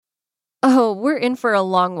we're in for a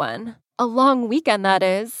long one. A long weekend, that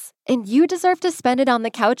is. And you deserve to spend it on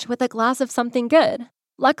the couch with a glass of something good.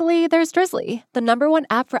 Luckily, there's Drizzly, the #1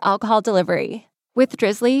 app for alcohol delivery. With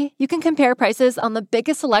Drizzly, you can compare prices on the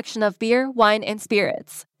biggest selection of beer, wine, and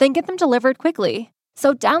spirits, then get them delivered quickly.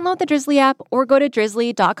 So download the Drizzly app or go to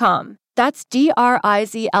drizzly.com. That's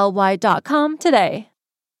DRIZLY.com today.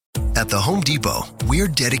 At the Home Depot, we're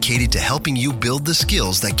dedicated to helping you build the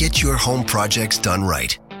skills that get your home projects done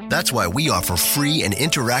right. That's why we offer free and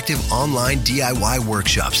interactive online DIY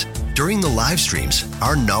workshops. During the live streams,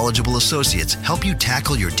 our knowledgeable associates help you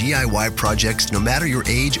tackle your DIY projects no matter your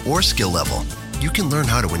age or skill level. You can learn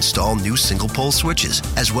how to install new single-pole switches,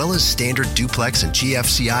 as well as standard duplex and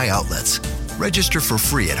GFCI outlets. Register for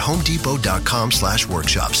free at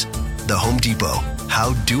homedepot.com/workshops. The Home Depot,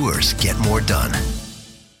 how doers get more done.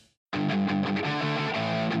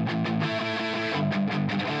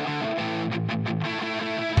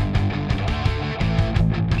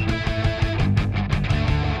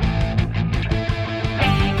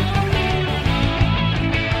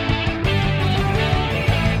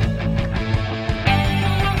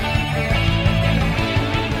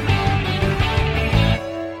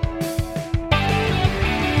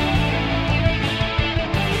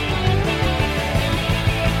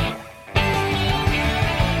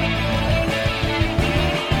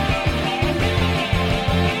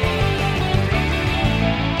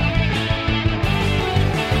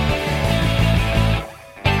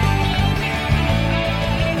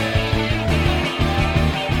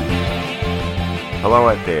 Hello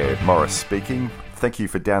out there, Morris speaking. Thank you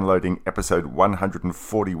for downloading episode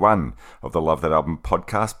 141 of the Love That Album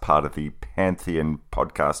podcast, part of the Pantheon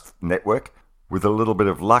podcast network. With a little bit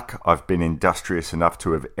of luck, I've been industrious enough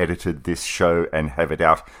to have edited this show and have it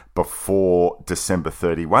out before December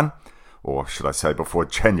 31, or should I say before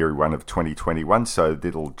January 1 of 2021, so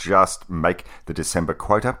it'll just make the December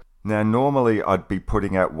quota. Now, normally I'd be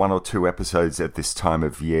putting out 1 or 2 episodes at this time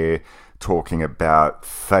of year, talking about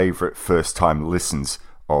favourite first-time listens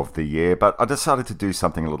of the year, but I decided to do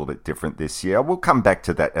something a little bit different this year. We'll come back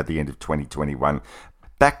to that at the end of 2021.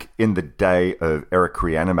 Back in the day of Eric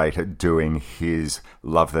Reanimator doing his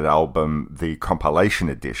Love That Album, the compilation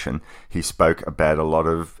edition, he spoke about a lot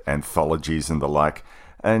of anthologies and the like,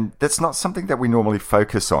 and that's not something that we normally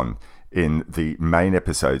focus on in the main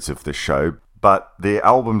episodes of the show, but the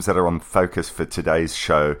albums that are on focus for today's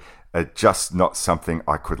show are just not something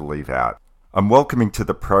I could leave out. I'm welcoming to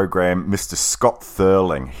the program Mr. Scott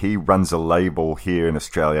Thurling. He runs a label here in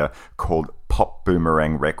Australia called Pop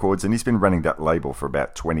Boomerang Records, and he's been running that label for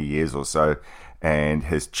about 20 years or so and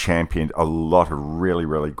has championed a lot of really,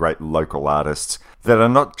 really great local artists that are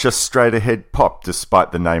not just straight ahead pop,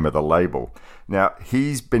 despite the name of the label. Now,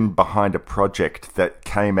 he's been behind a project that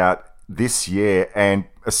came out this year and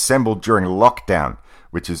assembled during lockdown,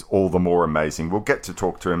 which is all the more amazing. We'll get to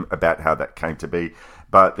talk to him about how that came to be.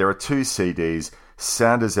 But there are 2 CDs,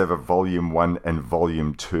 Sound as Ever Volume 1 and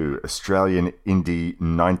Volume 2, Australian Indie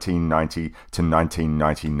 1990 to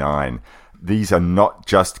 1999. These are not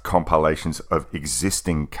just compilations of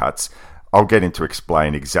existing cuts. I'll get into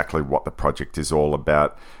explain exactly what the project is all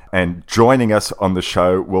about. And joining us on the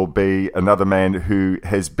show will be another man who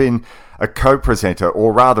has been a co-presenter,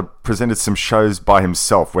 or rather presented some shows by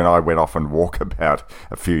himself when I went off on walkabout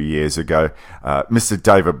a few years ago. Mr.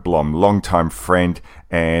 David Blom, longtime friend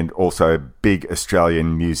and also a big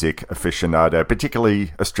Australian music aficionado,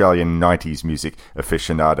 particularly Australian 90s music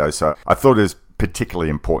aficionado. So I thought it was particularly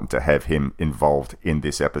important to have him involved in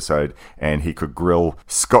this episode, and he could grill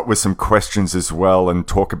Scott with some questions as well and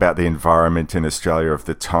talk about the environment in Australia of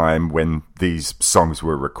the time when these songs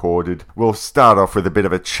were recorded. We'll start off with a bit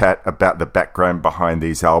of a chat about the background behind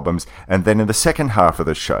these albums, and then in the second half of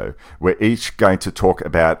the show, we're each going to talk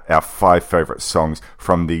about our 5 favourite songs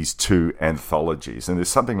from these 2 anthologies. And there's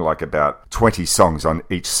something like about 20 songs on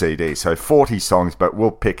each CD, so 40 songs, but we'll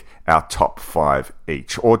pick our top 5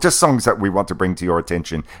 each, or just songs that we want to bring to your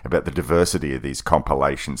attention about the diversity of these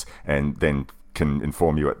compilations, and then can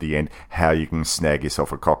inform you at the end how you can snag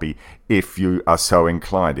yourself a copy if you are so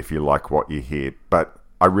inclined, if you like what you hear. But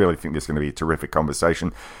I really think there's going to be a terrific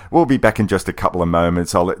conversation. We'll be back in just a couple of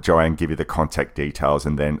moments. I'll let Joanne give you the contact details,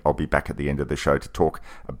 and then I'll be back at the end of the show to talk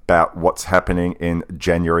about what's happening in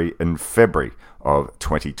January and February of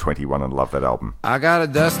 2021 and Love That Album. I got a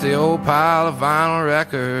dusty old pile of vinyl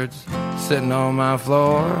records sitting on my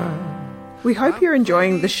floor. We hope you're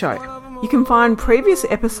enjoying the show. You can find previous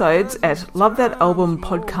episodes at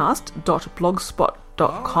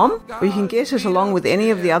lovethatalbumpodcast.blogspot.com, or you can get it along with any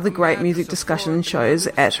of the other great music discussion shows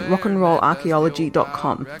at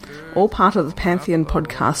rockandrollarchaeology.com, all part of the Pantheon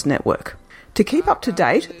Podcast Network. To keep up to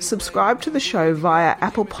date, subscribe to the show via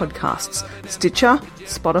Apple Podcasts, Stitcher,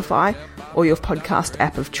 Spotify, or your podcast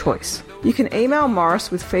app of choice. You can email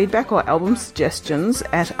Morris with feedback or album suggestions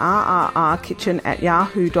at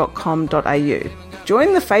rrrkitchen@yahoo.com.au.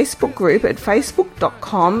 Join the Facebook group at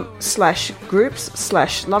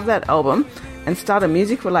facebook.com/groups/lovethatalbum and start a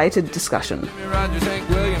music-related discussion. Rogers, Hank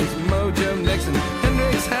Williams, Mojo Nixon,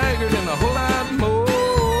 Hendrix, Haggard, and a whole lot more.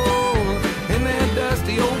 In that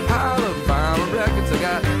dusty old pile of vinyl records I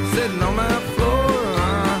got sitting on my floor.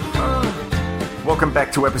 Welcome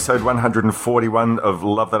back to episode 141 of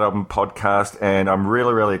Love That Album podcast, and I'm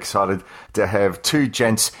really, really excited to have two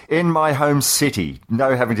gents in my home city.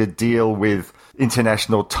 No having to deal with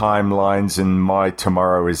international timelines and my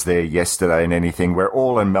tomorrow is there yesterday and anything. We're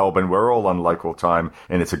all in Melbourne, we're all on local time,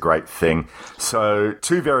 and it's a great thing. So,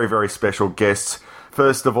 two very, very special guests.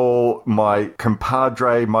 First of all, my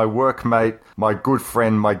compadre, my workmate, my good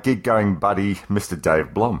friend, my gig-going buddy, Mr.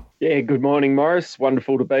 Dave Blom. Yeah, good morning, Morris.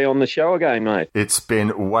 Wonderful to be on the show again, mate. It's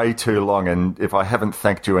been way too long, and if I haven't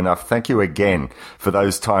thanked you enough, thank you again for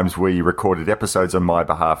those times where you recorded episodes on my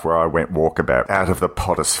behalf where I went walkabout out of the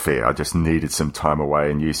potosphere. I just needed some time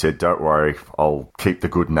away, and you said, don't worry, I'll keep the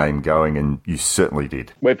good name going, and you certainly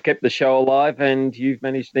did. We've kept the show alive, and you've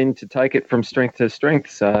managed then to take it from strength to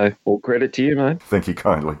strength, so all credit to you, mate. Thank you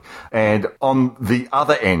kindly. And on the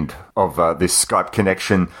other end of this Skype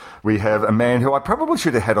connection, we have a man who I probably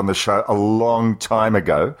should have had on the show a long time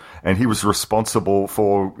ago, and he was responsible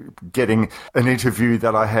for getting an interview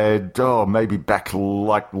that I had, maybe back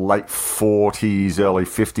like late 40s, early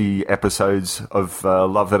 50 episodes of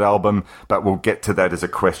Love That Album, but we'll get to that as a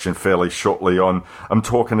question fairly shortly on. I'm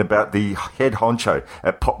talking about the head honcho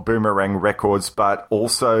at Pop Boomerang Records, but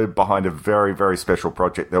also behind a very, very special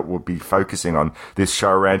project that we'll be focusing on this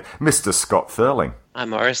show around, Mr. Scott Thurling. Hi,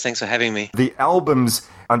 Morris. Thanks for having me. The albums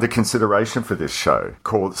under consideration for this show,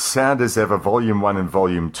 called Sound as Ever Volume 1 and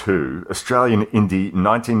Volume 2, Australian Indie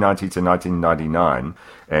 1990 to 1999,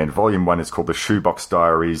 and Volume 1 is called The Shoebox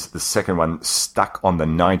Diaries, the second one, Stuck on the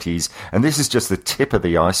 90s, and this is just the tip of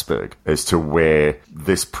the iceberg as to where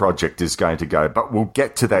this project is going to go, but we'll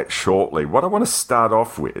get to that shortly. What I want to start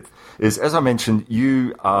off with is, as I mentioned,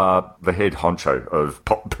 you are the head honcho of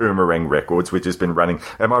Pop Boomerang Records, which has been running,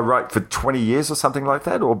 am I right, for 20 years or something like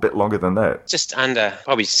that, or a bit longer than that? Just under.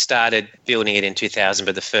 Probably started building it in 2000,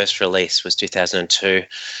 but the first release was 2002.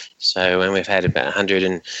 So, and we've had about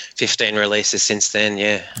 115 releases since then,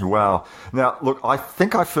 yeah. Wow. Now, look, I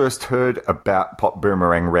think I first heard about Pop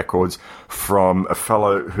Boomerang Records from a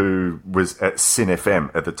fellow who was at Sin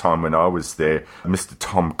FM at the time when I was there, Mr.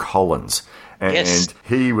 Tom Collins. And yes,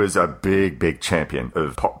 he was a big, big champion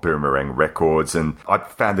of Pop Boomerang Records. And I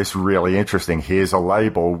found this really interesting. Here's a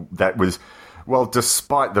label that was, well,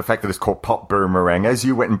 despite the fact that it's called Pop Boomerang, as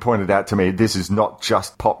you went and pointed out to me, this is not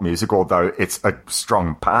just pop music, although it's a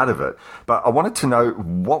strong part of it. But I wanted to know,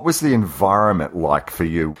 what was the environment like for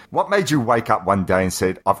you? What made you wake up one day and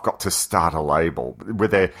said, I've got to start a label? Were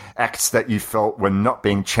there acts that you felt were not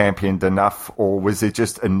being championed enough, or was it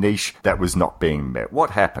just a niche that was not being met?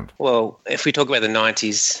 What happened? Well, if we talk about the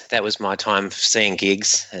 90s, that was my time of seeing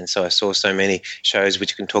gigs, and so I saw so many shows,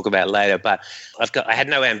 which we can talk about later. But I had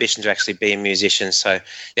no ambition to actually be a musician, so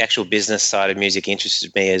the actual business side of music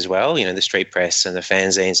interested me as well, you know, the street press and the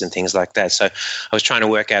fanzines and things like that. So I was trying to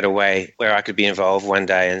work out a way where I could be involved one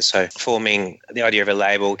day, and so forming the idea of a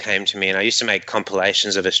label came to me. And I used to make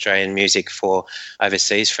compilations of Australian music for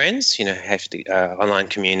overseas friends, you know, have online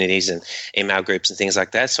communities and email groups and things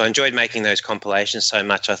like that. So I enjoyed making those compilations so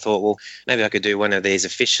much, I thought, well, maybe I could do one of these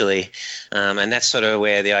officially. And that's sort of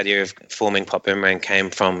where the idea of forming Pop Boomerang came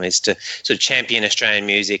from, is to sort of champion Australian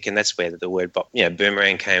music, and that's where the word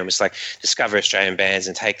boomerang came. It was like discover Australian bands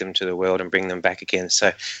and take them to the world and bring them back again.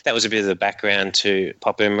 So that was a bit of the background to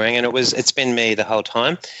Pop Boomerang, and it's been me the whole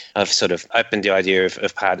time. I've sort of opened the idea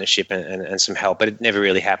of partnership and some help, but it never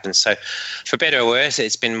really happened. So for better or worse,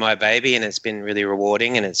 it's been my baby, and it's been really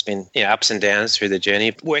rewarding, and it's been, you know, ups and downs through the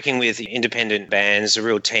journey. Working with independent bands, a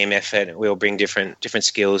real team effort. We all bring different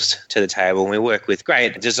skills to the table, and we work with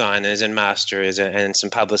great designers and masterers and some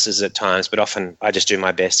publicists at times, but often I just do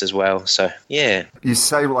my best as well. So, yeah. You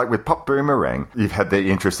say, like, with Pop Boomerang, you've had the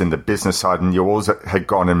interest in the business side, and you also had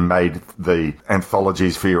gone and made the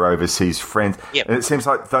anthologies for your overseas friends. Yep. And it seems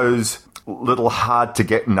like those little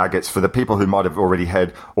hard-to-get nuggets for the people who might have already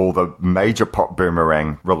had all the major Pop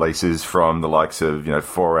Boomerang releases from the likes of, you know,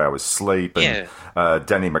 4 Hours Sleep and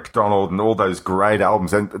Danny McDonald and all those great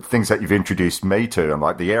albums and things that you've introduced me to, and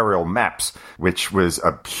like the Aerial Maps, which was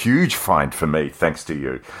a huge find for me, thanks to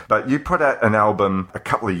you. But you put out an album a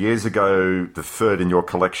couple of years ago, the third in your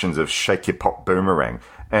collections of Shake Your Pop Boomerang.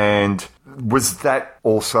 And was that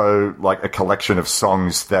also like a collection of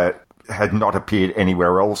songs that had not appeared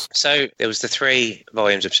anywhere else? So there was the 3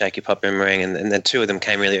 volumes of Shake Your Pop Boomerang, and then 2 of them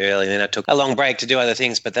came really early, and then I took a long break to do other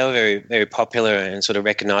things, but they were very, very popular and sort of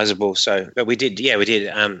recognisable. So, but we did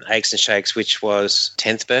Aches and Shakes, which was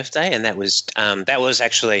 10th birthday, and that was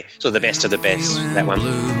actually sort of the best of the best, that one.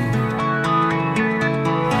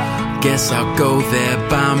 Guess I'll go there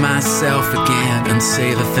by myself again and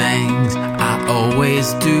say the things I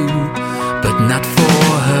always do, but not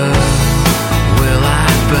for her. Will I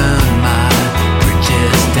burn my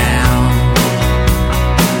bridges down?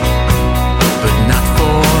 But not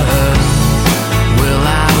for her. Will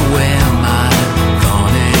I wear my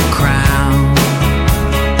thorny crown?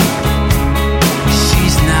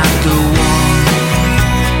 She's not the one.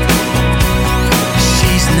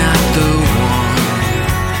 She's not the one.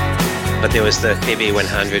 But there was the PB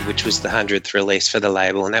 100, which was the 100th release for the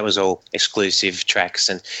label, and that was all exclusive tracks.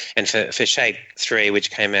 And for Shake 3,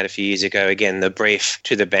 which came out a few years ago, again, the brief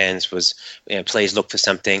to the bands was, please look for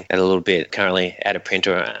something that a little bit currently out of print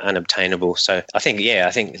or unobtainable. So I think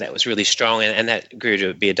that was really strong, and that grew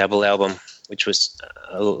to be a double album, which was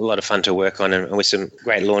a lot of fun to work on, and with some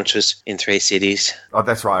great launches in 3 cities. Oh,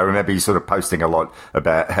 that's right. I remember you sort of posting a lot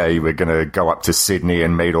about how you were going to go up to Sydney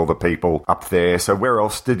and meet all the people up there. So where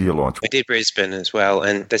else did you launch? We did Brisbane as well,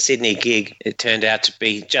 and the Sydney gig, it turned out to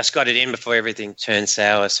be, just got it in before everything turned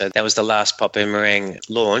sour. So that was the last Pop Boomerang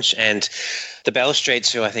launch, and the Bell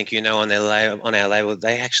Streets, who I think you know on our label,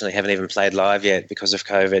 they actually haven't even played live yet because of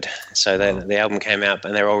COVID. So the album came out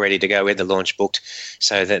and they're all ready to go with the launch booked.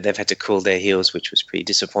 So that they've had to cool their heels, which was pretty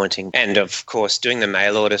disappointing. And of course, doing the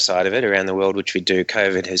mail order side of it around the world, which we do,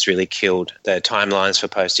 COVID has really killed the timelines for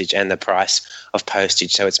postage and the price of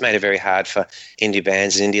postage. So it's made it very hard for indie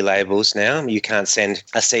bands and indie labels now. You can't send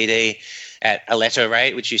a CD at a letter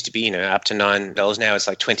rate, which used to be, up to $9. Now it's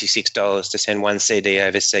like $26 to send one CD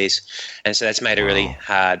overseas. And so that's made it really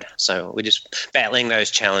hard. So we're just battling those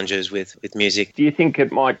challenges with music. Do you think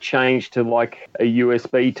it might change to like a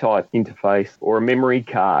USB type interface or a memory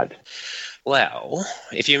card? Well,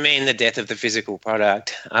 if you mean the death of the physical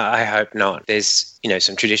product, I hope not. There's,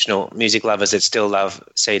 some traditional music lovers that still love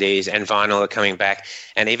CDs, and vinyl are coming back,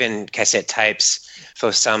 and even cassette tapes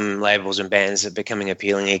for some labels and bands are becoming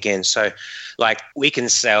appealing again. So, we can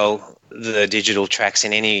sell the digital tracks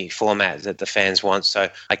in any format that the fans want. So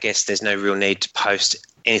I guess there's no real need to post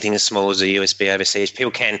anything as small as a USB overseas.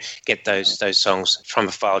 People can get those songs from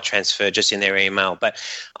a file transfer just in their email. But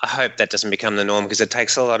I hope that doesn't become the norm, because it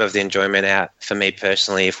takes a lot of the enjoyment out for me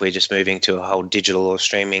personally if we're just moving to a whole digital or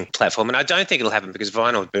streaming platform. And I don't think it'll happen because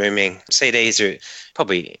vinyl is booming. CDs are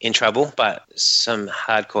probably in trouble, but some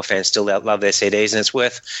hardcore fans still love their CDs, and it's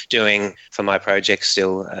worth doing for my project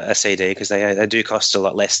still a CD, because they do cost a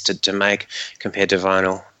lot less to make compared to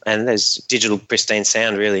vinyl. And there's digital pristine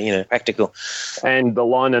sound, really, practical. And the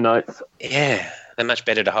liner notes. Yeah, they're much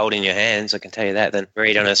better to hold in your hands, I can tell you that, than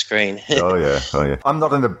read on a screen. Oh, yeah. I'm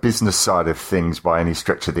not on the business side of things by any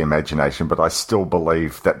stretch of the imagination, but I still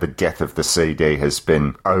believe that the death of the CD has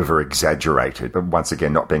been over-exaggerated. But once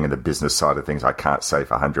again, not being in the business side of things, I can't say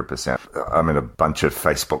for 100%. I'm in a bunch of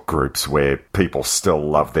Facebook groups where people still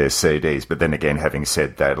love their CDs, but then again, having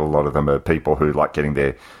said that, a lot of them are people who like getting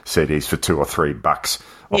their CDs for $2 or $3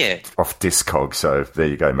 off Discog. So there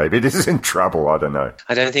you go. Maybe this is in trouble. I don't know.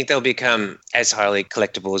 I don't think they'll become as highly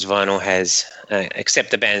collectible as vinyl has,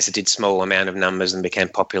 except the bands that did small amount of numbers and became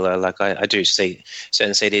popular. I do see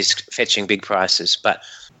certain CDs fetching big prices, but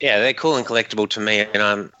yeah, they're cool and collectible to me. And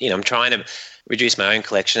I'm trying to reduce my own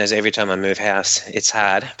collection, as every time I move house, it's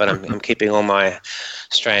hard, but I'm keeping all my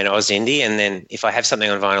Australian Oz indie, and then if I have something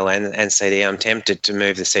on vinyl and CD, I'm tempted to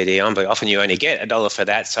move the CD on, but often you only get $1 for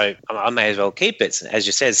that, so I may as well keep it, as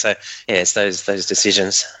you said. So yeah, it's those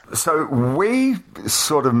decisions. So we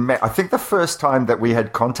sort of met, I think the first time that we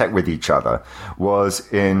had contact with each other was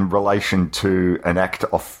in relation to an act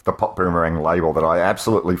off the Pop Boomerang label that I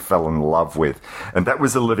absolutely fell in love with, and that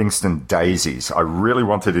was the Livingston Daisies. I really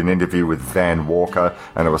wanted an interview with Van Walker,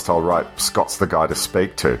 and I was told, right, Scott's the guy to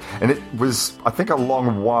speak to. And it was, I think, a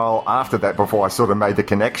long while after that before I sort of made the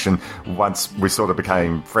connection, once we sort of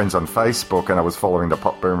became friends on Facebook and I was following the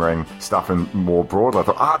Pop Boomerang stuff and more broadly. I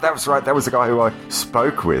thought, that was right, that was the guy who I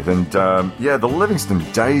spoke with. And the Livingston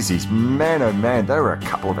Daisies, man oh man, they were a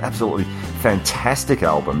couple of absolutely fantastic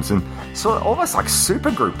albums, and sort of almost like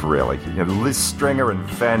supergroup, really. Liz Stringer and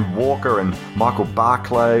Van Walker and Michael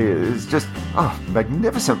Barclay. It's just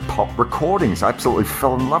magnificent pop recordings. I absolutely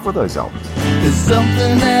fell in love with those albums. There's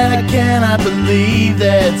something that I cannot believe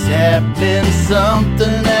that's happening,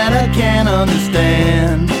 something that I can't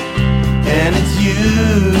understand, and it's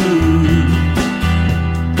you.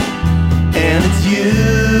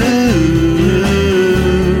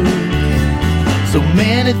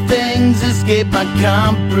 many things escape my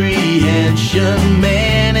comprehension,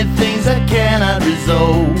 many things I cannot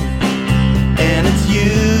resolve, and it's you,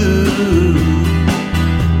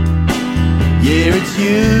 yeah, it's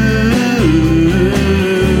you.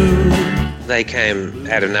 They came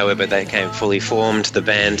out of nowhere, but they came fully formed. The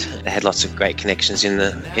band, they had lots of great connections in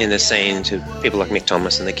the scene to people like Mick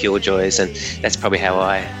Thomas and the Killjoys, and that's probably how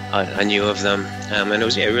I knew of them. And it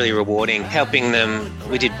was really rewarding helping them.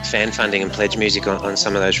 We did fan funding and pledge music on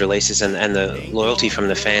some of those releases, and the loyalty from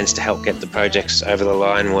the fans to help get the projects over the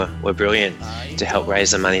line were brilliant, to help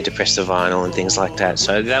raise the money to press the vinyl and things like that.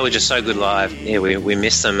 So they were just so good live. Yeah, we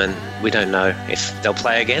miss them, and we don't know if they'll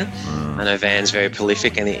play again. I know Van's very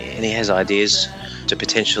prolific, and he has ideas to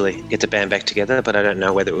potentially get the band back together, but I don't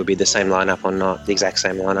know whether it would be the same lineup or not, the exact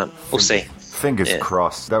same lineup. We'll see. Fingers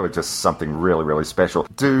crossed. That was just something really, really special.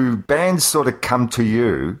 Do bands sort of come to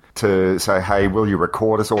you to say, hey, will you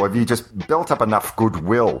record us? Or have you just built up enough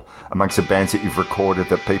goodwill amongst the bands that you've recorded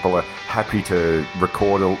that people are happy to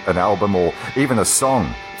record an album or even a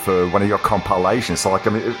song for one of your compilations? So like, I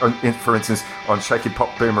mean, for instance, on Shaky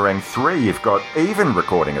Pop Boomerang 3, you've got Even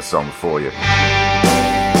recording a song for you.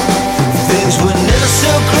 Things were never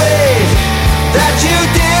so great that you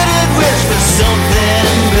didn't wish for something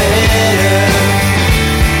better,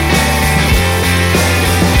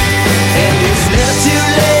 and it's never too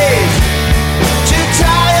late to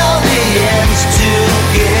tie all the ends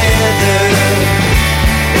together.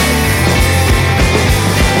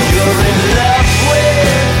 You're in love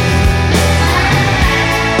with,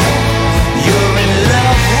 you're in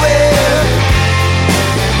love with.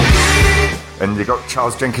 And you got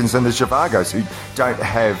Charles Jenkins and the Zhivagos, who don't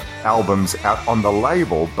have albums out on the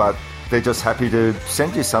label, but they're just happy to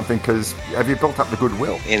send you something because have you built up the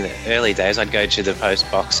goodwill? In the early days, I'd go to the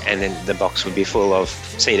post box, and then the box would be full of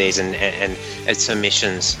CDs and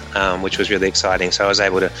submissions, which was really exciting. So I was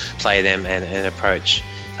able to play them and approach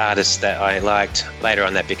artists that I liked. Later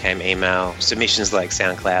on, that became email submissions like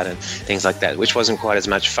SoundCloud and things like that, which wasn't quite as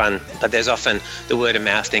much fun. But there's often the word of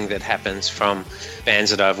mouth thing that happens from bands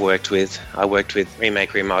that I've worked with. I worked with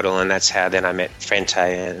Remake Remodel, and that's how then I met Frente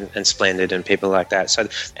and Splendid and people like that. So,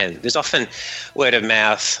 and there's often word of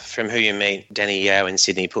mouth from who you meet. Danny Yao in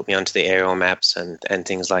Sydney put me onto the aerial maps and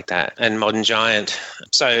things like that, and Modern Giant.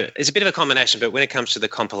 So it's a bit of a combination, but when it comes to the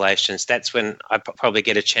compilations, that's when I probably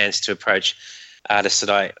get a chance to approach artists that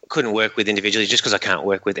I couldn't work with individually, just because I can't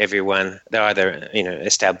work with everyone. They're either,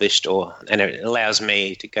 established and it allows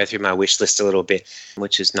me to go through my wish list a little bit,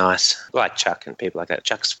 which is nice. Like Chuck and people like that.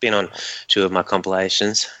 Chuck's been on 2 of my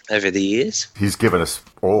compilations over the years. He's given us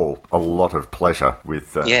all a lot of pleasure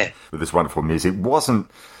with this wonderful music. Wasn't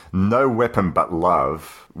No Weapon But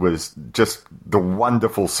Love was just the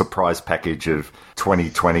wonderful surprise package of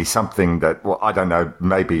 2020, something that, well, I don't know,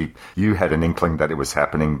 maybe you had an inkling that it was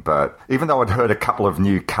happening, but even though I'd heard a couple of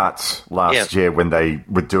new cuts last year when they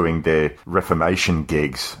were doing their Reformation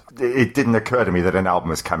gigs, it didn't occur to me that an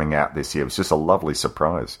album was coming out this year. It was just a lovely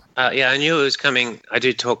surprise. I knew it was coming. I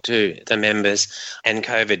did talk to the members, and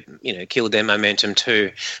COVID, killed their momentum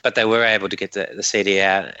too. But they were able to get the CD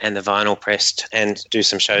out and the vinyl pressed and do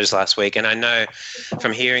some shows last week. And I know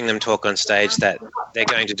from hearing them talk on stage that they're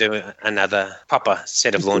going to do another proper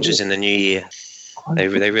set of launches in the new year. They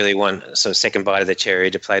really want a sort of second bite of the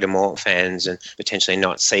cherry to play to more fans and potentially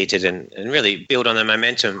not seated and really build on the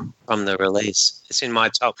momentum from the release. It's in my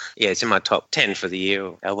top 10 for the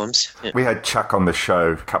year albums. Yeah. We had Chuck on the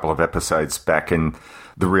show a couple of episodes back, and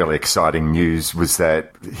the really exciting news was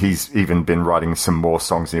that he's even been writing some more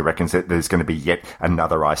songs, and he reckons that there's going to be yet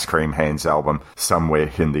another Ice Cream Hands album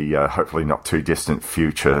somewhere in the hopefully not too distant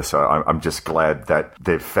future. So I'm just glad that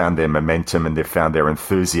they've found their momentum and they've found their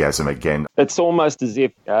enthusiasm again. It's almost as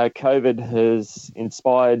if COVID has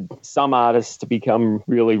inspired some artists to become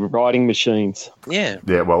really writing machines. Yeah.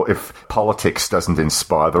 Yeah, well, if politics doesn't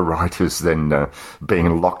inspire the writers, then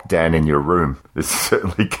being locked down in your room is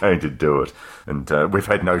certainly going to do it. And we've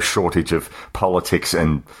had no shortage of politics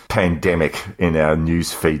and pandemic in our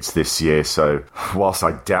news feeds this year. So whilst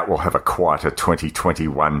I doubt we'll have a quieter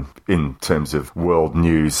 2021 in terms of world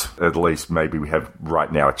news, at least maybe we have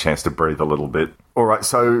right now a chance to breathe a little bit. All right,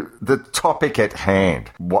 so the topic at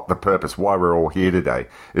hand, what the purpose, why we're all here today,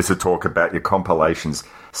 is to talk about your compilations,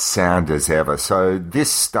 Sound As Ever. So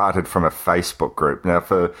this started from a Facebook group. Now,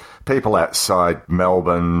 for people outside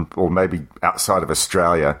Melbourne or maybe outside of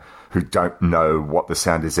Australia who don't know what the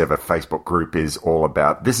Sound As Ever Facebook group is all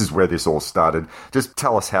about, this is where this all started. Just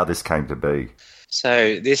tell us how this came to be.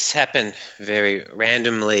 So this happened very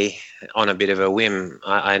randomly on a bit of a whim.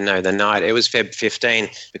 I know the night. It was Feb 15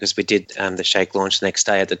 because we did the Shake launch the next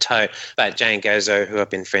day at the Toe. But Jane Gozo, who I've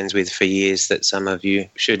been friends with for years, that some of you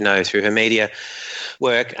should know through her media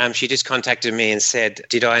work, she just contacted me and said,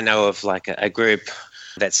 did I know of like a group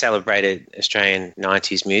that celebrated Australian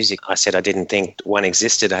 90s music? I said I didn't think one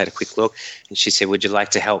existed. I had a quick look and she said, would you like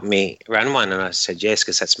to help me run one? And I said yes,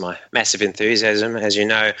 because that's my massive enthusiasm, as you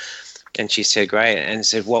know. And she said, great. And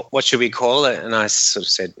said, what should we call it? And I sort of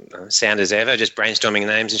said, sound as ever, just brainstorming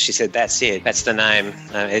names. And she said, that's it. That's the name.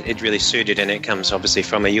 It really suited. And it comes obviously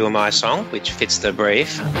from a You Am I song, which fits the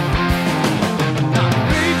brief.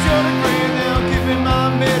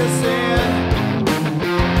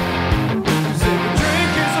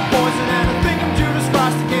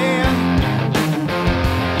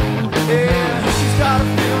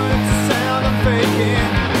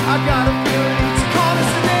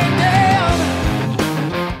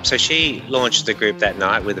 So she launched the group that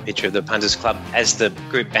night with a picture of the Punters Club as the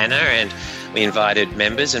group banner, and we invited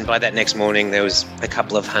members, and by that next morning there was a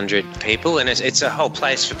couple of hundred people, and it's a whole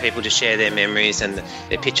place for people to share their memories and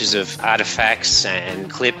their pictures of artefacts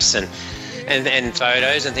and clips and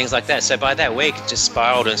photos and things like that. So by that week, it just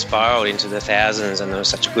spiraled and spiraled into the thousands, and there was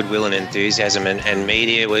such goodwill and enthusiasm, and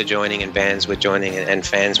media were joining, and bands were joining, and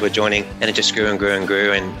fans were joining, and it just grew and grew and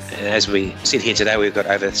grew. And as we sit here today, we've got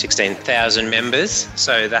over 16,000 members.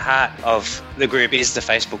 So the heart of the group is the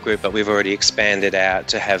Facebook group, but we've already expanded out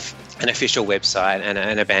to have an official website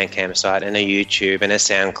and a Bandcamp site and a YouTube and a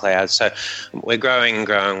SoundCloud. So we're growing and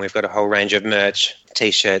growing. We've got a whole range of merch,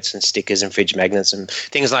 T-shirts and stickers and fridge magnets and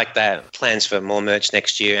things like that. Plans for more merch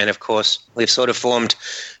next year. And, of course, we've sort of formed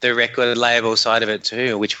the record label side of it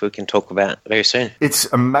too, which we can talk about very soon. It's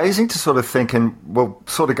amazing to sort of think, and we'll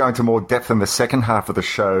sort of go into more depth in the second half of the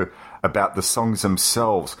show about the songs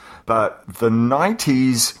themselves. But the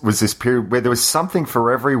 90s was this period where there was something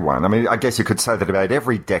for everyone. I mean, I guess you could say that about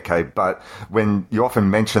every decade, but when you often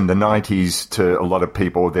mention the 90s to a lot of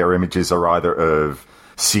people, their images are either of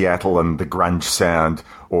Seattle and the grunge sound,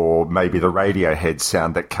 or maybe the Radiohead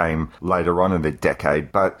sound that came later on in the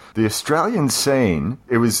decade. But the Australian scene,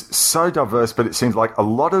 it was so diverse, but it seems like a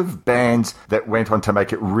lot of bands that went on to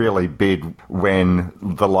make it really big when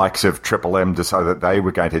the likes of Triple M decided that they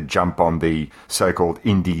were going to jump on the so-called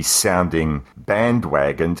indie-sounding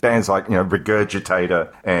bandwagon. Bands like,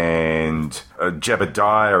 Regurgitator and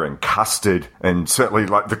Jebediah and Custard, and certainly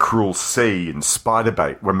like The Cruel Sea and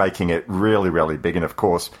Spiderbait were making it really, really big. And of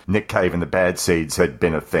course, Nick Cave and the Bad Seeds had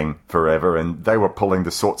been a thing forever, and they were pulling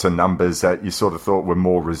the sorts of numbers that you sort of thought were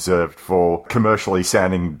more reserved for commercially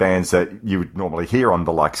sounding bands that you would normally hear on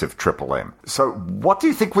the likes of Triple M. So what do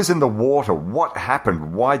you think was in the water? What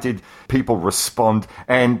happened? Why did people respond?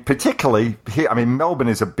 And particularly here, I mean, Melbourne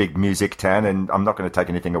is a big music town, and I'm not going to take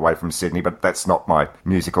anything away from Sydney, but that's not my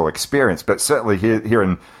musical experience. But certainly here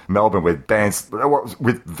in Melbourne, with bands,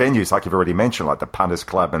 with venues like you've already mentioned, like the Punters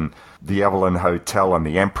Club and the Evelyn Hotel and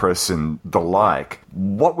the Empress and the like,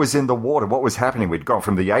 what was in the water? What was happening? We'd gone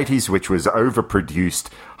from the 80s, which was overproduced,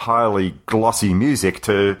 highly glossy music,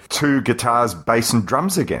 to two guitars, bass and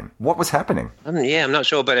drums again. What was happening? I'm not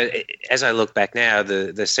sure, but as I look back now,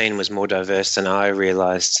 the scene was more diverse than I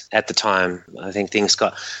realised at the time. I think things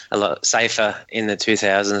got a lot safer in the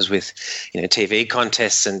 2000s with, TV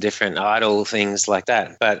contests and different idol things like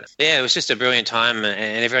that. But yeah, it was just a brilliant time,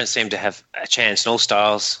 and everyone seemed to have a chance, and all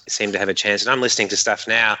styles seemed to have a chance. And I'm listening to stuff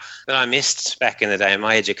now that I missed back in the day, and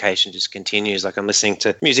my education just continues. Like, I'm listening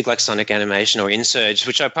to music like Sonic Animation or Insurge,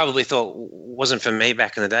 which I probably thought wasn't for me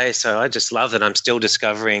back in the day. So I just love that I'm still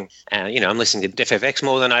discovering, I'm listening to Def FX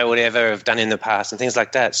more than I would ever have done in the past and things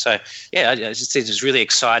like that. So yeah, it was a really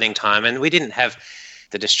exciting time, and we didn't have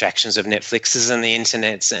the distractions of Netflixes and the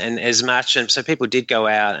internets and as much. And so people did go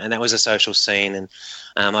out, and that was a social scene. And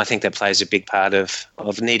I think that plays a big part of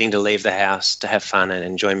needing to leave the house to have fun and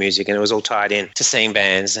enjoy music. And it was all tied in to seeing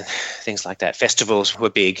bands and things like that. Festivals were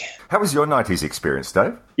big. How was your 90s experience,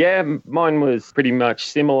 Dave? Yeah, mine was pretty much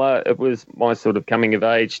similar. It was my sort of coming of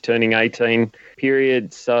age, turning 18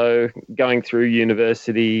 period. So going through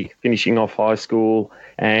university, finishing off high school,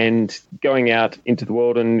 and going out into the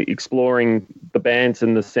world and exploring the bands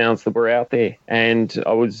and the sounds that were out there. And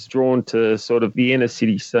I was drawn to sort of the inner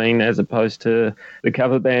city scene as opposed to the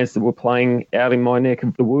cover bands that were playing out in my neck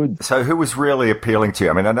of the woods. So who was really appealing to you?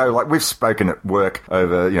 I mean, I know, like, we've spoken at work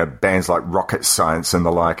over, bands like Rocket Science and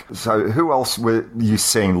the like. So who else were you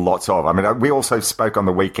seeing lots of? I mean, we also spoke on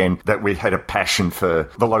the weekend that we had a passion for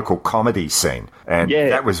the local comedy scene. And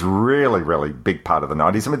that was really, really big part of the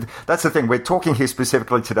 90s. I mean, that's the thing. We're talking here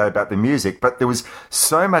specifically today about the music, but there was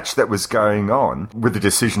so much that was going on with with the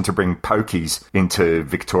decision to bring pokies into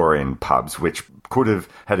Victorian pubs, which could have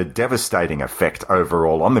had a devastating effect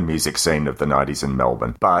overall on the music scene of the 90s in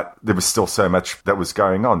Melbourne. But there was still so much that was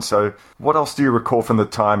going on. So what else do you recall from the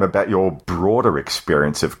time about your broader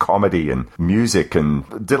experience of comedy and music? And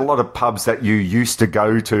did a lot of pubs that you used to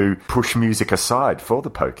go to push music aside for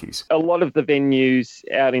the pokies? A lot of the venues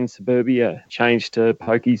out in suburbia changed to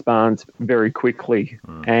pokies barns very quickly,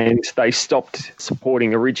 and they stopped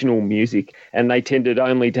supporting original music, and they tended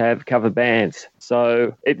only to have cover bands.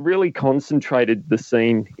 So it really concentrated the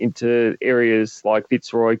scene into areas like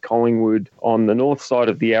Fitzroy, Collingwood on the north side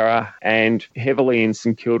of the Yarra, and heavily in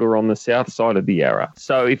St Kilda on the south side of the Yarra.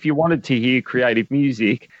 So if you wanted to hear creative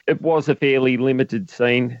music, it was a fairly limited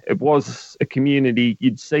scene. It was a community.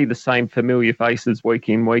 You'd see the same familiar faces week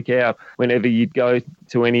in, week out whenever you'd go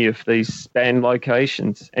to any of these band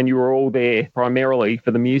locations, and you were all there primarily for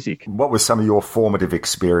the music. What were some of your formative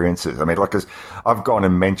experiences? I mean, like, 'cause I've gone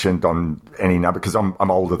and mentioned on any number, because I'm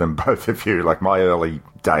older than both of you. Like, my early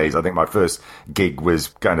days, I think my first gig was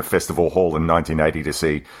going to Festival Hall in 1980 to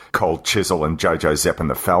see Cold Chisel and Jojo Zepp and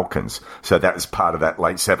the Falcons. So that was part of that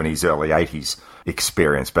late 70s, early 80s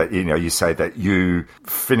experience. But, you know, you say that you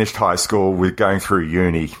finished high school with going through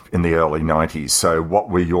uni in the early 90s. So what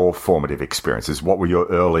were your formative experiences? What were your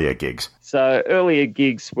earlier gigs? So earlier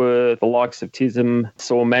gigs were the likes of Tism,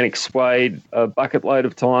 saw Manic Suede a bucket load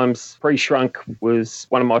of times. Pre-Shrunk was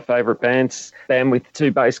one of my favourite bands, band with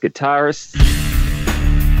 2 bass guitarists.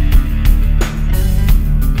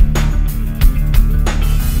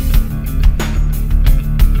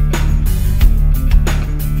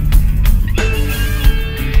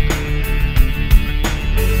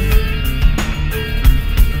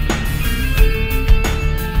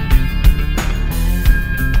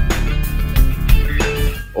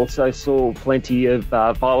 Also saw plenty of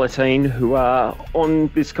Violetine, who are on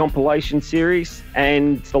this compilation series,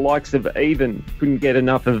 and the likes of Even. Couldn't get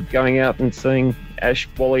enough of going out and seeing Ash,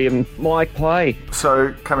 Wally and Mike play.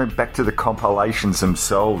 So coming back to the compilations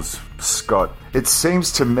themselves, Scott, it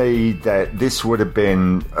seems to me that this would have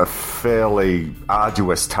been a fairly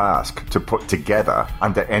arduous task to put together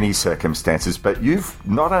under any circumstances, but you've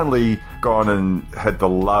not only gone and had the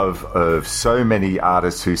love of so many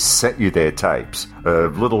artists who sent you their tapes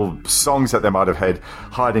of little songs that they might have had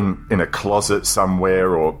hiding in a closet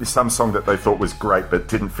somewhere, or some song that they thought was great but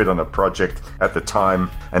didn't fit on a project at the time,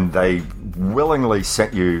 and they willingly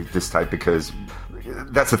sent you this tape because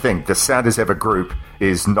that's the thing. The Sound Is Ever group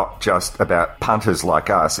is not just about punters like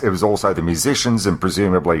us. It was also the musicians and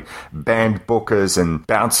presumably band bookers and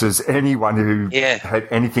bouncers, anyone who had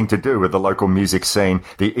anything to do with the local music scene,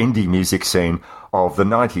 the indie music scene of the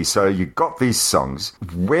 90s. So you got these songs.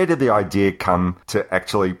 Where did the idea come to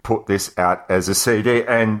actually put this out as a CD?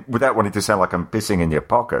 And without wanting to sound like I'm pissing in your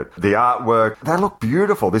pocket, the artwork, they look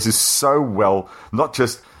beautiful. This is so well, not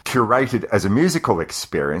just curated as a musical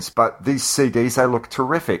experience, but these CDs, they look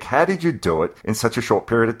terrific. How did you do it in such a short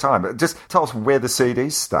period of time? Just tell us where the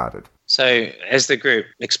CDs started. So as the group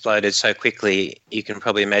exploded so quickly, you can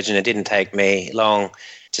probably imagine it didn't take me long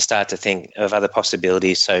to start to think of other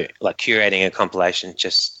possibilities. So like curating a compilation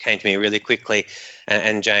just came to me really quickly,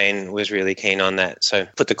 and Jane was really keen on that. So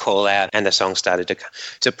put the call out and the song started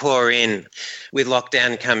to pour in. With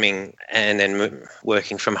lockdown coming and then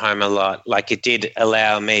working from home a lot, like it did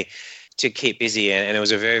allow me to keep busy, and it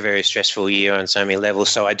was a very, very stressful year on so many levels.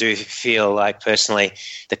 So I do feel like personally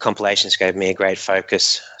the compilations gave me a great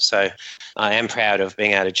focus. So I am proud of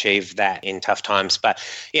being able to achieve that in tough times. But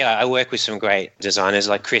yeah, I work with some great designers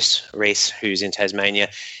like Chris Reese, who's in Tasmania.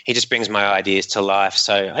 He just brings my ideas to life.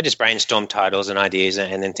 So I just brainstorm titles and ideas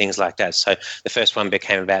and then things like that. So the first one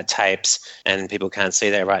became about tapes, and people can't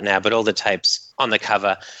see that right now, but all the tapes on the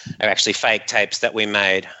cover are actually fake tapes that we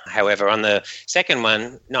made. However, on the second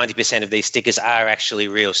one, 90% of these stickers are actually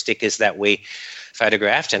real stickers that we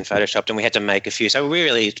photographed and photoshopped, and we had to make a few. So we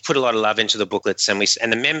really put a lot of love into the booklets, and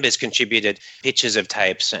the members contributed pictures of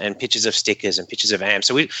tapes and pictures of stickers and pictures of amps.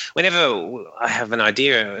 So whenever I have an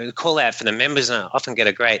idea, I call out for the members, and I often get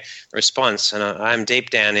a great response. And I'm deep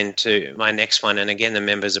down into my next one, and again, the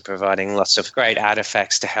members are providing lots of great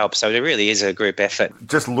artifacts to help. So it really is a group effort.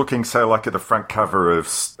 Just looking, so like at the front cover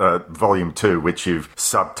of Volume 2, which you've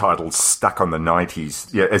subtitled Stuck on the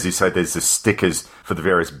 90s. Yeah, as you say, there's the stickers for the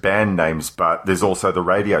various band names, but there's also the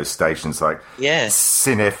radio stations like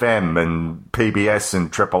Sin FM and PBS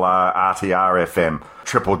and Triple R, RTR FM,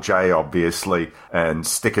 Triple J, obviously, and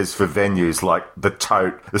stickers for venues like the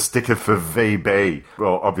Tote, the sticker for VB.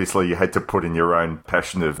 Well, obviously, you had to put in your own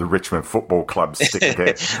Passion of the Richmond Football Club sticker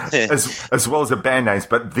there, as well as the band names,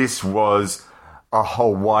 but this was a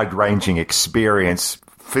whole wide-ranging experience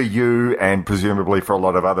for you and presumably for a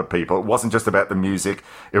lot of other people. It wasn't just about the music,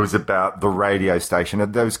 it was about the radio station.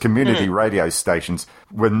 And those community radio stations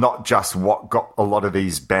were not just what got a lot of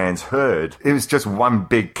these bands heard. It was just one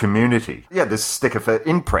big community. Yeah, the sticker for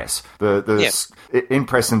Impress.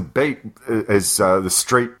 Impress and Beat is the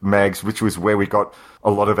street mags, which was where we got a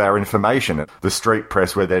lot of our information. The street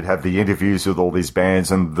press, where they'd have the interviews with all these bands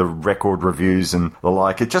and the record reviews and the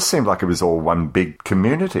like. It just seemed like it was all one big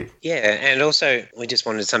community. Yeah, and also we just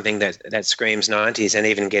wanted something that screams 90s, and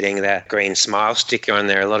even getting that green smile sticker on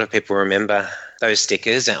there. A lot of people remember those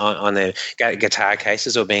stickers on their guitar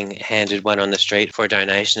cases, or being handed one on the street for a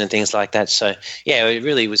donation and things like that. So, yeah, it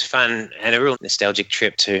really was fun and a real nostalgic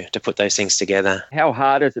trip to put those things together. How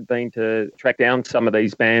hard has it been to track down some of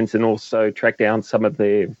these bands and also track down some of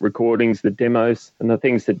their recordings, the demos, and the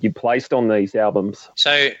things that you placed on these albums?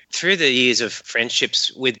 So through the years of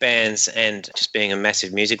friendships with bands and just being a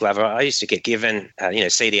massive music lover, I used to get given,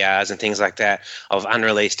 CDRs and things like that of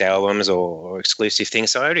unreleased albums or exclusive things.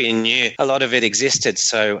 So I already knew a lot of it existed.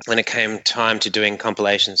 So when it came time to doing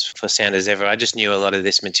compilations for Sound as Ever, I just knew a lot of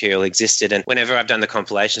this material existed. And whenever I've done the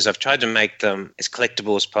compilations, I've tried to make them as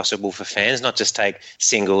collectible as possible for fans, not just take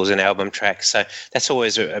singles and album tracks. So that's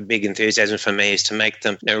always a big enthusiasm for me, is to make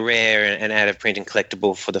them rare and out of print and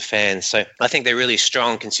collectible for the fans. So I think they're really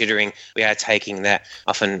strong, considering we are taking that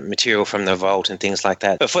often material from the vault and things like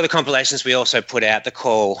that. But for the compilations, we also put out the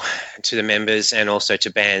call to the members and also to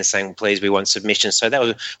bands saying, please, we want submissions.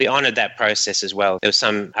 So we honoured that process as well. There were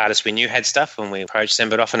some artists we knew had stuff when we approached them,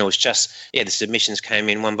 but often it was just, the submissions came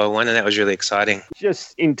in one by one, and that was really exciting.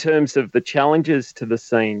 Just in terms of the challenges to the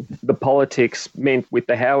scene, the politics meant with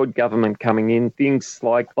the Howard government coming in, things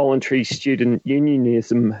like voluntary student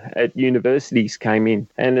unionism at universities came in,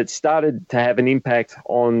 and it started to have an impact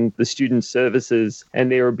on the student services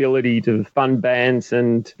and their ability to fund bands,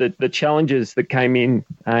 and the challenges that came in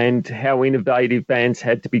and how innovative bands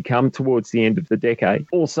had to become towards the end of the decade.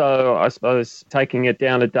 Also, I suppose, taking it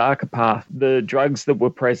down a darker path, the drugs that were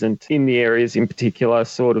present in the areas in particular,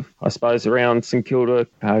 sort of, I suppose, around St Kilda,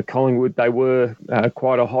 Collingwood, they were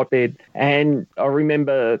quite a hotbed. And I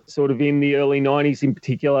remember sort of in the early 90s in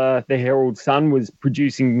particular, the Herald Sun was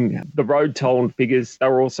producing the road toll figures. They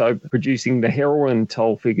were also producing the heroin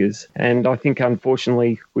toll figures. And I think,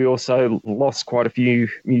 unfortunately, we also lost quite a few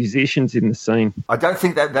musicians in the scene. I don't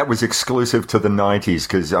think that was exclusive to the 90s,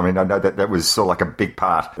 because, I know that was sort of like a big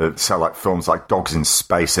part of, like films like Dogs in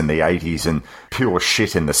Space in the 80s and Pure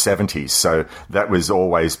Shit in the 70s. So that was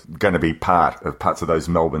always going to be parts of those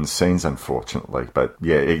Melbourne scenes, unfortunately. But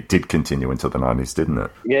yeah, it did continue into the 90s, didn't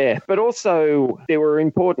it? Yeah, but also there were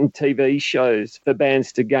important TV shows for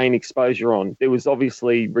bands to gain exposure on. There was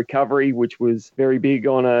obviously Recovery, which was very big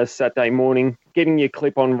on a Saturday morning. Getting your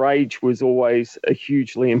clip on Rage was always a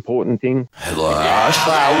hugely important thing. Wild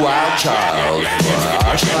child.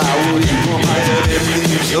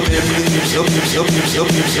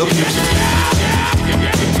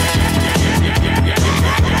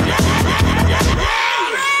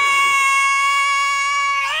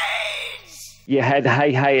 You had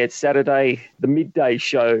Hey Hey It's Saturday, the midday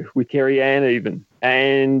show with Kerry Ann even.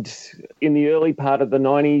 And in the early part of the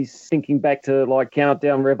 90s, thinking back to like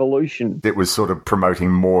Countdown Revolution. It was sort of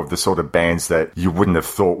promoting more of the sort of bands that you wouldn't have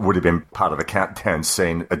thought would have been part of the Countdown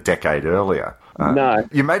scene a decade earlier. No.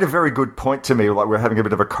 You made a very good point to me, like we're having a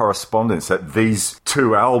bit of a correspondence, that these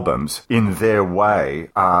two albums, in their way,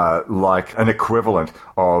 are like an equivalent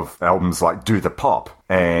of albums like Do the Pop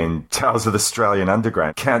and Tales of the Australian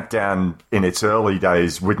Underground. Countdown, in its early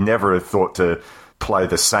days, would never have thought to play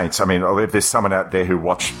the Saints. If there's someone out there who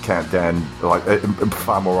watched Countdown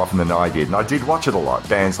far more often than I did, and I did watch it a lot,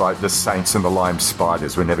 bands like the Saints and the Lime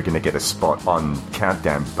Spiders were never going to get a spot on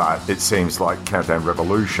Countdown, but it seems like Countdown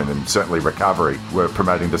Revolution and certainly Recovery were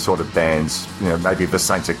promoting the sort of bands, maybe if the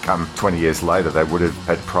Saints had come 20 years later, they would have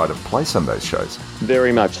had pride of place on those shows.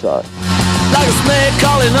 Very much so. Like a snake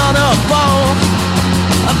calling on a phone,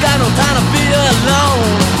 I've got no time to be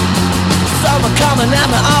alone. Someone coming at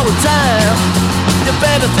me all the time. You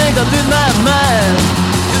better think I lose my mind,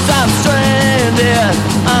 'cause I'm stranded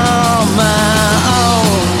on my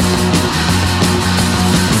own.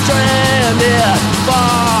 Stranded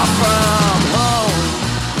far from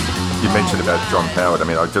home. You mentioned about John Howard.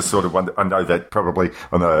 I just sort of wonder, I know that probably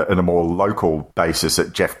on a more local basis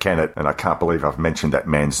at Jeff Kennett, and I can't believe I've mentioned that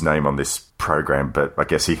man's name on this program, but I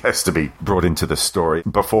guess he has to be brought into the story.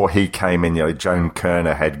 Before he came in, Joan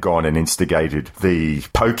Kerner had gone and instigated the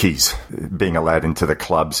pokies being allowed into the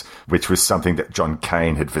clubs, which was something that John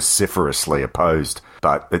Cain had vociferously opposed.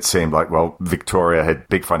 But it seemed like, well, Victoria had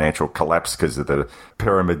big financial collapse because of the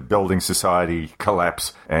Pyramid Building Society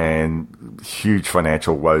collapse and huge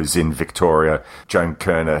financial woes in Victoria. Joan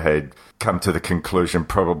Kerner had come to the conclusion,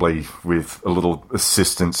 probably with a little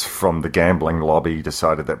assistance from the gambling lobby,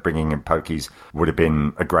 decided that bringing in pokies would have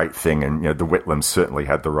been a great thing. And, the Whitlams certainly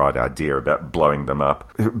had the right idea about blowing them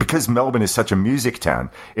up. Because Melbourne is such a music town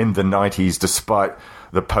in the 90s, despite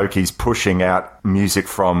the pokies pushing out music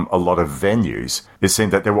from a lot of venues, it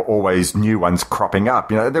seemed that there were always new ones cropping up.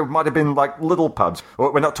 There might have been like little pubs.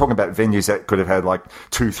 We're not talking about venues that could have had like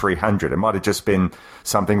 200-300. It might have just been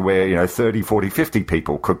something where, 30, 40, 50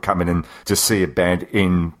 people could come in and just see a band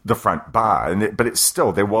in the front bar. But it's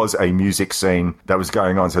still, there was a music scene that was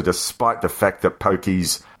going on. So despite the fact that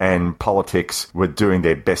pokies and politics were doing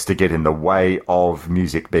their best to get in the way of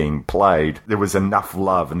music being played, there was enough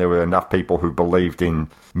love and there were enough people who believed in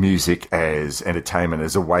music as entertainment,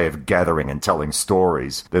 as a way of gathering and telling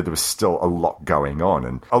stories, that there was still a lot going on.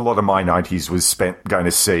 And a lot of my 90s was spent going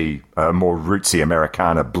to see more rootsy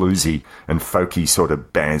Americana, bluesy and folky sort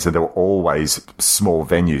of bands, and there were always small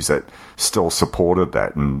venues that still supported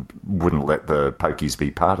that and wouldn't let the pokies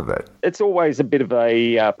be part of that. It's always a bit of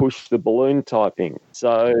a push the balloon type thing.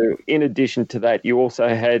 So in addition to that, you also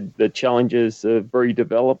had the challenges of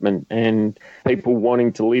redevelopment and people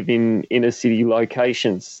wanting to live in inner city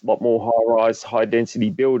locations, a lot more high-rise,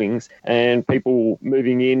 high-density buildings, and people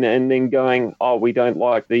moving in and then going, oh, we don't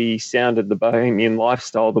like the sound of the bohemian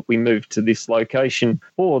lifestyle, that we moved to this location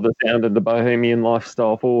for the sound of the bohemian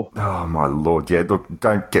lifestyle for. Oh, my Lord, yeah, look,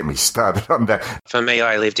 don't get me started on that. For me,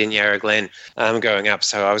 I lived in Yarra Glen growing up,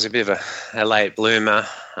 so I was a bit of a late bloomer.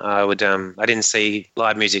 I didn't see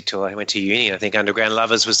live music till I went to uni. I think Underground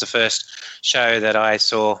Lovers was the first show that I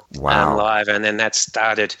saw live, and then that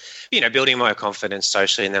started, building my confidence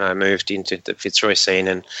socially. And then I moved into the Fitzroy scene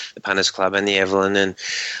and the Punters Club and the Evelyn. And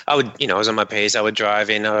I would, I was on my P's. I would drive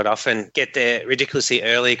in. I would often get there ridiculously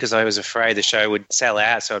early because I was afraid the show would sell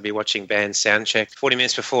out. So I'd be watching bands sound check 40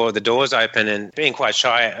 minutes before the doors open, and being quite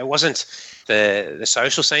shy. It wasn't the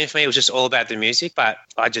social scene for me. It was just all about the music. But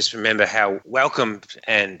I just remember how welcome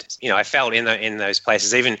and I felt in those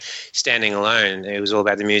places. Even standing alone, it was all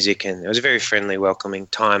about the music, and it was a very friendly, welcoming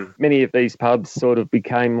time. Many of these pubs sort of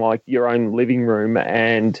became like your own living room,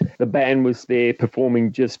 and the band was there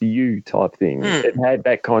performing just for you type thing. It had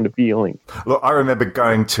that kind of feeling. Look, I remember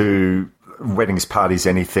going to weddings, parties,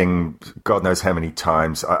 anything, God knows how many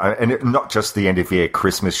times, and not just the end of year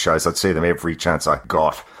Christmas shows. I'd see them every chance I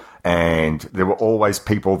got. And there were always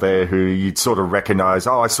people there who you'd sort of recognise,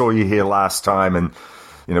 oh, I saw you here last time. And,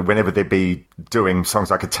 whenever they'd be doing songs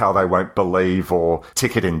like A Tale They Won't Believe or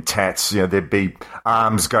Ticket in Tats, there'd be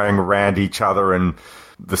arms going around each other and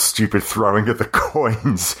the stupid throwing of the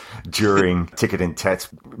coins during Ticket in Tats.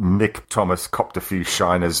 Mick Thomas copped a few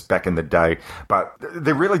shiners back in the day, but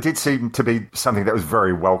there really did seem to be something that was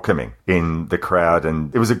very welcoming in the crowd,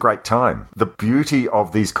 and it was a great time. The beauty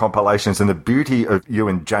of these compilations and the beauty of you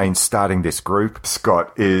and Jane starting this group,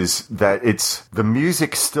 Scott, is that the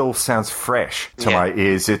music still sounds fresh to my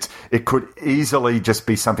ears. It could easily just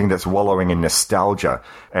be something that's wallowing in nostalgia,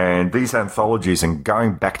 and these anthologies and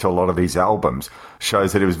going back to a lot of these albums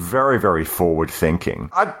shows that it was very, very forward-thinking.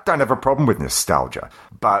 I don't have a problem with nostalgia,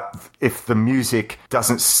 but if the music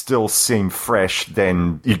doesn't still seem fresh,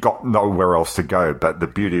 then you've got nowhere else to go. But the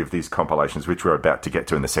beauty of these compilations, which we're about to get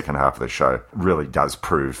to in the second half of the show, really does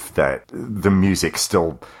prove that the music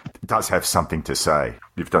still does have something to say.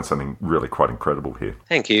 You've done something really quite incredible here.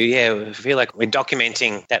 Thank you. Yeah, I feel like we're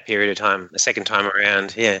documenting that period of time the second time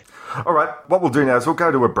around. Yeah. All right, what we'll do now is we'll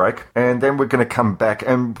go to a break, and then we're going to come back,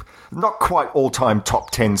 and not quite all-time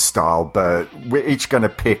top 10 style, but we're each going to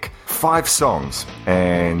pick 5 songs,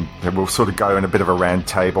 and we'll sort of go in a bit of a round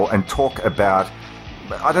table and talk about,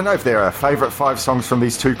 I don't know if there are favourite 5 songs from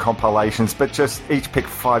these 2 compilations, but just each pick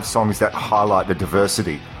 5 songs that highlight the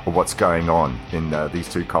diversity of what's going on in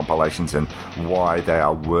these 2 compilations and why they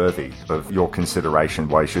are worthy of your consideration,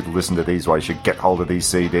 why you should listen to these, why you should get hold of these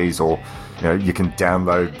CDs, or you can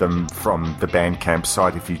download them from the Bandcamp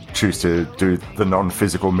site if you choose to do the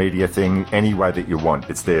non-physical media thing. Any way that you want,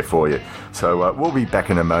 it's there for you. So we'll be back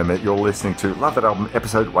in a moment. You're listening to Love That Album,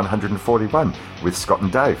 episode 141 with Scott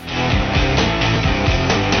and Dave.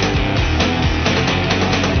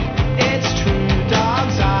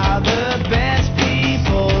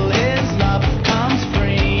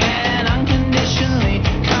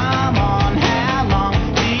 Come on, how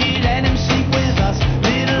long we let him sleep with us?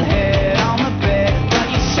 Little head on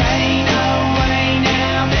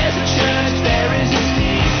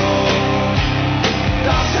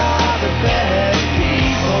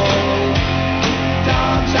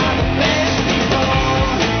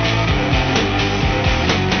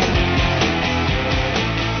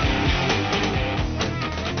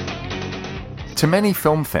To many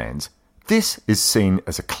film fans, this is seen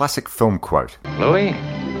as a classic film quote. Louis,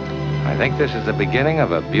 I think this is the beginning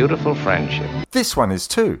of a beautiful friendship. This one is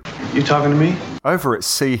too. You talking to me? Over at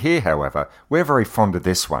See Here, however, we're very fond of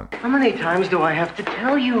this one. How many times do I have to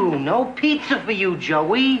tell you? No pizza for you,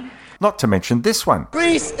 Joey. Not to mention this one.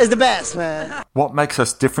 Grease is the best, man. What makes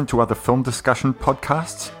us different to other film discussion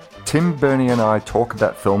podcasts? Tim, Bernie and I talk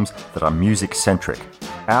about films that are music-centric.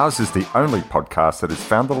 Ours is the only podcast that has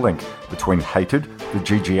found the link between Hated, the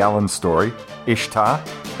G.G. Allen story, Ishtar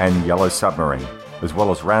and Yellow Submarine. As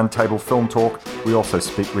well as roundtable film talk, we also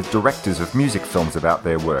speak with directors of music films about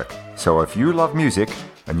their work. So if you love music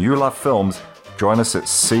and you love films, join us at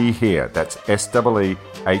See Here, that's SEEHEAR.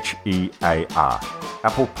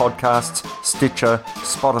 Apple Podcasts, Stitcher,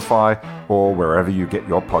 Spotify, or wherever you get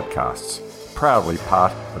your podcasts. Proudly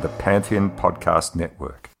part of the Pantheon Podcast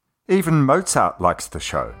Network. Even Mozart likes the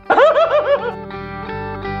show.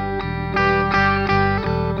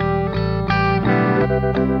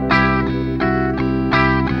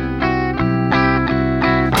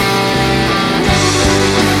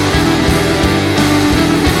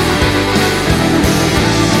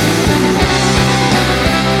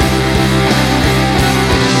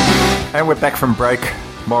 And we're back from break.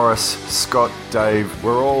 Morris, Scott, Dave,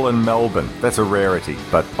 we're all in Melbourne. That's a rarity,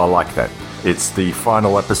 but I like that. It's the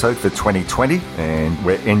final episode for 2020, and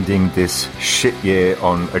we're ending this shit year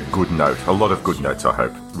on a good note. A lot of good notes, I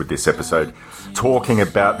hope, with this episode. Talking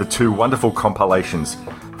about the two wonderful compilations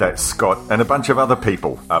that Scott and a bunch of other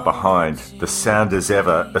people are behind. The Sound as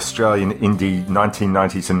Ever Australian Indie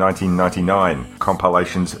 1990 to 1999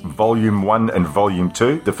 compilations, Volume 1 and Volume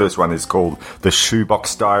 2. The first one is called The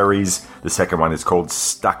Shoebox Diaries. The second one is called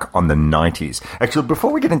Stuck on the 90s. Actually,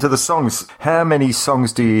 before we get into the songs, how many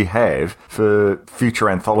songs do you have for future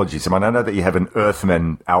anthologies? I mean, I know that you have an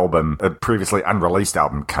Earthman album, a previously unreleased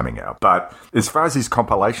album coming out, but as far as these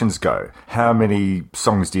compilations go, how many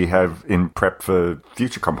songs do you have in prep for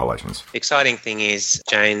future compilations? The exciting thing is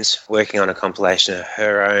Jane's working on a compilation of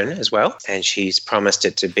her own as well, and she's promised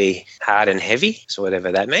it to be hard and heavy, so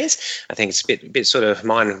whatever that means. I think it's a bit sort of,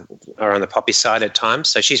 mine are on the poppy side at times,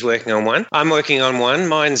 so she's working on one. I'm working on one.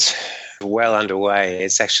 Mine's well underway.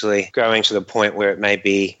 It's actually growing to the point where it may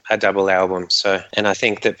be a double album. So, and I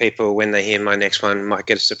think that people, when they hear my next one, might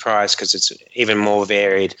get a surprise because it's even more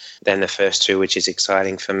varied than the first two, which is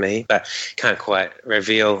exciting for me. But can't quite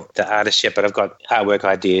reveal the artist yet, but I've got artwork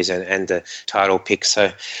ideas and the title pick.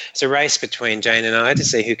 So it's a race between Jane and I to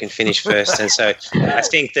see who can finish first. And so I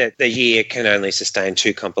think that the year can only sustain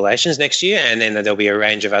two compilations next year, and then there'll be a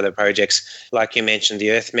range of other projects. Like you mentioned,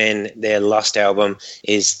 the Earthmen, their Lost album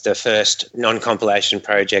is the first non-compilation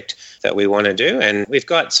project that we want to do, and we've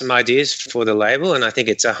got some ideas for the label, and I think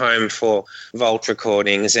it's a home for vault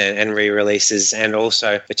recordings and re-releases, and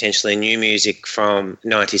also potentially new music from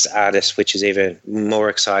 90s artists, which is even more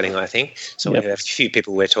exciting, I think. So we have a few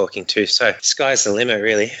people we're talking to, so sky's the limit,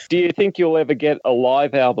 really. Do you think you'll ever get a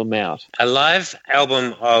live album out? A live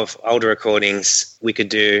album of older recordings we could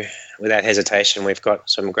do without hesitation. We've got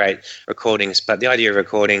some great recordings, but the idea of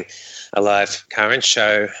recording a live current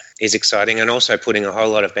show is exciting, and also putting a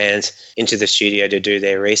whole lot of bands into the studio to do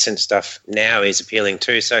their recent stuff now is appealing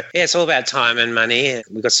too. So yeah, it's all about time and money.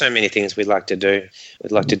 We've got so many things we'd like to do.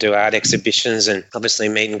 We'd like to do art exhibitions and obviously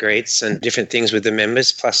meet and greets and different things with the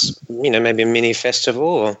members, plus, you know, maybe a mini festival,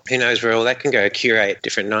 or who knows where all that can go, curate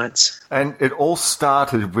different nights. And it all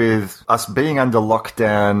started with us being under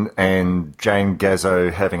lockdown and Jane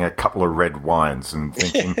Gazzo having a couple of red wines and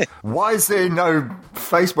thinking, why is there no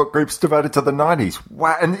Facebook groups devoted to the 90s?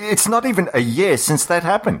 Wow. And it's not even a year since that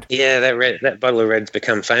happened. Yeah, that bottle of red's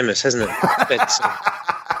become famous, hasn't it? But,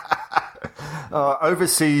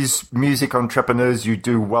 overseas music entrepreneurs, you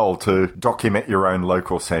do well to document your own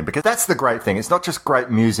local scene, because that's the great thing. It's not just great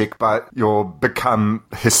music, but you'll become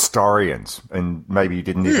historians, and maybe you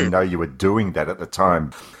didn't even know you were doing that at the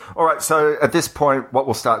time. All right, so at this point, what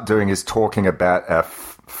we'll start doing is talking about our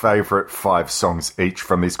favourite 5 songs each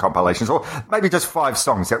from these compilations, or maybe just 5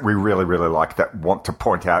 songs that we really, really like that want to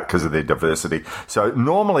point out because of their diversity. So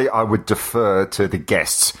normally I would defer to the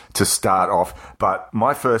guests to start off, but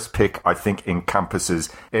my first pick, I think, encompasses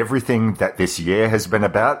everything that this year has been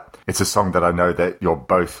about. It's a song that I know that you're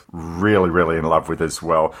both really, really in love with as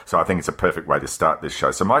well, so I think it's a perfect way to start this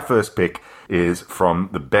show. So my first pick is from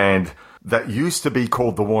the band that used to be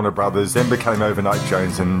called the Warner Brothers, then became Overnight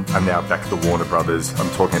Jones, and are now back the Warner Brothers. I'm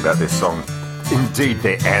talking about their song, indeed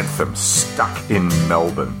their anthem, Stuck in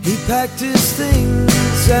Melbourne. He packed his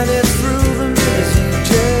things and he threw them to the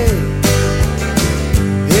CJ.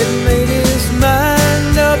 He made his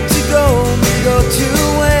mind up to go to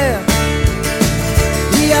where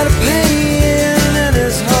he had a penny in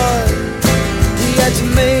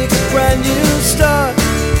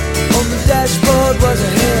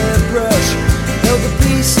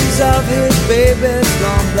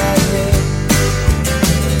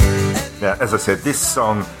Now, as I said, this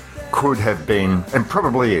song could have been, and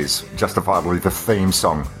probably is, justifiably the theme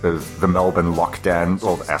song of the Melbourne lockdown,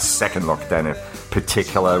 or our second lockdown in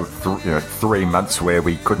particular, 3 months where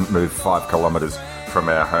we couldn't move 5 kilometres from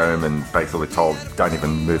our home and basically told, don't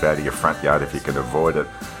even move out of your front yard if you can avoid it.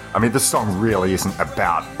 I mean, the song really isn't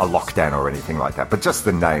about a lockdown or anything like that, but just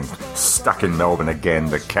the name, Stuck in Melbourne Again,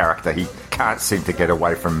 the character, he can't seem to get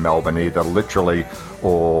away from Melbourne either literally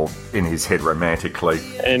or in his head romantically.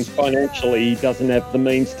 And financially, he doesn't have the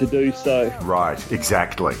means to do so. Right,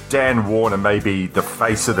 exactly. Dan Warner may be the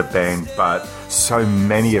face of the band, but so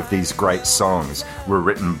many of these great songs were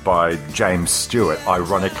written by James Stewart,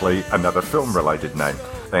 ironically another film-related name.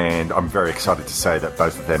 And I'm very excited to say that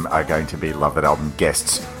both of them are going to be Love That Album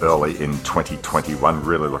guests early in 2021.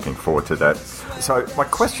 Really looking forward to that. So my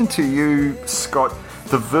question to you, Scott,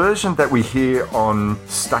 the version that we hear on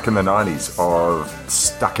Stuck in the 90s of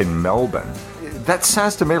Stuck in Melbourne, that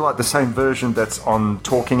sounds to me like the same version that's on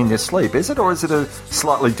Talking in Your Sleep, is it? Or is it a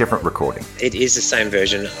slightly different recording? It is the same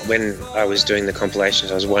version. When I was doing the compilations,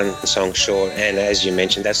 I was one song short, and as you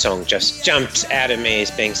mentioned, that song just jumped out of me as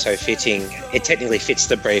being so fitting. It technically fits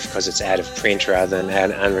the brief because it's out of print rather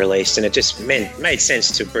than unreleased, and it just made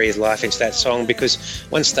sense to breathe life into that song, because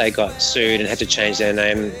once they got sued and had to change their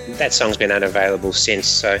name, that song's been unavailable since,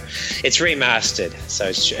 so it's remastered, so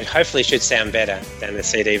it hopefully should sound better than the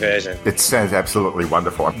CD version. It sounds absolutely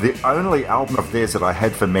wonderful. The only album of theirs that I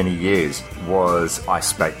had for many years was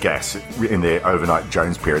Ice Bake Gas in their Overnight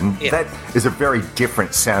Jones period. And that is a very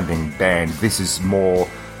different sounding band. This is more,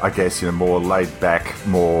 I guess, more laid back,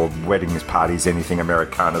 more weddings, parties, anything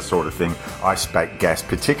Americana sort of thing. Ice Bake Gas,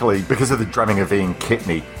 particularly because of the drumming of Ian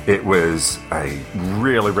Kitney, it was a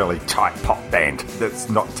really, really tight pop band that's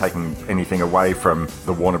not taking anything away from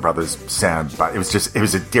the Warner Brothers sound, but it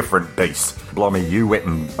was a different beast. Blommy, you went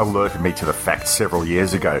and alerted me to the fact several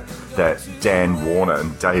years ago that Dan Warner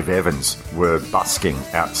and Dave Evans were busking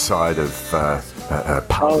outside of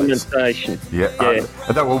Parliament Station. Yeah. And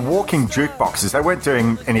they were walking jukeboxes. They weren't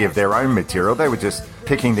doing any of their own material. They were just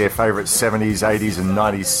picking their favourite 70s, 80s and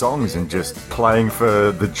 90s songs and just playing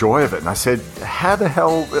for the joy of it. And I said, how the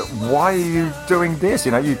hell, why are you doing this?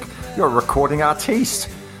 You're a recording artiste.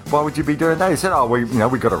 Why would you be doing that? He said,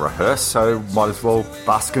 we got to rehearse, so might as well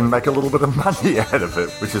busk and make a little bit of money out of it,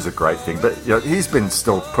 which is a great thing. But he's been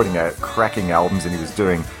still putting out cracking albums, and he was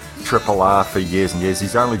doing Triple R for years and years.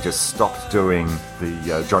 He's only just stopped doing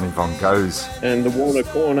the Johnny Von Goghs and the Warner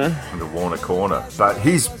Corner. But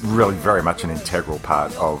he's really very much an integral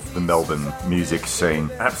part of the Melbourne music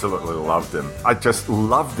scene. Absolutely loved him. I just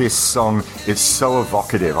love this song. It's so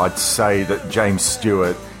evocative. I'd say that James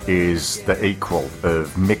Stewart is the equal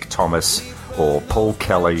of Mick Thomas or Paul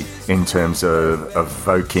Kelly in terms of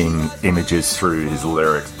evoking images through his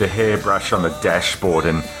lyrics. The hairbrush on the dashboard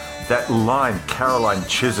and that line, Caroline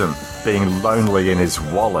Chisholm being lonely in his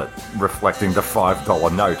wallet, reflecting the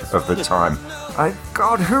 $5 note of the time.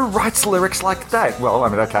 God, who writes lyrics like that? Well,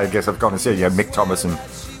 I guess I've gone and said, Mick Thomas and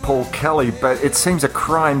Paul Kelly, but it seems a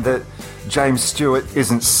crime that James Stewart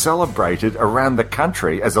isn't celebrated around the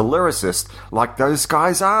country as a lyricist like those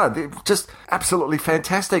guys are. They're just absolutely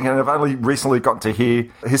fantastic, and I've only recently gotten to hear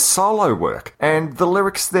his solo work. And the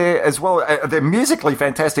lyrics there as well, they're musically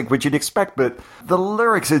fantastic, which you'd expect, but the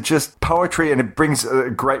lyrics are just poetry, and it brings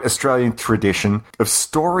a great Australian tradition of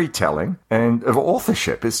storytelling and of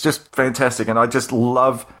authorship. It's just fantastic, and I just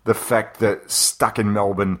love the fact that Stuck in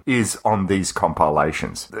Melbourne is on these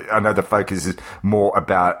compilations. I know the focus is more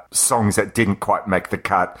about songs that didn't quite make the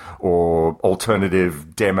cut or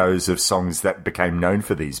alternative demos of songs that became known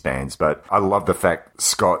for these bands, but I love the fact,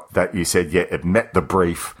 Scott, that you said, it met the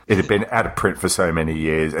brief. It had been out of print for so many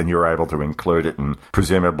years, and you were able to include it, and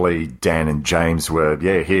presumably Dan and James were,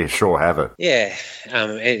 here, sure, have it. Yeah,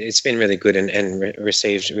 it's been really good and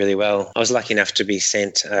received really well. I was lucky enough to be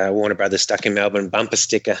sent Warner Brothers Stuck in Melbourne bumper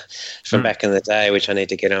sticker from back in the day, which I need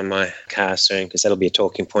to get on my car soon, because that'll be a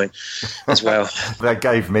talking point as well. They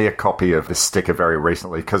gave me a copy of the sticker very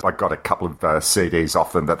recently, because I got a couple of CDs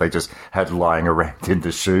off them that they just had lying around in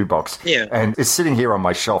the shoebox. Yeah. And it's sitting here on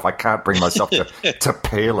my shelf. I can't bring myself to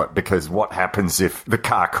peel it, because what happens if the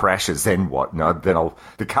car crashes? Then what? No,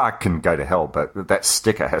 the car can go to hell, but that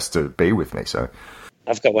sticker has to be with me. So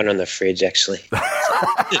I've got one on the fridge, actually.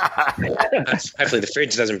 Hopefully the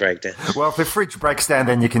fridge doesn't break down. Well, if the fridge breaks down,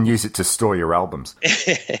 then you can use it to store your albums.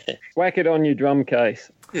 Whack it on your drum case.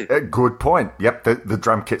 Good point. Yep, the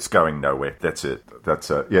drum kit's going nowhere. That's it. That's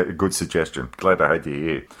a good suggestion. Glad I had you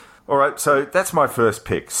here. All right, so that's my first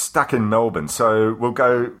pick, Stuck in Melbourne. So we'll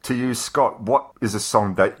go to you, Scott. What is a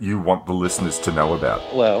song that you want the listeners to know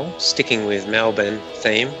about? Well, sticking with Melbourne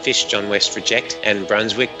theme, Fish, John West Reject, and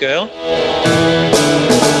Brunswick Girl. I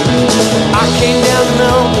came down to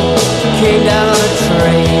Melbourne, came down on a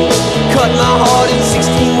train, cut my heart in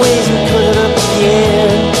 16 ways and cut it up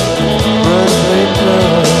again. Brunswick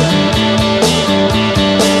girl,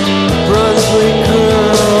 Brunswick girl.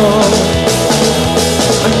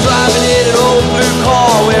 I'm driving in an old blue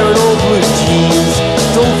car, wearing old blue jeans.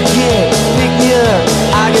 Don't forget, pick me up,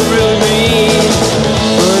 I get really mean.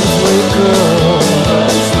 Brunswick girl,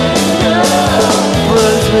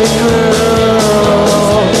 Brunswick girl.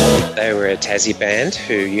 They were a Tassie band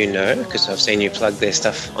who you know, because I've seen you plug their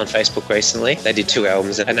stuff on Facebook recently. They did 2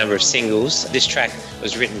 albums and a number of singles. This track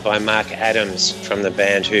was written by Mark Adams from the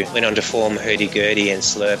band, who went on to form Hurdy Gurdy and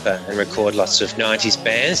Slurper and record lots of 90s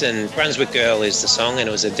bands. And Brunswick Girl is the song, and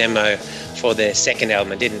it was a demo for their second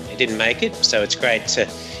album. It didn't make it, so it's great to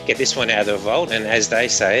get this one out of the vault. And as they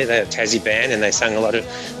say, they're a Tassie band and they sung a lot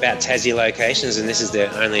about Tassie locations, and this is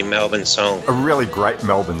their only Melbourne song. A really great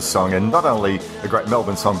Melbourne song, and not only a great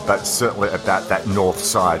Melbourne song, but certainly about that north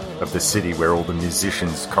side of the city where all the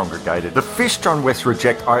musicians congregated. The Fish, John West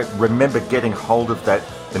Reject, I remember getting hold of that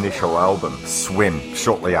initial album, Swim,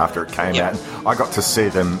 shortly after it came out. And I got to see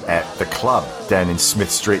them at the club down in Smith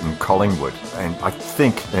Street in Collingwood. And I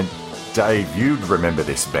think, and Dave, you'd remember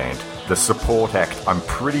this band. The support act, I'm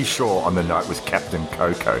pretty sure on the night, was Captain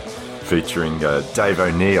Coco, featuring Dave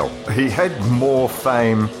O'Neill. He had more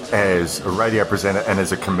fame as a radio presenter and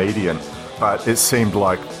as a comedian, but it seemed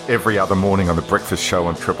like every other morning on the breakfast show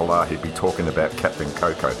on Triple R, he'd be talking about Captain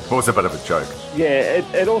Coco. It was a bit of a joke. Yeah,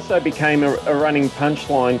 it also became a running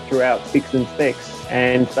punchline throughout Sticks and Specks,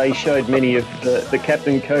 and they showed many of the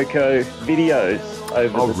Captain Coco videos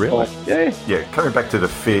over the really? song. Yeah. Yeah, coming back to the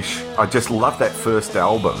Fish, I just love that first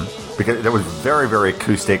album because it was very, very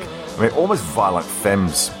acoustic. I mean, almost Violent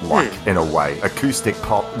Femmes-like in a way. Acoustic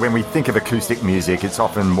pop. When we think of acoustic music, it's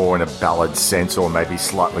often more in a ballad sense or maybe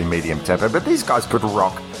slightly medium tempo. But these guys could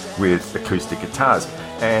rock with acoustic guitars.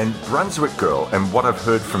 And Brunswick Girl, and what I've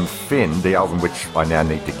heard from Finn, the album which I now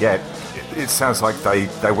need to get, it sounds like they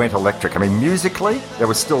went electric. I mean, musically, they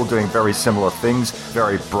were still doing very similar things,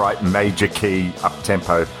 very bright, major key,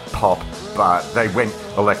 up-tempo pop, but they went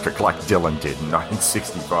electric like Dylan did in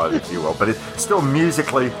 1965, if you will. But it's still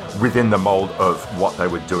musically within the mould of what they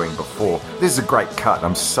were doing before. This is a great cut.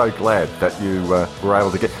 I'm so glad that you were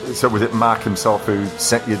able to get... So was it Mark himself who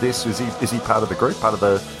sent you this? Is he part of the group, part of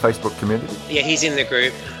the Facebook community? Yeah, he's in the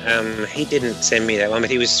group. He didn't send me that one, but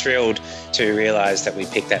he was thrilled to realise that we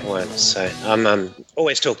picked that one. So I'm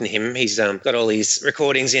always talking to him. He's got all these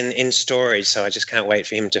recordings in storage, so I just can't wait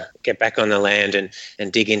for him to get back on the land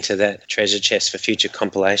and dig into that treasure chest for future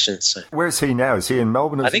compilations. So. Where is he now? Is he in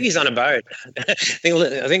Melbourne? I think he's on a boat. I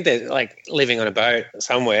think they're like living on a boat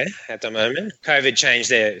somewhere at the moment. COVID changed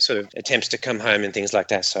their sort of attempts to come home and things like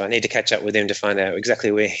that, so I need to catch up with him to find out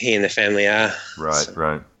exactly where he and the family are.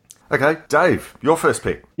 Right. Okay, Dave, your first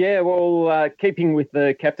pick. Yeah, well, keeping with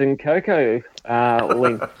the Captain Coco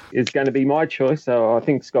link is going to be my choice, so I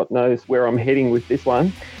think Scott knows where I'm heading with this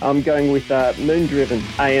one. I'm going with Moondriven,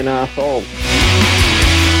 A&R Soul.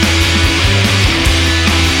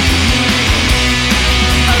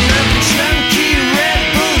 Chunky Red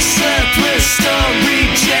Bull surplus store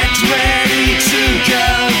reject ready to go.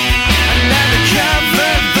 Another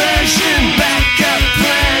cover version backup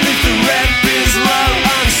plan if the rep is low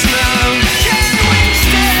on snow. Can we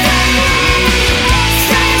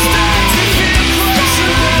stay start to feel close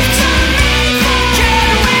enough to me? Can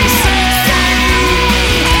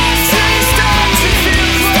we start to feel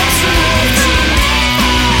close enough to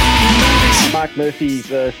me? Mark Murphy,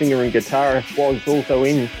 the singer and guitarist, was also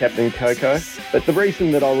in Captain Coco, but the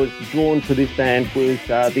reason that I was drawn to this band was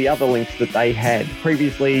the other links that they had.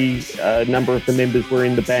 Previously, a number of the members were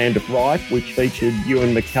in the band of Ripe, which featured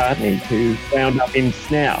Ewan McCartney, who wound up in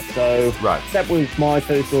Snout. So that was my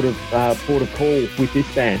first sort of port of call with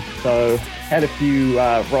this band. So had a few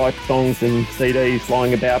Ripe songs and CDs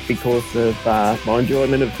lying about because of my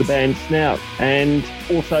enjoyment of the band Snout. And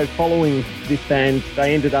also following this band,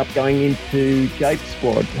 they ended up going into Jape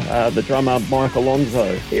Squad, the drummer Mike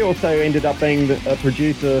Alonso. He also ended up being a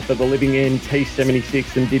producer for the Living End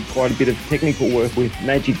T76 and did quite a bit of technical work with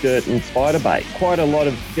Magic Dirt and Spiderbait. Quite a lot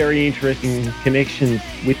of very interesting connections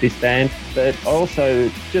with this band, but I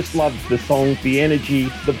also just loved the song, the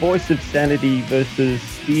energy, the voice of Sanity versus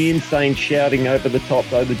the insane shouting over the top,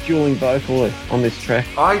 though, the dueling vocal on this track.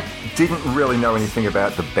 I didn't really know anything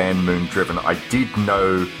about the band Moon Driven. I did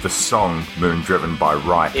know the song Moon Driven by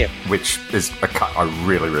Ripe, which is a cut I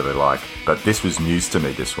really, really like. But this was news to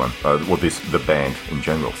me, this one. The band in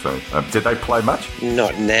general. So, did they play much?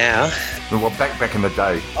 Not now. Well, back in the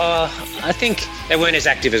day. I think they weren't as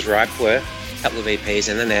active as Ripe were. A couple of EPs,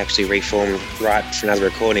 and then they actually reformed Ripe for another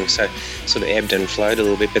recording, so sort of ebbed and flowed a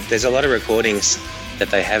little bit. But there's a lot of recordings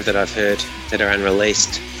that they have that I've heard that are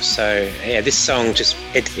unreleased. So yeah, this song just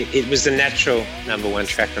it was the natural number one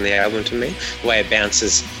track on the album to me. The way it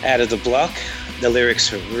bounces out of the block, the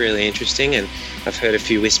lyrics are really interesting, and I've heard a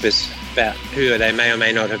few whispers about who they may or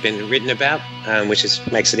may not have been written about, which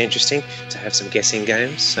makes it interesting to have some guessing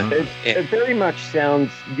games. So, it very much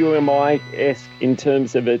sounds UMI-esque in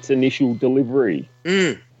terms of its initial delivery.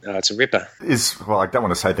 Oh, it's a ripper. I don't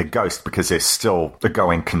want to say the ghost because they're still a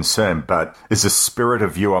going concern, but is the spirit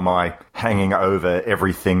of UMI hanging over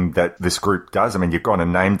everything that this group does? I mean, you've gone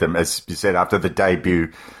and named them, as you said, after the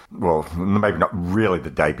debut. Well, maybe not really the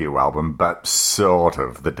debut album, but sort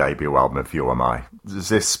of the debut album of UMI. Does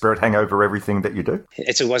their spirit hang over everything that you do?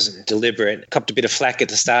 It wasn't deliberate. Copped a bit of flack at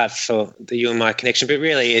the start for the UMI connection, but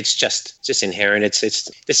really it's just inherent. It's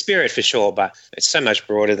the spirit for sure, but it's so much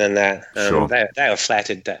broader than that. Sure. They were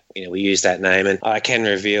flattered that we use that name, and I can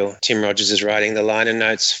reveal Tim Rogers is writing the liner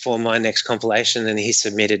notes for my next compilation, and he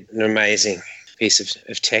submitted an amazing piece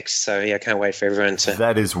of text, so I can't wait for everyone to.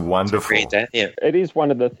 That is wonderful. Read that. Yeah, it is one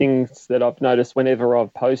of the things that I've noticed whenever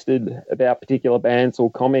I've posted about particular bands or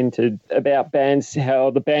commented about bands, how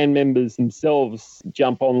the band members themselves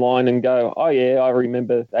jump online and go, "Oh yeah, I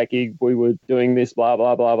remember that gig. We were doing this, blah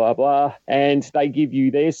blah blah blah blah," and they give you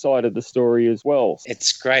their side of the story as well.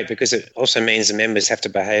 It's great because it also means the members have to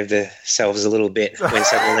behave themselves a little bit when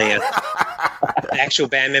suddenly an actual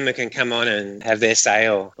band member can come on and have their say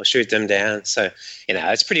or shoot them down. So,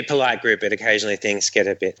 it's a pretty polite group, but occasionally things get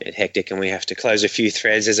a bit hectic and we have to close a few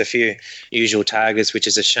threads. There's a few usual targets, which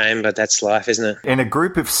is a shame, but that's life, isn't it? In a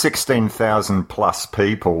group of 16,000 plus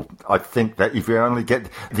people, I think that if you only get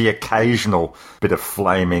the occasional bit of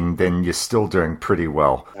flaming, then you're still doing pretty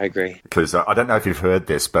well. I agree. Because I don't know if you've heard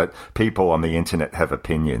this, but people on the internet have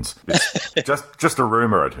opinions. It's just a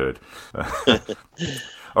rumour I'd heard.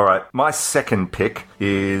 All right, my second pick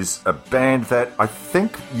is a band that I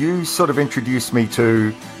think you sort of introduced me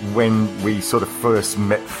to when we sort of first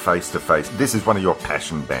met face to face. This is one of your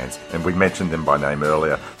passion bands, and we mentioned them by name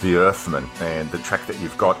earlier, The Earthmen, and the track that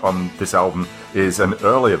you've got on this album is an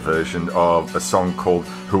earlier version of a song called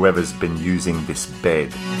Whoever's Been Using This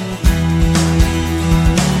Bed.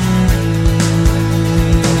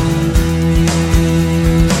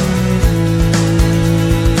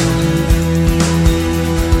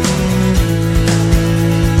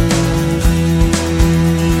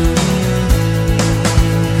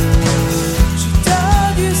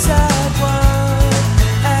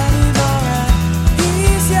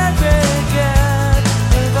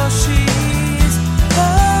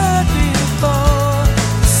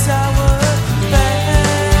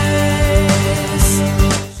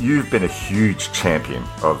 Been a huge champion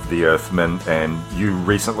of the Earthmen, and you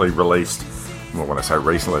recently released, well, when I say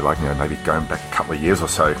recently, maybe going back a couple of years or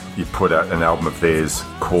so, you put out an album of theirs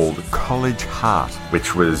called College Heart,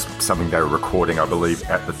 which was something they were recording, I believe,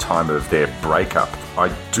 at the time of their breakup. I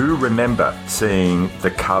do remember seeing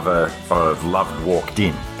the cover of Love Walked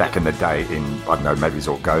In back in the day in, I don't know, maybe it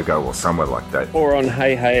was Go-Go or somewhere like that. Or on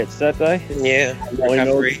Hey Hey It's Saturday. Yeah,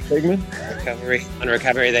 Recovery. On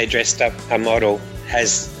Recovery, they dressed up a model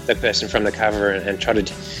as the person from the cover and trotted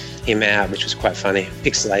him out, which was quite funny,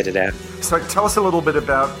 pixelated out. So tell us a little bit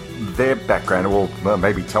about their background, or well,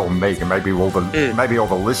 maybe tell me, and maybe all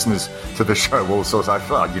the listeners to the show will sort of say,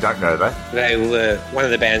 oh, you don't know that. They were one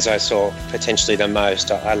of the bands I saw potentially the most.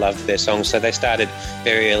 I loved their songs. So they started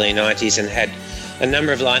very early 90s and had a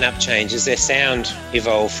number of lineup changes. Their sound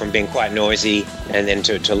evolved from being quite noisy and then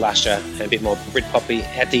to lusher and a bit more Britpoppy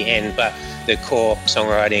at the end, but the core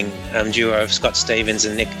songwriting duo of Scott Stevens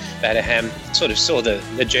and Nick Badderham sort of saw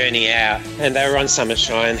the journey out, and they were on Summer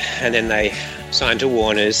Shine, and then they signed to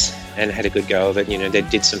Warner's and had a good go of it. They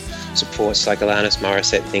did some supports like Alanis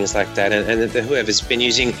Morissette, things like that, and Whoever's Been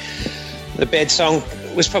Using the Bed song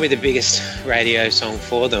was probably the biggest radio song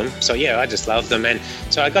for them. So yeah, I just love them, and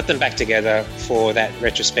so I got them back together for that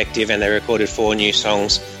retrospective, and they recorded 4 new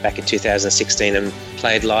songs back in 2016 and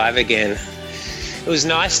played live again. It was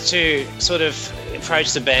nice to sort of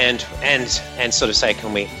approach the band and sort of say,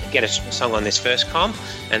 can we get a song on this first comp?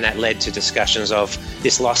 And that led to discussions of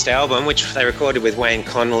this Lost album, which they recorded with Wayne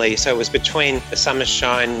Connolly. So it was between the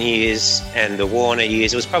Summershine years and the Warner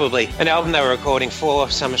years. It was probably an album they were recording for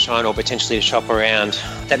Summershine or potentially to shop around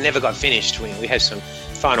that never got finished. We had some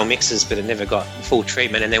final mixes, but it never got full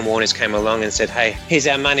treatment. And then Warner's came along and said, hey, here's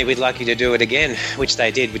our money, we'd like you to do it again, which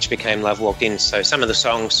they did, which became Love Walked In. So some of the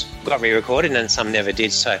songs got re-recorded and some never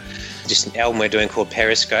did. So just an album we're doing called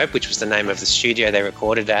Periscope, which was the name of the studio they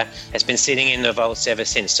recorded at, has been sitting in the vaults ever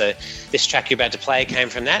since. So this track you're about to play came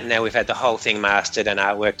from that, and now we've had the whole thing mastered and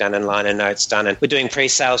artwork done and liner notes done, and we're doing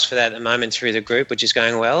pre-sales for that at the moment through the group, which is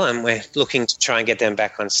going well, and we're looking to try and get them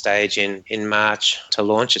back on stage in March to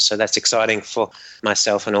launch it. So that's exciting for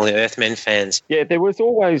myself and all the Earthmen fans. Yeah, there was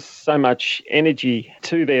always so much energy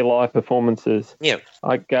to their live performances. Yeah.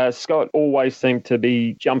 Like Scott always seemed to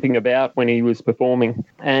be jumping about when he was performing.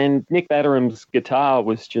 And Nick Batteram's guitar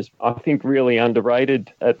was just, I think, really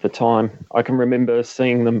underrated at the time. I can remember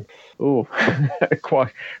seeing them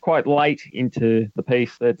quite late into the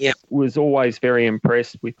piece. That was always very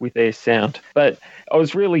impressed with their sound. But I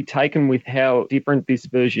was really taken with how different this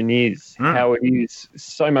version is, how it is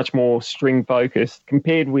so much more string focused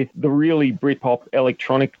compared with the really Britpop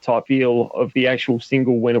electronic type feel of the actual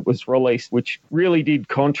single when it was released, which really did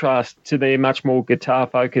contrast to their much more guitar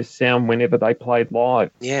focused sound whenever they played live.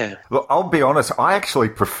 Yeah. Look, I'll be honest, I actually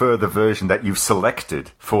prefer the version that you've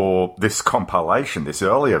selected for this compilation, this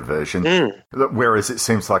earlier version. Whereas it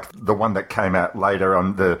seems like the one that came out later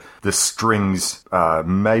on, the strings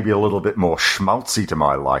maybe a little bit more schmaltzy to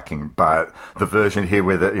my liking, but the version here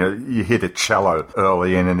where you hear the cello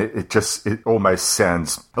early in, and it almost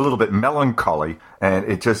sounds a little bit melancholy, and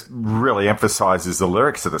it just really emphasises the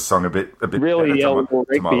lyrics of the song a bit really better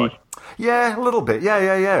to my liking. Yeah, a little bit.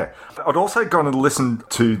 Yeah. I'd also gone and listened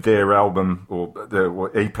to their album,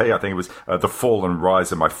 or EP, I think it was, The Fall and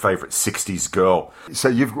Rise of My Favourite 60s Girl. So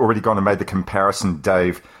you've already gone and made the comparison,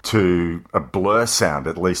 Dave, to a Blur sound,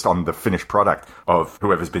 at least on the finished product of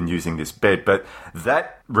whoever's been using this bed. But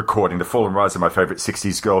that recording, The Fall and Rise of My Favourite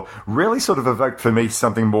 60s Girl, really sort of evoked for me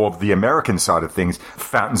something more of the American side of things,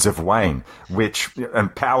 Fountains of Wayne,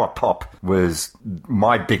 and power pop was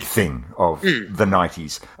my big thing of the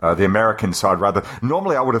 90s. The American side, rather.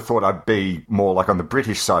 Normally, I would have thought I'd be more like on the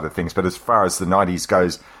British side of things, but as far as the 90s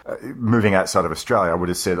goes, moving outside of Australia, I would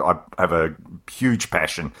have said I have a huge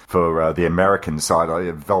passion for the American side.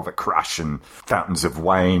 Velvet Crush and Fountains of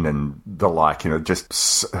Wayne and the like.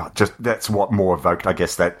 Just that's what more evoked, I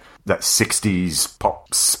guess, that 60s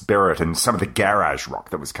pop spirit and some of the garage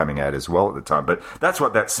rock that was coming out as well at the time. But that's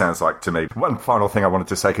what that sounds like to me. One final thing I wanted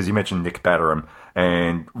to say, because you mentioned Nick Batteram,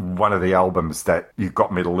 and one of the albums that you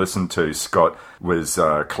got me to listen to, Scott, was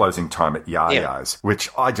Closing Time at Yah-Yah's, which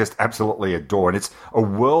I just absolutely adore. And it's a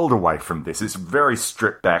world away from this. It's very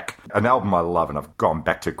stripped back, an album I love, and I've gone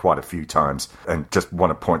back to quite a few times, and just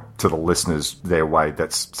want to point to the listeners their way.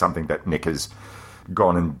 That's something that Nick has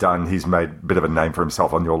gone and done. He's made a bit of a name for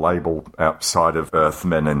himself on your label outside of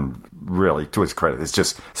Earthmen, and really, to his credit, there's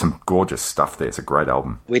just some gorgeous stuff there. It's a great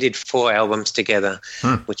album. We did 4 albums together,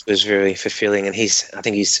 which was very fulfilling, and I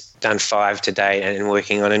think he's done 5 to date and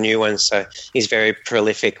working on a new one, so he's very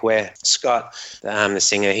prolific. Where Scott, the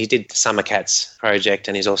singer, he did the Summer Cats project,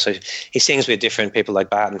 and he sings with different people like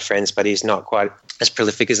Bart and Friends, but he's not quite as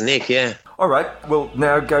prolific as Nick. All right, we'll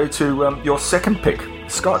now go to your second pick,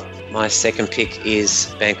 Scott. My second pick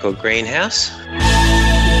is a band called Greenhouse.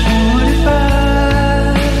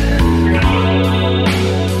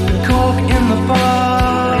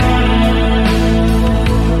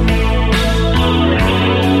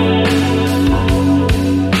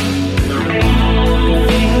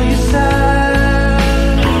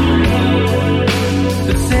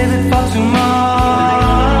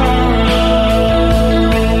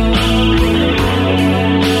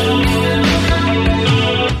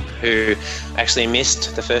 Actually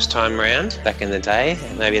missed the first time round back in the day.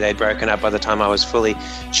 Maybe they'd broken up by the time I was fully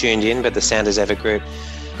tuned in, but the Sound Is Ever group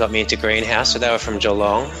got me into Greenhouse. So they were from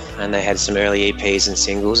Geelong, and they had some early EPs and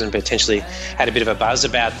singles, and potentially had a bit of a buzz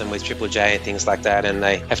about them with Triple J and things like that. And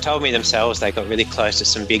they have told me themselves they got really close to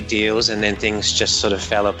some big deals, and then things just sort of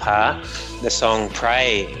fell apart. The song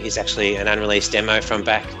Pray is actually an unreleased demo from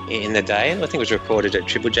back in the day. I think it was recorded at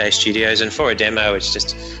Triple J Studios, and for a demo, it's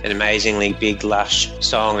just an amazingly big, lush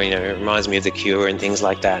song. It reminds me of The Cure and things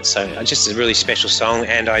like that. So just a really special song,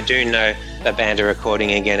 and I do know the band are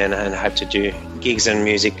recording again, and hope to do gigs and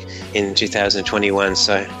music in 2021.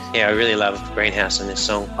 So yeah, I really love Greenhouse in this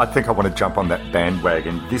song. I think I want to jump on that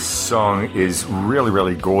bandwagon. This song is really,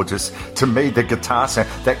 really gorgeous. To me, the guitar sound,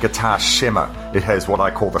 that guitar shimmer, it has what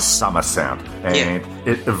I call the summer sound. And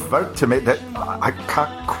it evoked to me that, I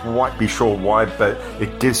can't quite be sure why, but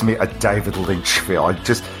it gives me a David Lynch feel.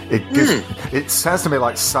 It sounds to me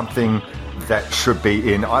like something that should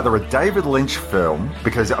be in either a David Lynch film,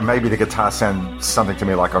 because maybe the guitar sounds something to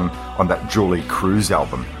me like on that Julie Cruz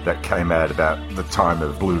album that came out about the time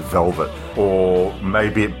of Blue Velvet, or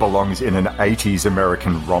maybe it belongs in an 80s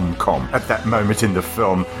American rom-com at that moment in the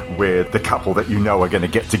film where the couple that you know are going to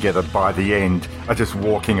get together by the end are just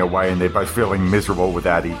walking away and they're both feeling miserable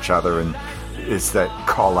without each other, and it's that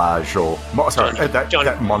collage or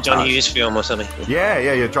that montage. John Hughes film or something.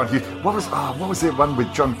 Yeah. John Hughes. What was the one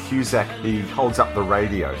with John Cusack? He holds up the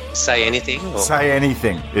radio. Say Anything. Say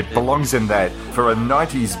Anything. It belongs in that. For a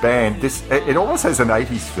 90s band, it almost has an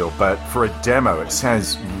 80s feel, but for a demo, it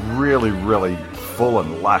sounds really, really full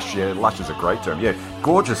and lush. Yeah, lush is a great term. Yeah,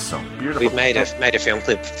 gorgeous song, beautiful. We've made a film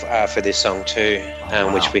clip for this song too,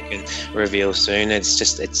 which we can reveal soon. It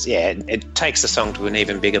takes the song to an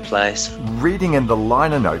even bigger place. Reading in the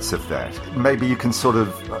liner notes of that, maybe you can sort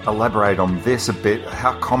of elaborate on this a bit.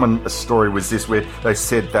 How common a story was this where they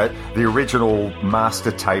said that the original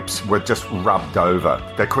master tapes were just rubbed over?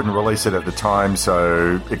 They couldn't release it at the time,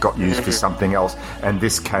 so it got used for something else, and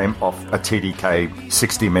this came off a TDK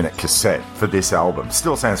 60-minute cassette for this album.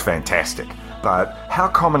 Still sounds fantastic. But how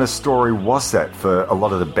common a story was that for a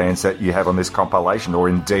lot of the bands that you have on this compilation, or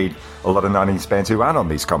indeed a lot of 90s bands who aren't on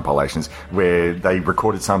these compilations, where they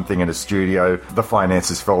recorded something in a studio, the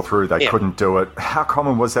finances fell through, they couldn't do it? How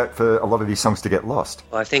common was that for a lot of these songs to get lost?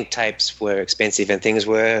 Well, I think tapes were expensive and things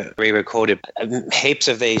were re-recorded. Heaps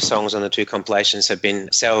of these songs on the two compilations have been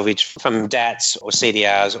salvaged from DATs or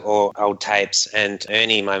CDRs or old tapes, and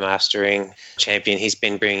Ernie, my mastering champion, he's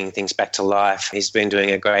been bringing things back to life. He's been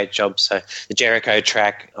doing a great job. So the Jericho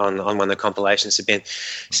track on one of the compilations have been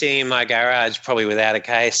sitting in my garage, probably without a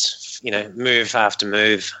case, move after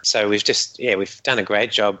move. So we've done a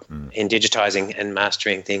great job in digitizing and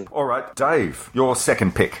mastering things. All right, Dave, your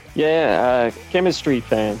second pick. Yeah, Chemistry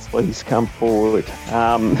fans, please come forward.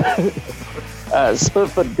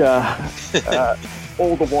 Spurford,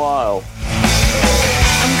 All the While.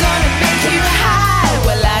 I'm gonna make you high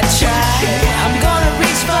while I try. I'm gonna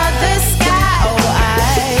reach for the sky. Oh,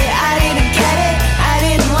 I didn't get it. I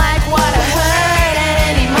didn't like what I heard at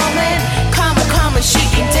any moment. Come and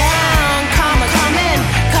shake you down. Come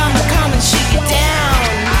and shake you down.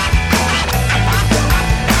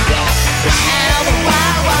 And all the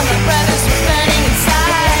while my brothers were burning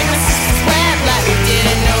inside, my sisters went like we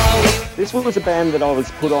didn't know. This was a band that I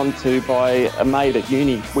was put onto by a mate at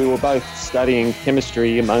uni. We were both studying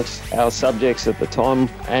chemistry amongst our subjects at the time,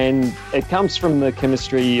 and it comes from the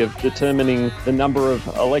chemistry of determining the number of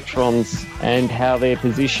electrons and how they're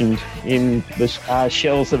positioned in the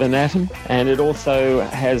shells of an atom. And it also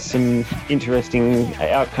has some interesting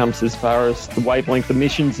outcomes as far as the wavelength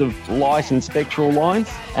emissions of light and spectral lines.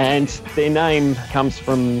 And their name comes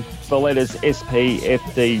from the letters S, P,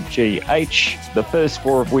 F, D, G, H, the first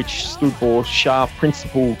four of which stood for sharp,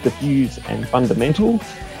 principal, diffuse and fundamental.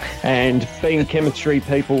 And being chemistry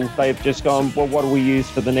people, they've just gone, well, what do we use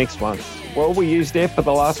for the next one? Well, we used F for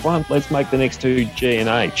the last one. Let's make the next two G and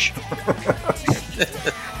H.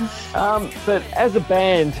 But as a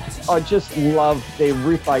band, I just love their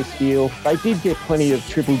riff-based feel. They did get plenty of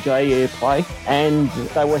Triple J airplay, and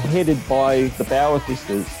they were headed by the Bauer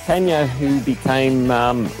sisters. Tanya, who became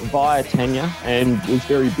via Tanya and was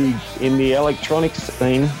very big in the electronics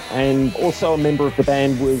scene, and also a member of the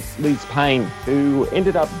band was Liz Payne, who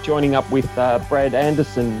ended up joining up with Brad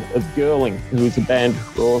Anderson of Girling, who was a band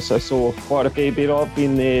who also saw quite a fair bit of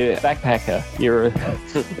in their Backpacker era.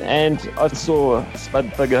 And I saw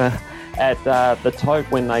Spudbugger at the Tote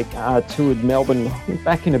when they toured Melbourne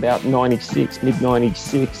back in about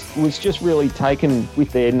mid-96, was just really taken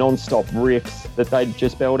with their non-stop riffs that they'd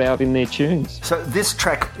just belt out in their tunes. So this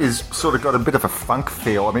track is sort of got a bit of a funk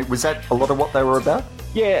feel. I mean, was that a lot of what they were about?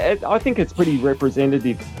 Yeah, I think it's pretty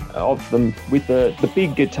representative of them with the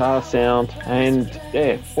big guitar sound and,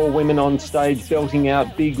 four women on stage belting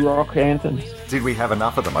out big rock anthems. Did we have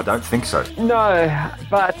enough of them? I don't think so. No,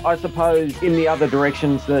 but I suppose in the other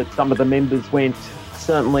directions that some of the members went,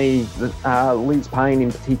 certainly Liz Payne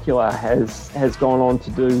in particular has gone on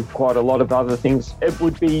to do quite a lot of other things. It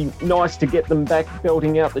would be nice to get them back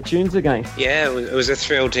belting out the tunes again. Yeah, it was a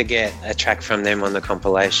thrill to get a track from them on the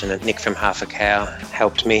compilation, and Nick from Half a Cow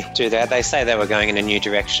helped me do that. They say they were going in a new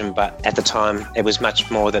direction, but at the time it was much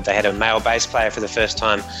more that they had a male bass player for the first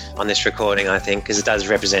time on this recording, I think, because it does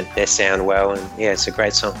represent their sound well, and yeah, it's a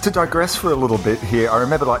great song. To digress for a little bit here, I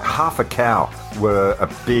remember like Half a Cow were a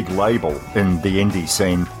big label in the indie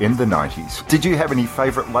scene in the 90s. Did you have any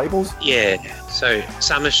favourite labels? Yeah, so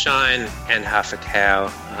Summershine and Half a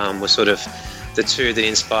Cow were sort of the two that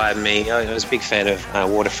inspired me. I was a big fan of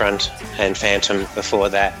Waterfront and Phantom before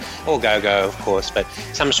that, or Go-Go, of course, but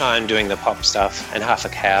Summershine doing the pop stuff and Half a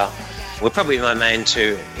Cow were probably my main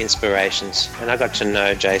two inspirations. And I got to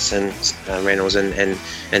know Jason Reynolds and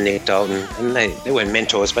Nick Dalton, and they weren't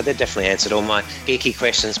mentors, but they definitely answered all my geeky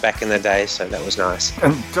questions back in the day, so that was nice.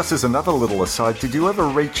 And just as another little aside, did you ever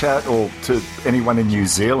reach out to anyone in New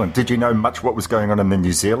Zealand? Did you know much what was going on in the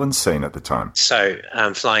New Zealand scene at the time? So,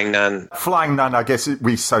 Flying Nun. Flying Nun, I guess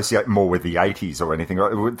we associate more with the 80s or anything.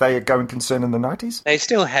 Were they a going concern in the 90s? They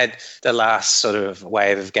still had the last sort of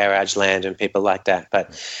wave of Garage Land and people like that,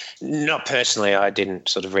 but not personally. I didn't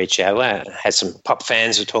sort of reach out. I had some pop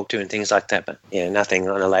fans to talk to and things like that, but yeah, nothing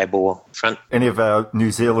on a label front. Any of our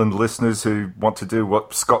New Zealand listeners who want to do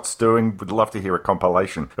what Scott's doing would love to hear a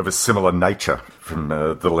compilation of a similar nature from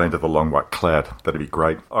the land of the long white cloud. That'd be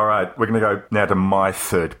great. All right, we're going to go now to my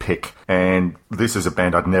third pick, and this is a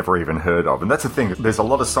band I'd never even heard of. And that's the thing, there's a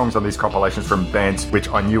lot of songs on these compilations from bands which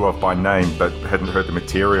I knew of by name but hadn't heard the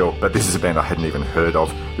material, but this is a band I hadn't even heard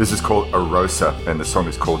of. This is called Arosa, and the song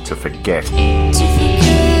is called To Forget.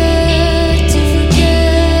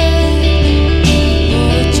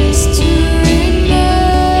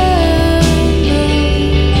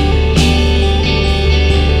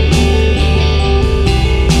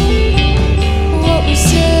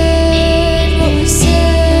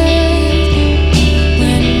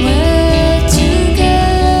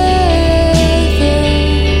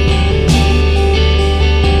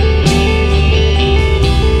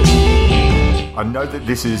 I know that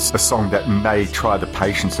this is a song that may try the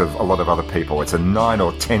patience of a lot of other people. It's a 9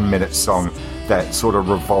 or 10 minute song that sort of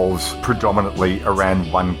revolves predominantly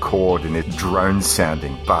around one chord and it's drone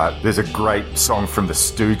sounding. But there's a great song from the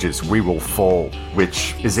Stooges, We Will Fall,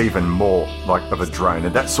 which is even more like of a drone.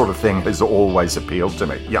 And that sort of thing has always appealed to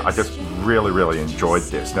me. Yeah, I just really enjoyed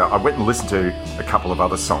this. Now, I went and listened to a couple of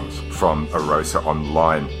other songs from Arosa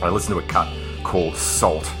online. I listened to a cut called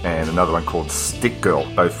Salt and another one called Stick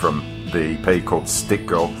Girl, both from the EP called Stick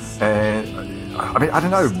Girl. And I mean, I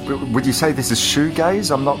don't know, would you say this is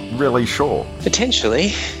shoegaze? I'm not really sure.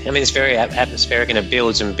 Potentially. I mean, it's very atmospheric and it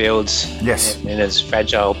builds and builds. Yes. And it's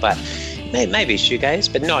fragile, but maybe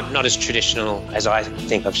shoegaze, but not as traditional as I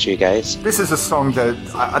think of shoegaze. This is a song that,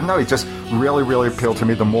 I don't know, it just really appealed to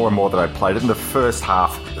me the more and more that I played it. In the first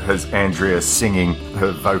half has Andrea singing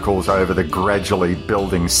her vocals over the gradually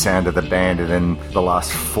building sound of the band, and then the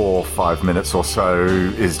last 4 or 5 minutes or so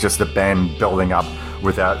is just the band building up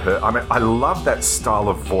without her. I mean, I love that style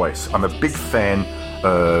of voice. I'm a big fan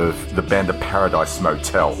of the band The Paradise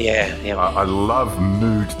Motel. Yeah. I love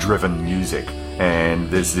mood-driven music. And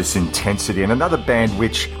there's this intensity. And another band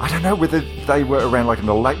which, I don't know whether they were around like in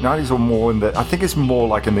the late 90s or more I think it's more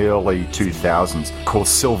like in the early 2000s, called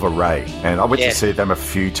Silver Ray. And I went to see them a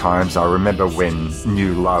few times. I remember when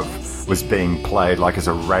New Love was being played like as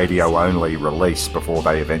a radio-only release before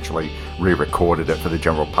they eventually re-recorded it for the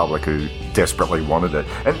general public who desperately wanted it.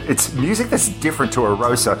 And it's music that's different to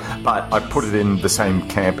Arosa, but I put it in the same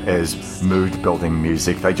camp as mood-building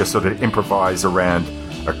music. They just sort of improvise around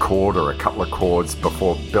a chord or a couple of chords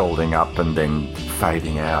before building up and then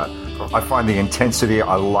fading out. I find the intensity,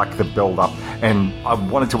 I like the build-up, and I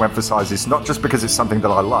wanted to emphasise this not just because it's something that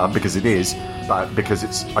I love, because it is, but because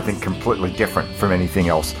it's, I think, completely different from anything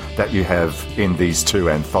else that you have in these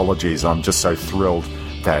two anthologies. I'm just so thrilled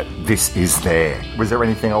that this is there. Was there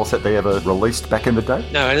anything else that they ever released back in the day?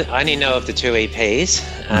 No, I only know of the 2 EPs,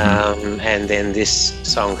 and then this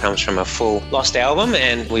song comes from a full Lost album,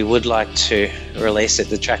 and we would like to release it.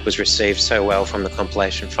 The track was received so well from the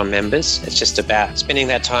compilation from members. It's just about spending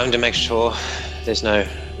that time to make sure there's no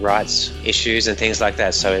rights issues and things like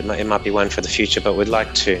that, so it might be one for the future, but we'd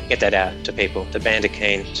like to get that out to people. The band are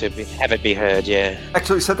keen to have it be heard.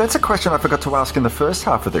 Actually, so that's a question I forgot to ask in the first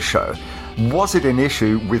half of the show. Was it an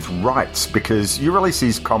issue with rights? Because you release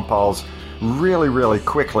these compiles really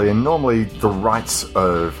quickly, and normally the rights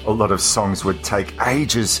of a lot of songs would take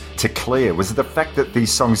ages to clear? Was it the fact that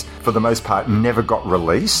these songs, for the most part, never got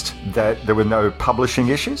released, that there were no publishing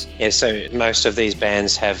issues? Yeah, so most of these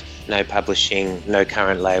bands have no publishing, no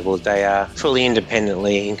current label. They are fully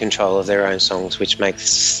independently in control of their own songs, which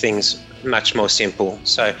makes things much more simple.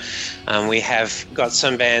 So we have got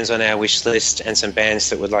some bands on our wish list and some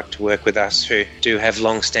bands that would like to work with us who do have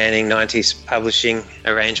long-standing 90s publishing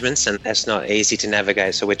arrangements, and that's not easy to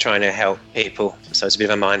navigate. So we're trying to help people. So it's a bit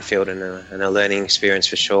of a minefield and a learning experience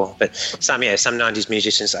for sure. But some 90s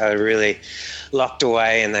musicians are really locked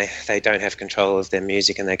away and they don't have control of their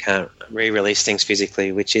music and they can't re-release things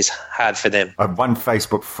physically, which is hard for them. I have one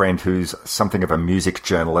Facebook friend who's something of a music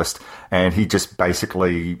journalist, and he just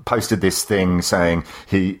basically posted this thing saying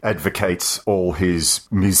he advocates all his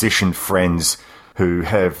musician friends who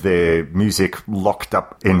have their music locked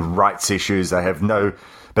up in rights issues. They have no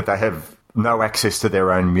access to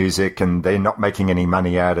their own music, and they're not making any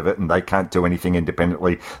money out of it, and they can't do anything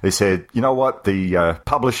independently. They said, you know what, the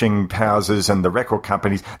publishing houses and the record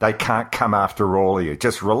companies, they can't come after all of you.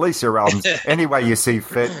 Just release your albums any way you see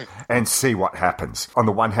fit and see what happens. On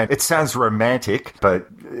the one hand, it sounds romantic, but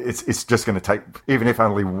it's just going to take, even if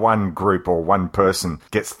only one group or one person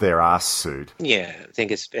gets their ass sued. Yeah, I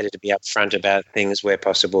think it's better to be upfront about things where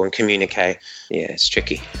possible and communicate. Yeah, it's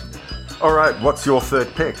tricky. All right, what's your third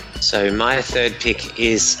pick? So my third pick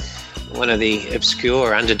is one of the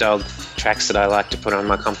obscure underdog tracks that I like to put on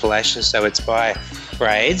my compilation. So it's by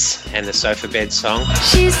Braids and the Sofa Bed song.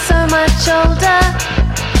 She's so much older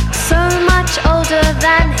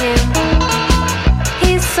than him.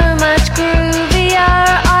 He's so much groovier,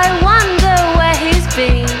 I wonder where he's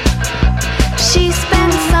been. She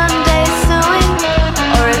spends Sundays sewing,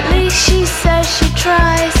 or at least she says she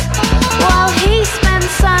tries, while he spends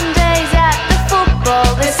Sundays at the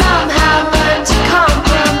football. They somehow learn to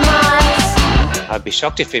compromise. I'd be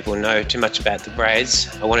shocked if people know too much about the Braids.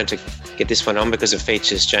 I wanted to get this one on because it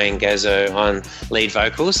features Jane Gazzo on lead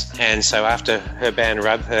vocals, and so after her band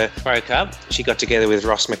Rub Her broke up, she got together with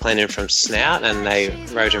Ross McLennan from Snout and they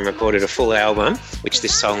wrote and recorded a full album, which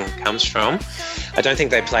this song comes from. I don't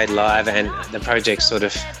think they played live, and the project sort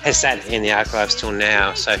of has sat in the archives till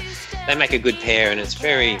now, so they make a good pair, and it's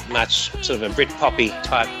very much sort of a Brit poppy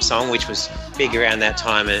type song, which was big around that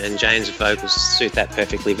time, and Jane's vocals suit that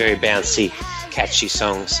perfectly. Very bouncy, catchy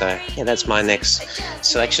song. So yeah, that's my next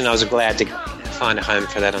selection. I was glad to find a home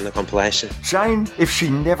for that on the compilation. Jane, if she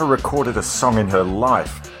never recorded a song in her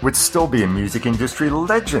life, would still be a music industry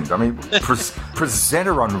legend. I mean,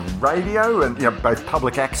 presenter on radio, and both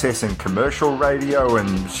public access and commercial radio,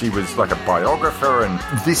 and she was like a biographer, and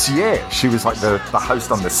this year she was like the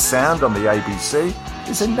host on The Sound on the ABC.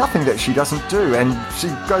 Is there nothing that she doesn't do? And she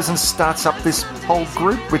goes and starts up this whole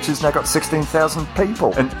group, which has now got 16,000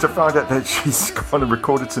 people. And to find out that she's gone and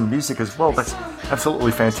recorded some music as well, that's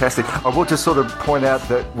absolutely fantastic. I will just sort of point out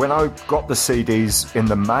that when I got the CDs in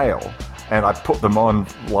the mail, and I put them on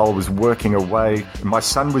while I was working away, my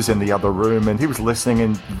son was in the other room and he was listening,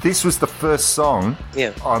 and this was the first song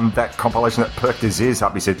on that compilation that perked his ears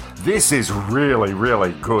up. He said, this is really,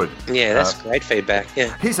 really good. Yeah, that's great feedback,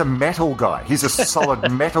 yeah. He's a metal guy. He's a solid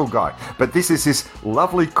metal guy. But this is his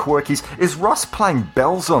lovely quirkies. Is Ross playing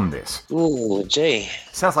bells on this? Ooh, gee.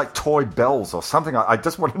 Sounds like toy bells or something. I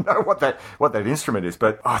just want to know what that instrument is.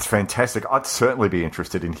 But, it's fantastic. I'd certainly be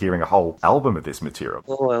interested in hearing a whole album of this material.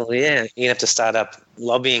 Well, yeah. You have to start up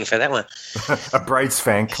lobbying for that one. A Braids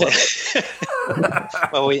fan club.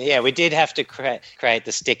 Well, we did have to create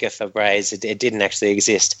the sticker for Braids. It didn't actually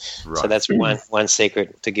exist. Right. So that's one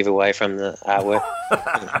secret to give away from the artwork.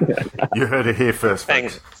 You heard it here first,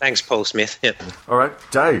 folks. Thanks, Paul Smith. Yep. All right,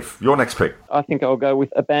 Dave, your next pick. I think I'll go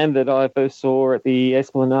with a band that I first saw at the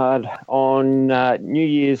Esplanade on New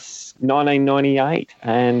Year's 1998,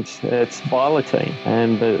 and it's Violetine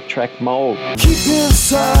and the track Mold. Keep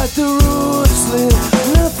inside the rules, live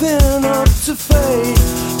nothing up to fate.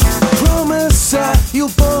 Promise that you'll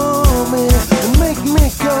bore me and make me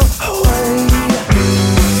go away.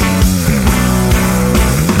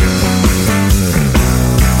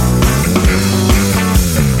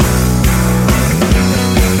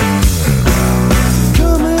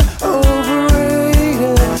 Coming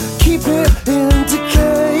overrated, keep it in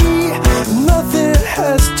decay. Nothing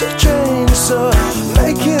has to change, so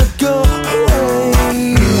make it go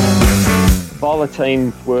away.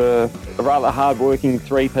 Violetine were a rather hard-working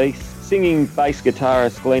three-piece. Singing bass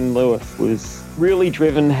guitarist Glenn Lewis was really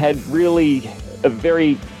driven, had really a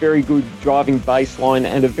very, very good driving bass line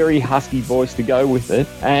and a very husky voice to go with it.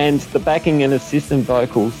 And the backing and assistant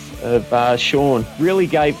vocals of Sean really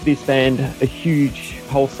gave this band a huge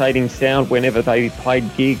pulsating sound whenever they played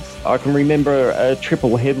gigs. I can remember a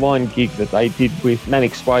triple headline gig that they did with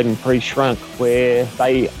Manic Suede and Pre-Shrunk, where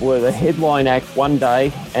they were the headline act one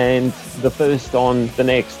day and the first on the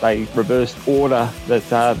next. They reversed order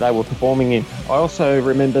that they were performing in. I also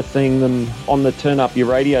remember seeing them on the Turn Up Your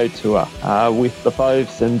Radio tour with the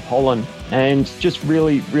Fauves and Pollen, and just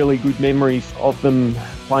really, really good memories of them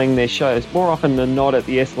playing their shows, more often than not at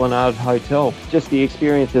the Esplanade Hotel. Just the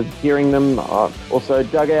experience of hearing them. I've also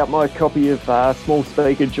dug out my copy of Small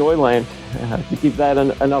Speaker Joyland to give that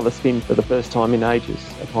another spin for the first time in ages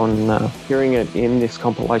upon hearing it in this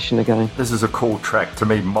compilation again. This is a cool track. To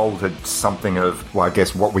me, moulded something of, well, I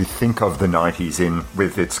guess what we think of the 90s in,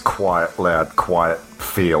 with its quiet, loud, quiet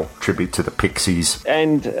feel, tribute to the Pixies.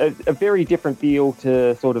 And a very different feel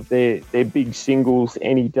to sort of their big singles,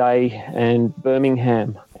 Any Day and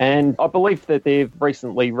Birmingham. And I believe that they've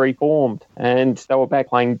recently reformed and they were back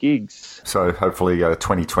playing gigs. So hopefully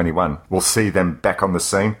 2021, we'll see them back on the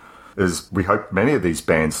scene. As we hope many of these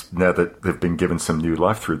bands, now that they've been given some new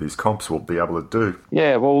life through these comps, will be able to do.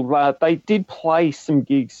 Yeah, well, they did play some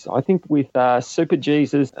gigs, I think, with Super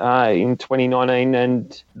Jesus in 2019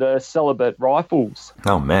 and the Celibate Rifles.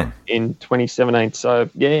 Oh, man. In 2017. So,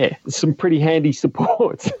 yeah, some pretty handy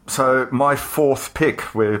support. So, my fourth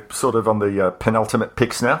pick, we're sort of on the penultimate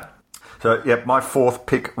picks now. So, yeah, my fourth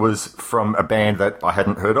pick was from a band that I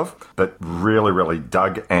hadn't heard of, but really, really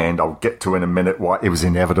dug, and I'll get to in a minute why it was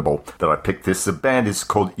inevitable that I picked this. The band is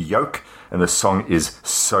called Yoke, and the song is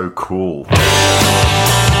So Cool. Bet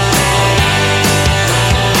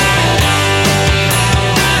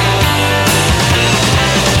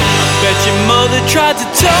your mother tried to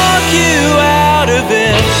talk you out of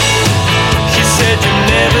it. She said you'd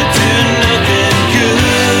never do nothing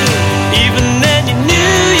good. Even then you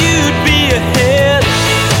knew you'd be ahead.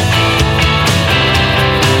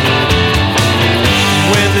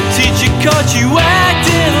 When the teacher caught you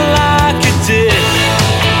acting like a dick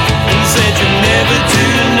and said you'd never do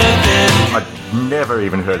nothing. I'd never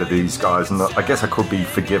even heard of these guys, and I guess I could be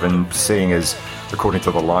forgiven seeing as, according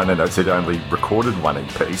to the liner notes, they'd only recorded one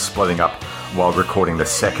EP, splitting up while recording the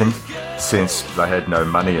second, since they had no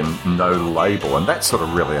money and no label. And that sort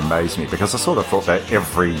of really amazed me, because I sort of thought that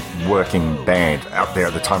every working band out there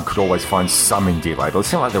at the time could always find some indie label. It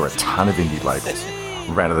seemed like there were a ton of indie labels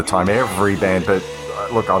around at the time, every band, but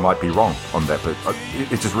look, I might be wrong on that, but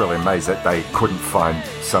it's just really amazed that they couldn't find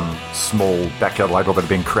some small backyard label that had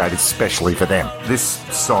been created specially for them. This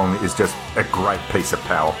song is just a great piece of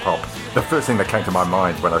power pop. The first thing that came to my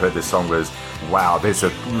mind when I heard this song was, wow, there's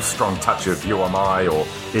a strong touch of You Am I or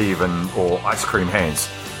Ice Cream Hands,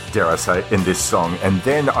 dare I say, in this song. And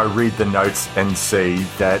then I read the notes and see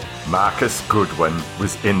that Marcus Goodwin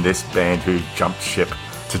was in this band who jumped ship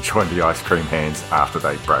to join the Ice Cream Hands after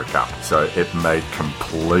they broke up. So it made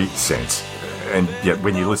complete sense. And yeah,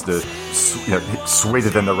 when you listen to Sweeter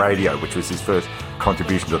Than the Radio, which was his first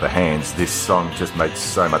contribution to the Hands, this song just made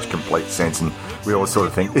so much complete sense. And we always sort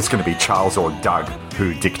of think it's going to be Charles or Doug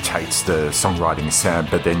who dictates the songwriting sound,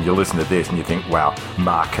 but then you listen to this and you think, wow,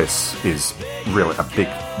 Marcus is really a big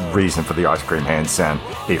reason for the Ice Cream Hands sound,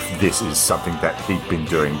 if this is something that he'd been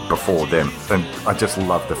doing before them. And I just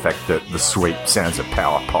love the fact that the sweet sounds of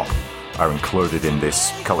power pop are included in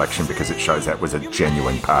this collection, because it shows that was a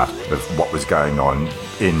genuine part of what was going on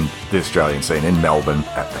in the Australian scene in Melbourne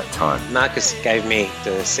at that time. Marcus gave me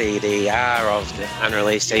the CDR of the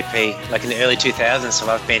unreleased EP like in the early 2000s,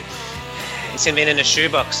 so it's been in a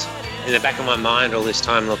shoebox in the back of my mind all this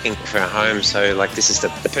time looking for a home. So like this is the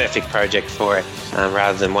perfect project for it,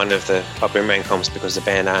 rather than one of the Pop Boomerang comps, because the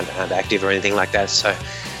band aren't active or anything like that. So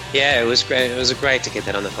yeah, it was great. It was great to get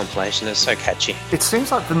that on the compilation. It's so catchy. It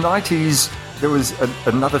seems like the 90s, there was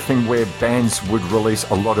another thing where bands would release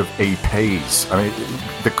a lot of EPs. I mean,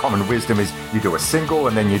 the common wisdom is you do a single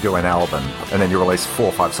and then you do an album, and then you release 4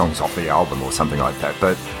 or 5 songs off the album or something like that.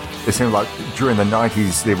 But it seemed like during the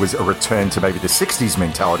 90s, there was a return to maybe the 60s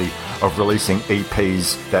mentality of releasing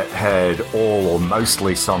EPs that had all or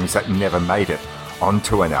mostly songs that never made it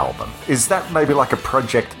onto an album. Is that maybe like a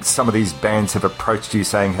project some of these bands have approached you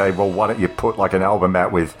saying, hey, well, why don't you put like an album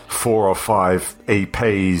out with 4 or 5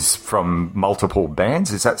 EPs from multiple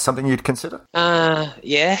bands? Is that something you'd consider?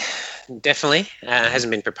 Yeah, definitely. It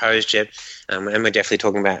hasn't been proposed yet. And we're definitely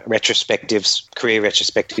talking about retrospectives, career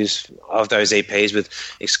retrospectives of those EPs with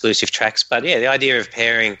exclusive tracks. But yeah, the idea of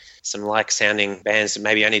pairing some like-sounding bands that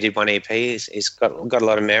maybe only did one EP is got a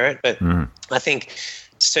lot of merit. But I think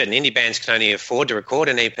certain indie bands can only afford to record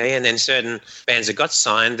an EP, and then certain bands that got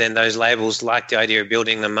signed, then those labels liked the idea of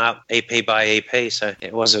building them up EP by EP. So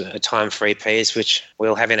it was a time for EPs, which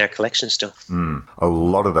we'll have in our collection still. A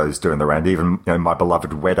lot of those doing the round. Even my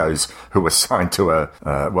beloved Wedos, who were signed to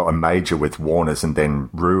a major with Warner's, and then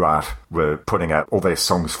Ruart were putting out all their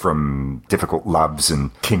songs from Difficult Loves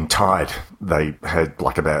and King Tide. They had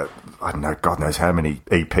like about, I don't know, God knows how many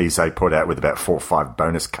EPs they put out with about 4 or 5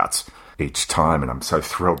 bonus cuts each time, and I'm so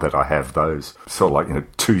thrilled that I have those. Sort of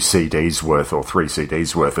like 2 CDs worth or 3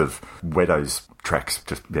 CDs worth of Wedos tracks.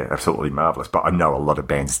 Just, yeah, absolutely marvellous. But I know a lot of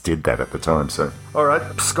bands did that at the time. So, all right,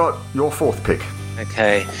 Scott, your 4th pick.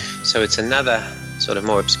 Okay, so it's another sort of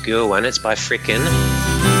more obscure one. It's by Frickin'.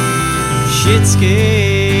 Shit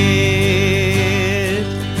scared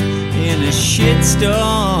in a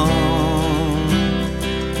shitstorm,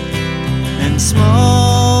 and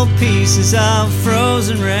small pieces of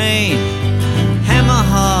frozen rain hammer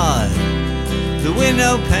hard the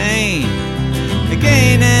window pane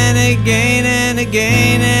again and again and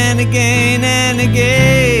again and again and again.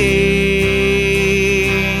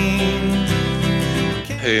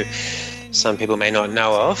 Who some people may not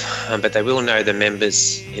know of, but they will know the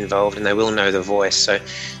members involved and they will know the voice. So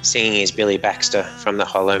singing is Billy Baxter from the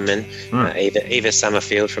Hollowmen, Eva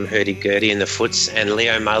Summerfield from Hurdy Gurdy and the Foots, and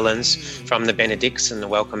Leo Mullins from the Benedicts and the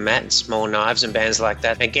Welcome Mat and Small Knives and bands like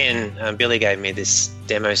that. Again, Billy gave me this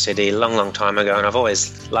demo CD a long time ago, and I've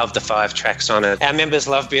always loved the 5 tracks on it. Our members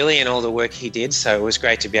love Billy and all the work he did, so it was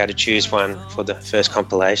great to be able to choose one for the first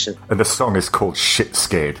compilation. And the song is called Shit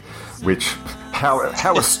Scared, which...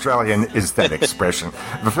 How Australian is that expression?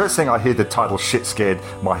 The first thing I hear the title Shit Scared,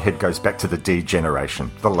 my head goes back to the D Generation,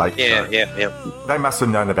 the late show. Yeah. They must have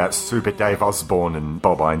known about Super Dave Osborne and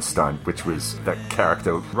Bob Einstein, which was that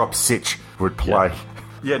character Rob Sitch would play.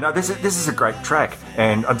 Yeah, no, this is a great track.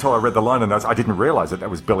 And until I read the liner notes, I didn't realise that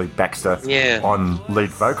was Billy Baxter on lead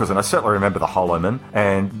vocals. And I certainly remember the Hollowmen.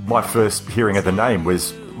 And my first hearing of the name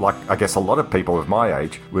was, like I guess a lot of people of my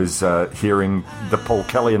age, was hearing the Paul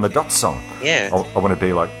Kelly and the Dots song. Yeah. I want to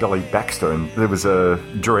be like Billy Baxter. And there was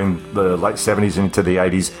during the late 70s and into the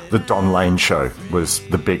 80s, the Don Lane Show was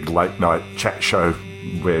the big late night chat show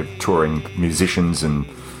where touring musicians and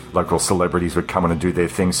local celebrities would come on and do their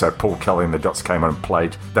thing. So Paul Kelly and the Dots came on and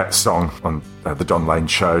played that song on the Don Lane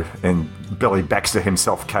Show, and Billy Baxter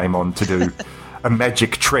himself came on to do a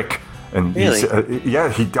magic trick. And really?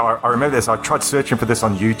 I remember this. I tried searching for this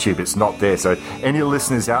on YouTube. It's not there. So any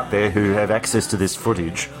listeners out there who have access to this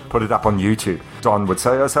footage, put it up on YouTube. Don would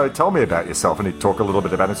say, so tell me about yourself. And he'd talk a little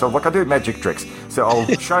bit about himself. Look, I do magic tricks. So I'll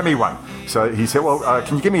show me one. So he said,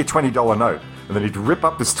 can you give me a $20 note? And then he'd rip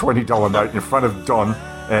up this $20 note in front of Don.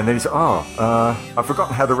 And then he said, I've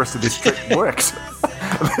forgotten how the rest of this trick works.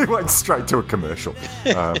 And then he went straight to a commercial.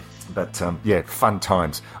 But, fun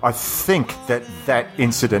times. I think that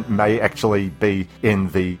incident may actually be in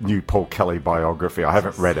the new Paul Kelly biography. I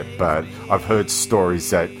haven't read it, but I've heard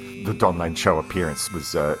stories that the Don Lane Show appearance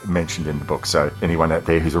was mentioned in the book. So anyone out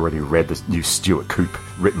there who's already read the new Stuart Coupe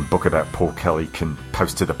written book about Paul Kelly can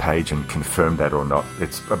post to the page and confirm that or not.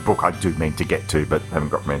 It's a book I do mean to get to, but haven't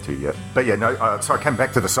got around to yet. But so I came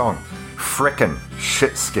back to the song. Frickin'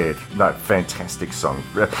 Shit Scared. No, fantastic song.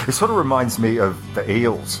 It sort of reminds me of the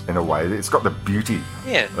Eels in a way. It's got the beauty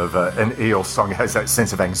of an Eels song. It has that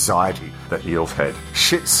sense of anxiety that Eels had.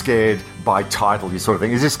 Shit Scared by title, you sort of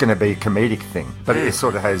think, is this going to be a comedic thing? But it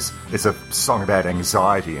sort of it's a song about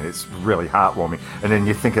anxiety, and it's really heartwarming. And then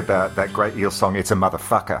you think about that great Eels song, It's a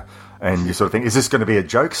Motherfucker. And you sort of think, is this going to be a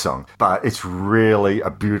joke song? But it's really a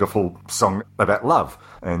beautiful song about love.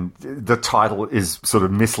 And the title is sort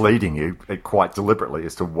of misleading you quite deliberately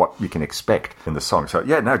as to what you can expect in the song. So,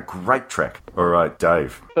 great track. All right,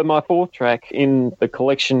 Dave. For my 4th track in the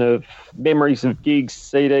collection of memories of gigs,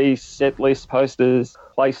 CDs, set lists, posters,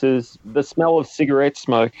 places, the smell of cigarette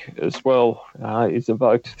smoke as well is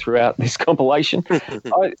evoked throughout this compilation.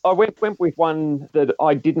 I went with one that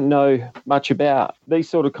I didn't know much about. These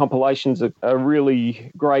sort of compilations are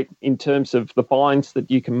really great in terms of the finds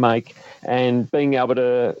that you can make and being able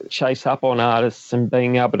to chase up on artists and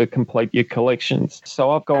being able to complete your collections.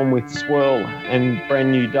 So I've gone with Swirl and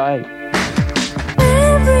Brand New Day.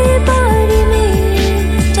 Everybody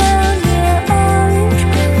meets down near Orange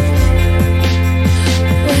Grove,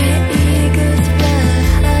 where eagles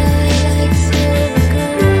fly like silver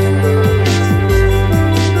gulls.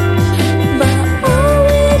 But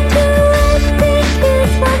all we do, I think,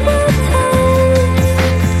 is rub our toes,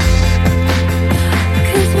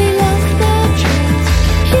 'cause we lost our trust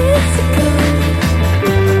years ago.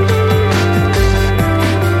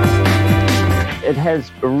 It has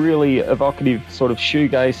a really evocative sort of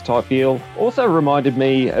shoegaze type feel. Also reminded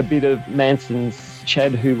me a bit of Manson's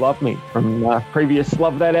Chad Who Loved Me from previous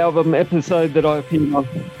Love That Album episode that I appeared on.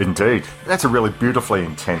 Indeed. That's a really beautifully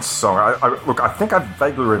intense song. I think I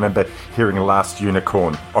vaguely remember hearing Last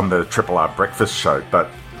Unicorn on the Triple R Breakfast Show,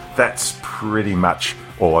 but that's pretty much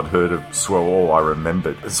all I'd heard of Swell All I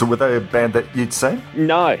remembered. So were they a band that you'd seen?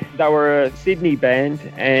 No, they were a Sydney band,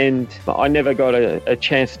 and I never got a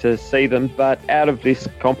chance to see them, but out of this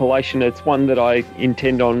compilation, it's one that I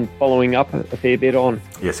intend on following up a fair bit on.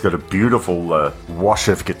 Yeah, it's got a beautiful wash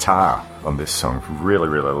of guitar on this song. Really,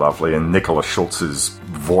 really lovely. And Nicola Schultz's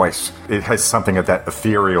voice, it has something of that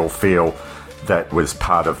ethereal feel that was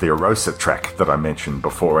part of the Erosa track that I mentioned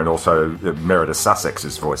before, and also Merida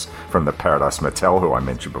Sussex's voice from the Paradise Motel, who I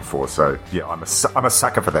mentioned before. So, yeah, I'm a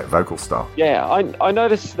sucker for that vocal style. Yeah, I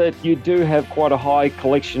noticed that you do have quite a high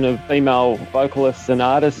collection of female vocalists and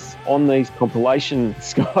artists on these compilations,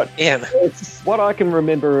 Scott. Yeah. It's what I can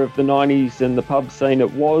remember of the 90s and the pub scene.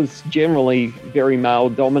 It was generally very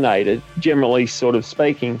male-dominated, generally sort of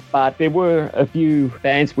speaking, but there were a few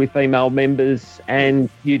bands with female members, and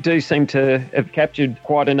you do seem to have captured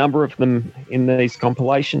quite a number of them in these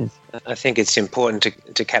compilations. I think it's important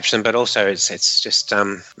to capture them, but also it's just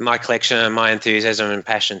my collection and my enthusiasm and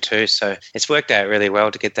passion too. So it's worked out really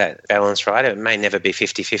well to get that balance right. It may never be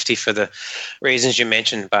 50-50 for the reasons you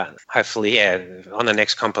mentioned, but hopefully, yeah, on the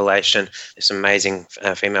next compilation, there's some amazing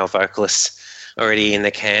female vocalists already in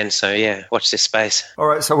the can. So, yeah, watch this space. All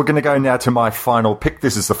right, so we're going to go now to my final pick.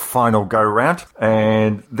 This is the final go-round,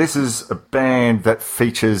 and this is a band that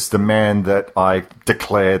features the man that I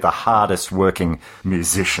declare the hardest working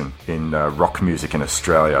musician in rock music in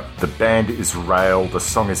Australia. The band is Rail, the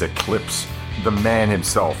song is Eclipse. The man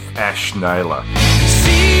himself, Ash Naylor.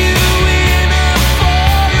 See you in a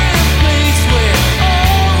foreign place where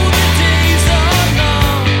all the days are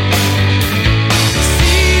long.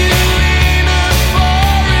 See you in a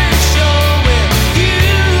foreign show where you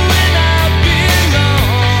and I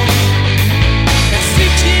belong. And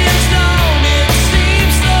 6 years on, it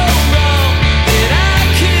seems so wrong that I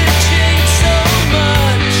could change so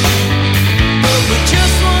much. But with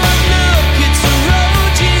just one look, it's a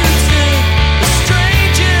road you took, a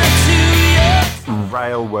stranger to your.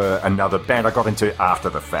 Rail were another band I got into after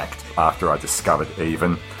the fact, after I discovered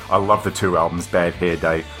Even. I love the two albums, Bad Hair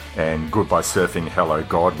Day and Goodbye Surfing, Hello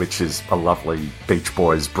God, which is a lovely Beach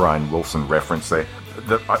Boys Brian Wilson reference there.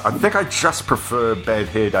 I think I just prefer Bad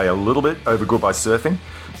Hair Day a little bit over Goodbye Surfing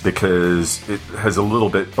because it has a little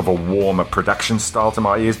bit of a warmer production style to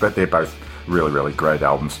my ears, but they're both really, really great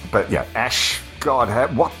albums. But yeah, Ash,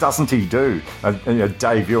 God, what doesn't he do?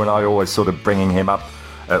 Dave, you and I always sort of bringing him up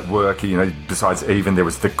at work. Besides Even, there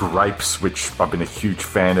was The Grapes, which I've been a huge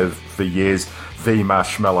fan of for years. The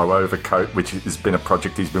Marshmallow Overcoat, which has been a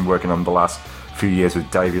project he's been working on the last few years with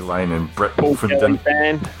Davey Lane and Brett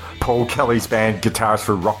Wolfenden. Paul Kelly's band, guitarist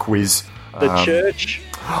for Rock Whiz. The Church.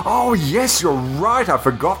 Oh, yes, you're right. I've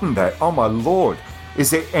forgotten that. Oh, my Lord. Is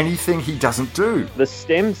there anything he doesn't do? The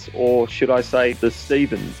Stems, or should I say the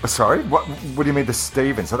Stevens? Sorry? What do you mean the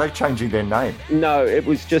Stevens? Are they changing their name? No, it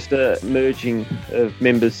was just a merging of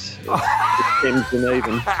members of the Stems and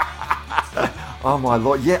Even. Oh, my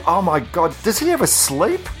Lord. Yeah, oh, my God. Does he ever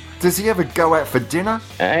sleep? Does he ever go out for dinner?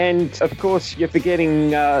 And, of course, you're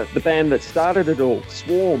forgetting the band that started it all,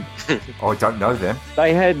 Swarm. Oh, I don't know them.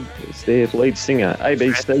 They had their lead singer,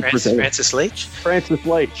 ABC Francis Leach? Francis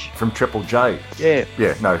Leach. From Triple J. Yeah.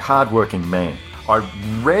 Yeah, no, hard-working man. I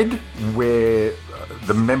read where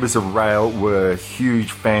the members of Rail were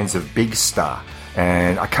huge fans of Big Star.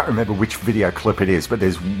 And I can't remember which video clip it is, but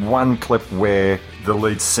there's one clip where the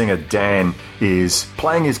lead singer, Dan, is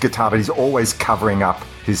playing his guitar, but he's always covering up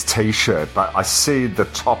his T-shirt. But I see the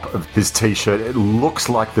top of his T-shirt. It looks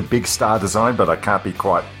like the Big Star design, but I can't be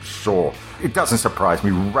quite sure. It doesn't surprise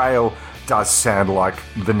me. Rail does sound like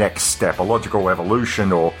the next step, a logical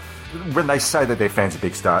evolution, or when they say that they're fans of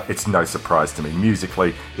Big Star, it's no surprise to me.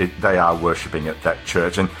 Musically, they are worshipping at that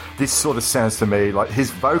church. And this sort of sounds to me like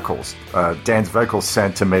his vocals. Dan's vocals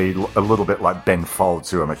sound to me a little bit like Ben Folds,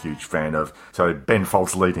 who I'm a huge fan of. So Ben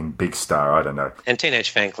Folds leading Big Star, I don't know. And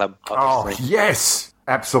Teenage Fan Club, Oh, obviously. yes!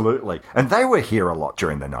 Absolutely. And they were here a lot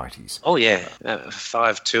during the 90s. Oh, yeah.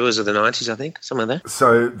 5 tours of the 90s, I think. Something like that.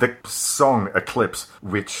 So the song Eclipse,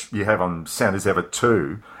 which you have on Sound As Ever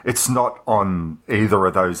 2, it's not on either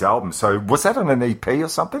of those albums. So was that on an EP or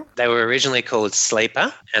something? They were originally called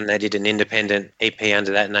Sleeper, and they did an independent EP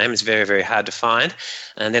under that name. It's very, very hard to find.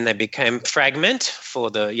 And then they became Fragment for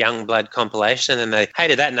the Young Blood compilation, and they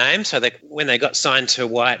hated that name. So when they got signed to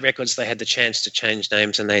White Records, they had the chance to change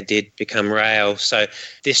names, and they did become Rail. So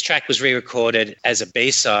this track was re-recorded as a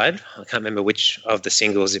B-side. I can't remember which of the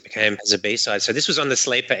singles it became as a B-side. So this was on the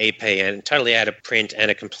Sleeper EP and totally out of print,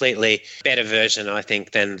 and a completely better version, I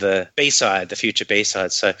think, than the B-side, the future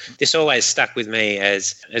B-side. So this always stuck with me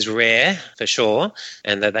as rare, for sure,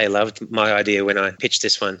 and that they loved my idea when I pitched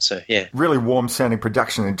this one. So, yeah. Really warm-sounding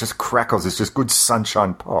production and just crackles. It's just good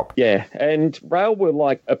sunshine pop. Yeah, and Rail were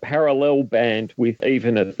like a parallel band with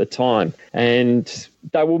Even at the time, and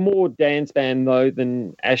they were more Dan's band, though,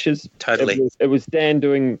 than Ash's. Totally. It was Dan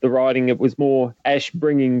doing the writing. It was more Ash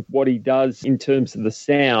bringing what he does in terms of the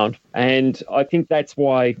sound. And I think that's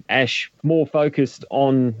why Ash more focused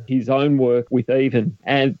on his own work with Even.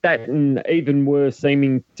 And that and Even were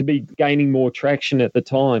seeming to be gaining more traction at the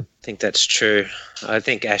time. I think that's true. I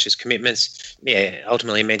think Ash's commitments,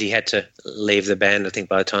 ultimately meant he had to leave the band, I think,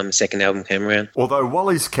 by the time the second album came around. Although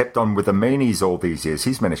Wally's kept on with the Meanies all these years,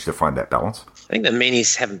 he's managed to find that balance. I think the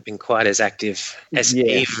Meanies haven't been quite as active as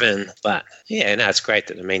Even, but it's great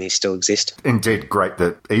that the Meanies still exist. Indeed, great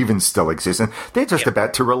that Even still exists. And they're just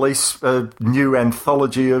about to release a new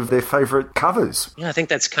anthology of their favourite covers. Yeah, I think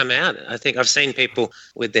that's come out. I think I've seen people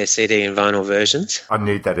with their CD and vinyl versions. I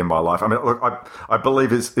need that in my life. I mean, look, I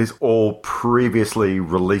believe it's all previously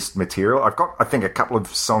released material. I've got, I think, a couple of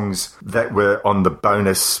songs that were on the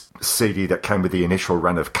bonus CD that came with the initial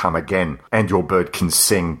run of Come Again. And Your Bird Can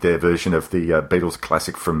Sing, their version of the Beatles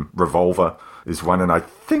classic from Revolver is one. And I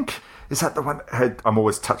think... Is that the one that had I'm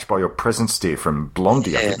Always Touched by Your Presence, Dear from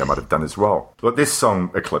Blondie? I think they might have done as well. But this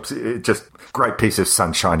song, Eclipse, it just great piece of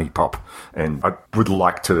sunshiny pop. And I would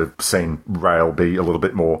like to have seen Rail be a little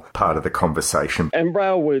bit more part of the conversation. And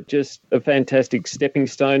Rail were just a fantastic stepping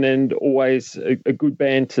stone and always a good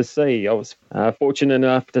band to see. I was fortunate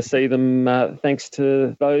enough to see them thanks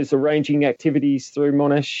to those arranging activities through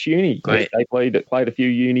Monash Uni. Great. They played a few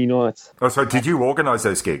uni nights. Oh, so did you organise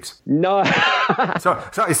those gigs? No. So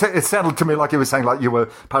it sounded to me like you were saying like you were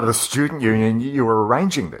part of the student union, you were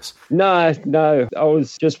arranging this. No. I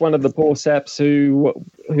was just one of the poor saps who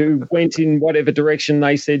went in whatever direction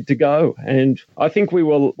they said to go. And I think we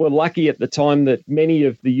were lucky at the time that many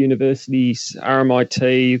of the universities,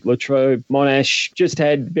 RMIT, La Trobe, Monash, just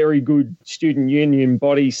had very good student union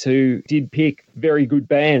bodies who did pick very good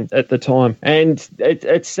bands at the time. And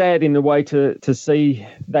it's sad in a way to see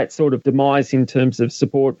that sort of demise in terms of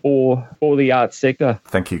support for the arts sector.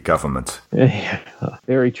 Thank you, government. Yeah,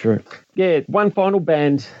 very true. Yeah, one final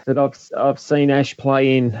band that I've seen Ash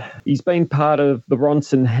play in, he's been part of the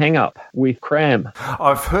Ronson Hang Up with Cram.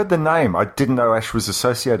 I've heard the name. I didn't know Ash was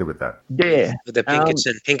associated with that. Yeah. With the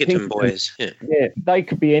Pinkerton boys. Yeah, they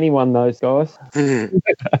could be anyone, those guys.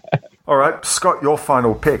 All right, Scott, your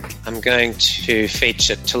final pick. I'm going to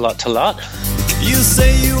feature Talot Talot. You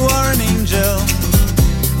say you are an angel,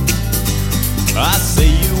 I say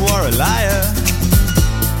you are a liar.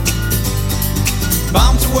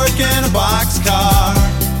 Bound to work in a boxcar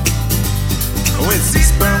with sea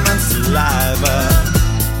sperm and saliva.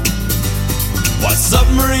 What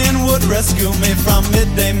submarine would rescue me from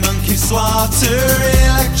midday monkey slaughter?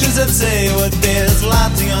 Electricity would be as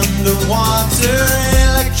lighting underwater.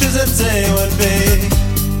 Electricity would be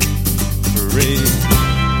free.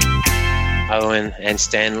 Owen and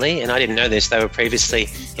Stanley, and I didn't know this, they were previously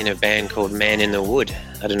in a band called Man in the Wood.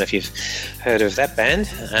 I don't know if you've heard of that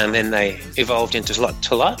band. And then they evolved into Talot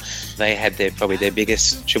Talot. They had probably their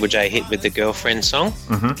biggest Triple J hit with the Girlfriend song.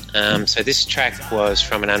 Mm-hmm. So this track was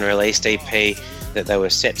from an unreleased EP that they were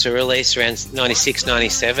set to release around 96,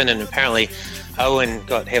 97, and apparently Owen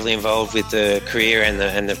got heavily involved with the career and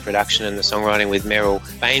the production and the songwriting with Meryl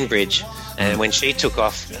Bainbridge. And when she took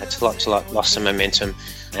off, Talot Talot lost some momentum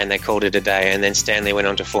and they called it a day. And then Stanley went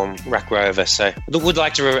on to form Ruck Rover. So would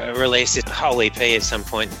like to release this whole EP at some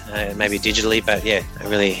point, maybe digitally. But yeah, I'm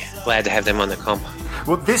really glad to have them on the comp.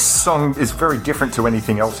 Well, this song is very different to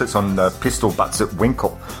anything else that's on Pistol Butts at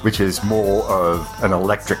Winkle, which is more of an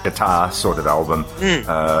electric guitar sort of album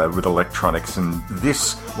with electronics. And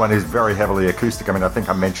this one is very heavily acoustic. I mean, I think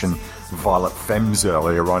I mentioned Violent Femmes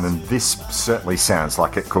earlier on, and this certainly sounds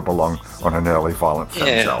like it could belong on an early Violent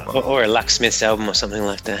Femmes album. Or a Lucksmiths album or something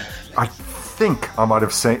like that. I think I might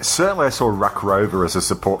have seen... Certainly I saw Ruck Rover as a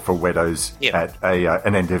support for Weddos at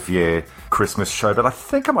an end-of-year Christmas show, but I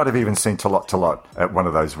think I might have even seen Talot Talot at one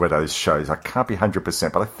of those Weddos shows. I can't be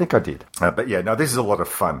 100%, but I think I did. But yeah, no, this is a lot of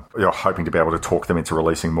fun. You're hoping to be able to talk them into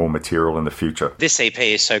releasing more material in the future. This EP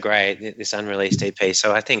is so great, this unreleased EP,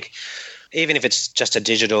 so I think even if it's just a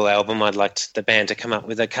digital album, I'd like the band to come up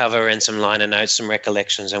with a cover and some liner notes, some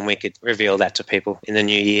recollections, and we could reveal that to people in the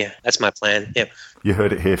new year. That's my plan. Yep. You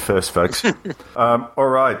heard it here first, folks. All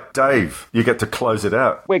right, Dave, you get to close it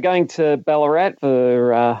out. We're going to Ballarat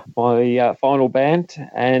for my final band,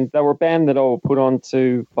 and they were a band that I was put on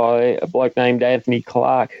to by a bloke named Anthony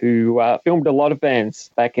Clark, who filmed a lot of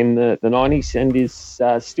bands back in the 90s and is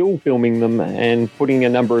still filming them and putting a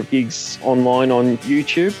number of gigs online on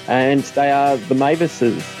YouTube, and they are the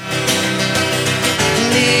Mavises.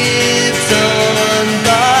 Lives on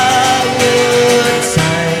Barwood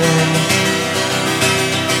Town.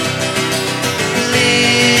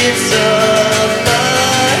 Lives on the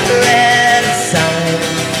red sign.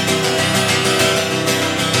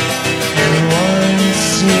 And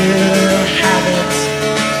once you have it,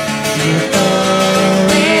 you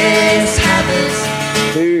always have it.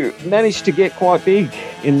 Who managed to get quite big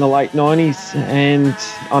in the late 90s, and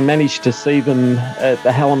I managed to see them at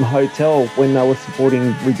the Hallam Hotel when they were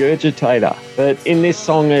supporting Regurgitator. But in this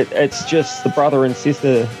song, it's just the brother and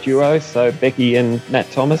sister duo, so Becky and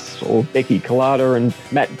Matt Thomas, or Becky Collada and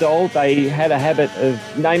Matt Dole. They had a habit of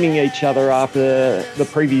naming each other after the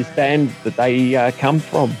previous band that they come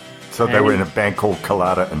from. So they were in a band called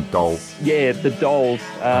Collada and Dole. Yeah, the Doles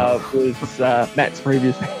was Matt's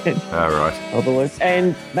previous band. All right. I believe.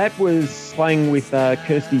 And Matt was playing with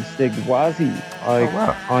Kirsty Stegwazi.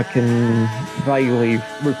 I can vaguely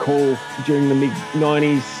recall during the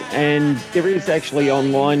mid-90s, and there is actually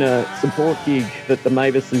online a support gig that the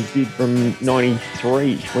Mavises did from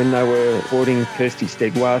 93 when they were supporting Kirsty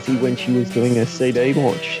Stegwazi when she was doing a CD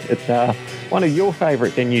launch at one of your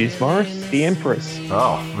favourite venues, Morris, the Empress.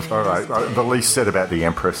 Oh, all right. The least said about the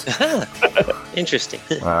Empress. Interesting.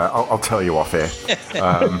 I'll tell you off air.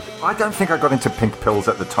 I don't think I got into Pink Pills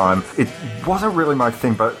at the time. It wasn't really my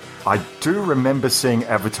thing, but I do remember seeing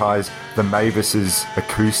advertised the Mavises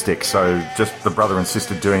acoustic, so just the brother and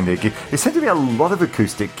sister doing their gig. There seemed to be a lot of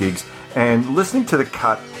acoustic gigs, and listening to the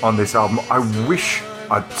cut on this album, I wish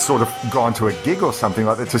I'd sort of gone to a gig or something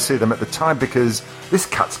like that to see them at the time, because this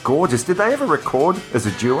cut's gorgeous. Did they ever record as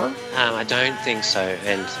a duo? I don't think so.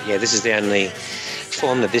 And yeah, this is the only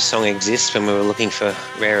form that this song exists when we were looking for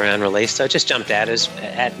rare and unreleased. So it just jumped out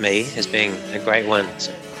at me as being a great one.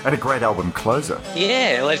 So. And a great album closer.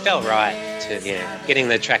 Yeah, well, it felt right. Getting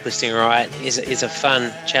the track listing right is a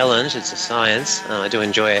fun challenge. It's a science. I do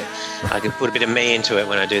enjoy it. I can put a bit of me into it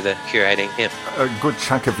when I do the curating. Yeah. A good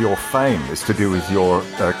chunk of your fame is to do with your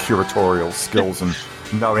curatorial skills and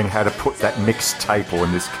knowing how to put that mixtape, or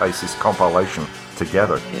in this case, this compilation,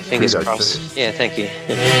 together. Yeah, fingers crossed. Yeah, thank you.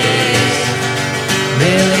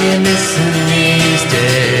 Really missing these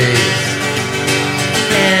days.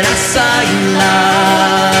 And I saw you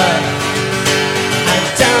live. I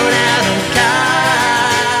don't have a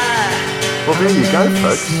car. Well, there you go,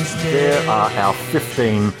 folks. There are our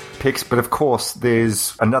 15 picks, but of course,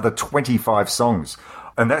 there's another 25 songs.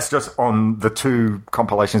 And that's just on the two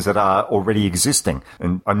compilations that are already existing.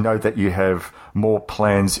 And I know that you have more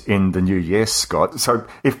plans in the new year, Scott. So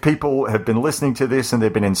if people have been listening to this and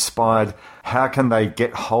they've been inspired, how can they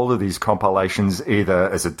get hold of these compilations, either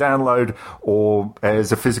as a download or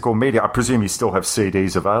as a physical media? I presume you still have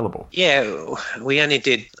CDs available. Yeah, we only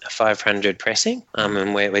did 500 pressing,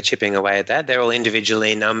 and we're chipping away at that. They're all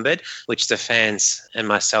individually numbered, which the fans and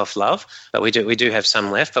myself love. But we do have some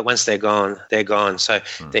left. But once they're gone, they're gone. So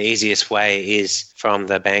the easiest way is from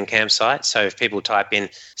the Bandcamp site. So if people type in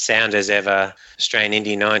Sound As Ever Australian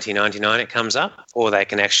Indie 1999, it comes up, or they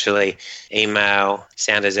can actually email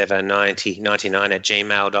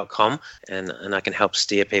soundasever9099@gmail.com, and I can help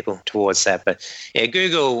steer people towards that. But yeah,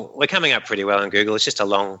 Google, we're coming up pretty well on Google. It's just a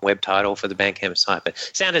long web title for the Bandcamp site, but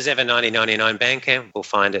Sound As Ever 9099 Bandcamp, we'll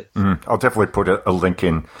find it. I'll definitely put a link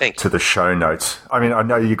in to the show notes. I mean, I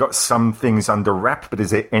know you got some things under wrap, but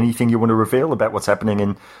is there anything you want to reveal about what's happening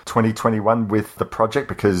in 2021 with the project?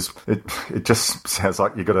 Because it just sounds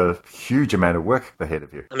like you've got a huge amount of work ahead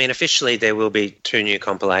of you. I mean, officially there will be 2 new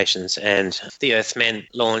compilations and the Earthmen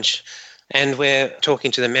launch, and we're talking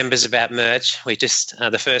to the members about merch. We just,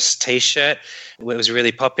 the first T-shirt was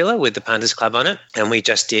really popular with the Punters Club on it, and we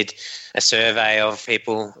just did a survey of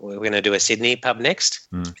people. We're going to do a Sydney pub next,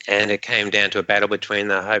 and it came down to a battle between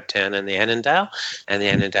the Hopetown and the Annandale, and the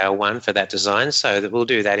Annandale won for that design. So that we'll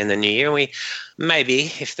do that in the new year. And we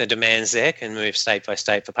maybe, if the demand's there, can move state by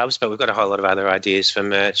state for pubs, but we've got a whole lot of other ideas for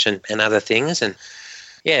merch and other things. And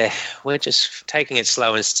yeah, we're just taking it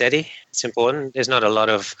slow and steady. It's important. There's not a lot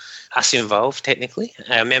of us involved technically.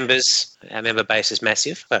 Our member base is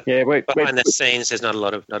massive, but yeah, behind the scenes, there's not a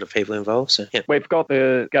lot of people involved. So yeah. We've got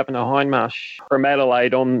the Governor Hindmarsh from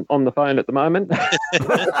Adelaide on the phone at the moment.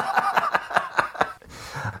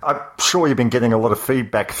 I'm sure you've been getting a lot of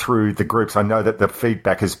feedback through the groups. I know that the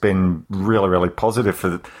feedback has been really, really positive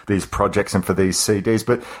for these projects and for these CDs,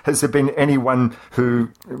 but has there been anyone who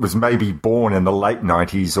was maybe born in the late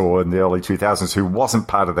 90s or in the early 2000s who wasn't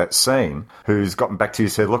part of that scene, who's gotten back to you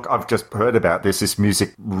and said, look, I've just heard about this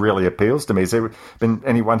music really appeals to me? Has there been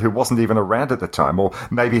anyone who wasn't even around at the time? Or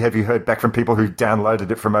maybe have you heard back from people who downloaded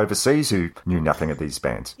it from overseas who knew nothing of these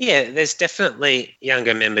bands? Yeah, there's definitely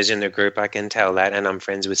younger members in the group, I can tell that, and I'm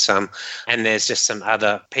friends with some. And there's just some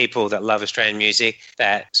other people that love Australian music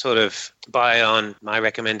that sort of buy on my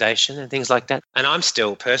recommendation and things like that. And I'm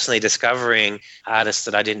still personally discovering artists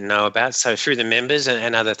that I didn't know about, so through the members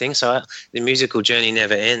and other things. So the musical journey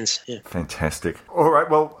never ends. Yeah. Fantastic. All right,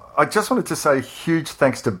 well, I just wanted to say huge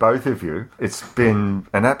thanks to both of you. It's been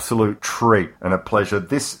an absolute treat and a pleasure.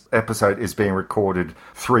 This episode is being recorded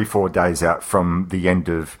 3-4 days out from the end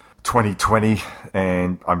of 2020,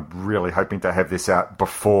 and I'm really hoping to have this out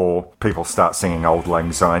before people start singing Auld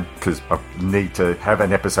Lang Syne, because I need to have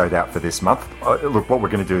an episode out for this month. Look, what we're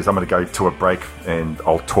going to do is I'm going to go to a break and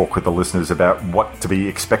I'll talk with the listeners about what to be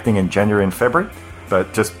expecting in January and February.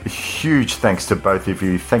 But just huge thanks to both of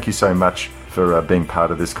you. Thank you so much for being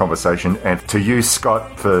part of this conversation, and to you,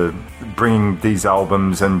 Scott, for bringing these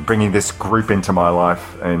albums and bringing this group into my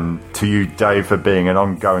life, and to you, Dave, for being an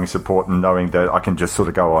ongoing support and knowing that I can just sort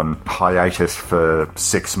of go on hiatus for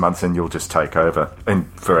 6 months and you'll just take over, and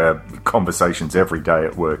for our conversations every day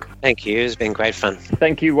at work. Thank you. It's been great fun.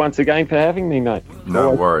 Thank you once again for having me, mate.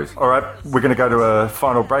 No worries. All right, we're going to go to a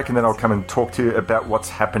final break and then I'll come and talk to you about what's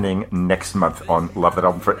happening next month on Love That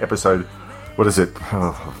Album for episode, what is it?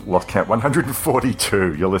 Oh, lost count.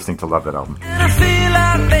 142. You're listening to Love That Album. And I feel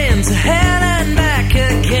I've been to hell and back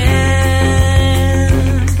again,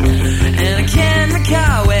 and I can't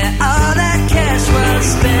recall where all that cash was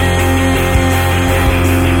spent.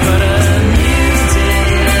 But a new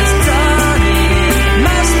day is dawning. It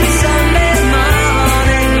must be Sunday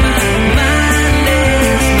morning. My mind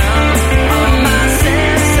is numb. All my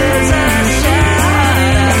senses are shut.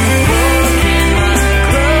 I'm walking my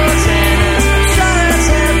clothes and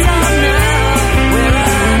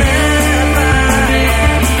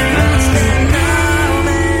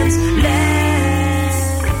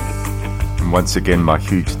once again, my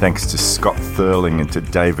huge thanks to Scott Thurling and to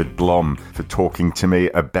David Blom for talking to me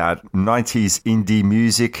about 90s indie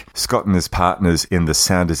music. Scott and his partners in the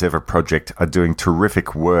Sound As Ever project are doing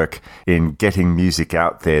terrific work in getting music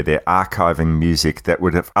out there. They're archiving music that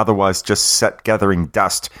would have otherwise just sat gathering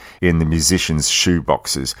dust in the musicians'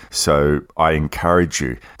 shoeboxes. So I encourage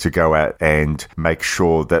you to go out and make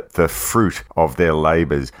sure that the fruit of their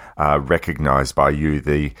labours are recognised by you,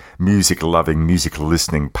 the music-loving,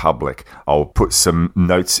 music-listening public. I'll put some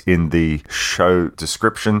notes in the show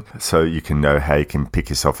description so you can know how you can pick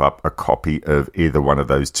yourself up a copy of either one of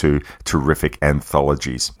those two terrific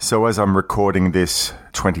anthologies. So as I'm recording this,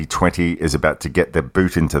 2020 is about to get their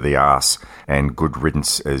boot into the arse, and good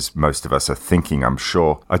riddance, as most of us are thinking, I'm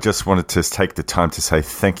sure. I just wanted to take the time to say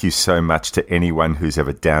thank you so much to anyone who's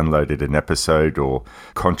ever downloaded an episode or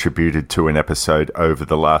contributed to an episode over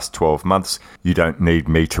the last 12 months. You don't need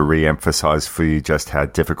me to re-emphasize for you just how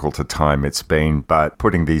difficult a time it's been, but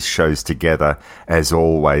putting these shows together, as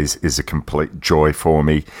always, is a complete joy for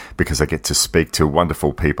me because I get to speak to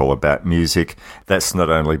wonderful people about music. That's not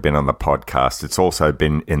only been on the podcast, it's also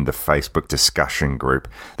been in the Facebook discussion group.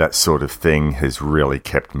 That sort of thing has really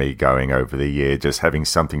kept me going over the year, just having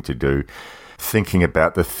something to do, thinking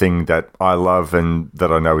about the thing that I love and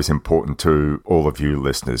that I know is important to all of you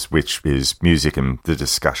listeners, which is music and the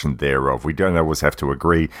discussion thereof. We don't always have to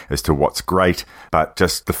agree as to what's great, but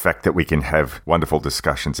just the fact that we can have wonderful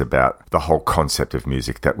discussions about the whole concept of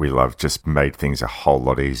music that we love just made things a whole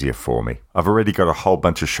lot easier for me. I've already got a whole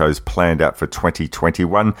bunch of shows planned out for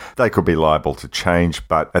 2021. They could be liable to change,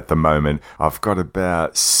 but at the moment I've got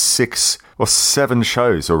about 6 or 7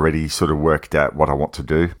 shows already sort of worked out what I want to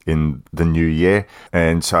do in the new year.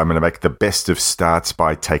 And so I'm going to make the best of starts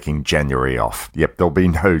by taking January off. Yep, there'll be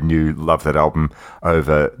no new Love That Album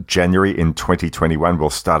over January in 2021. We'll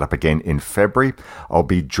start up again in February. I'll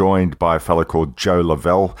be joined by a fellow called Joe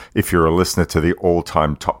Lavelle. If you're a listener to the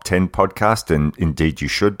All-Time Top 10 podcast, and indeed you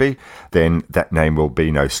should be, then that name will be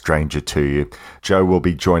no stranger to you. Joe will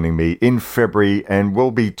be joining me in February, and we'll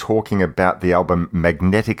be talking about the album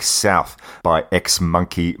Magnetic South by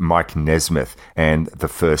ex-Monkey Mike Nesmith and the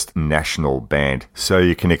First National Band. So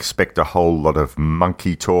you can expect a whole lot of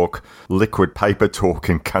monkey talk, liquid paper talk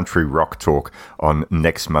and country rock talk on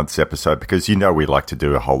next month's episode, because you know we like to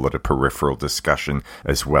do a whole lot of peripheral discussion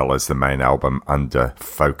as well as the main album under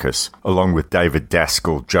focus. Along with David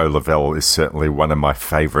Daskell, Joe Lavelle is certainly one of my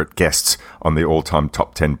favourite guests on the all-time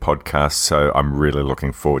Top 10 podcast, so I'm really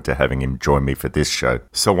looking forward to having him join me for this show.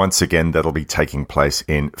 So once again, that'll be taking place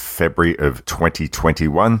in February of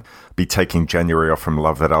 2021. Be taking January off from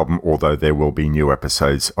Love That Album, although there will be new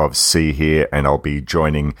episodes of See Here, and I'll be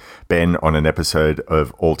joining Ben on an episode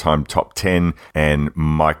of All Time Top 10 and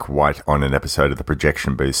Mike White on an episode of The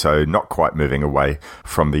Projection Booth. So not quite moving away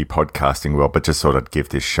from the podcasting world, but just thought I'd give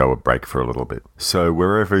this show a break for a little bit. So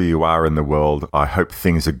wherever you are in the world, I hope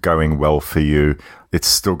things are going well for you. It's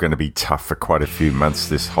still going to be tough for quite a few months.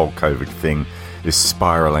 This whole COVID thing is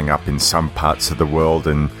spiraling up in some parts of the world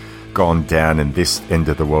and gone down in this end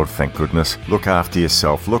of the world, thank goodness. Look after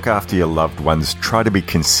yourself, look after your loved ones, try to be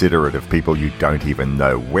considerate of people you don't even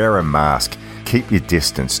know, wear a mask, keep your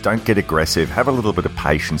distance, don't get aggressive, have a little bit of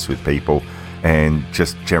patience with people, and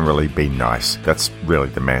just generally be nice. That's really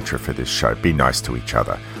the mantra for this show, be nice to each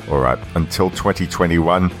other. Alright, until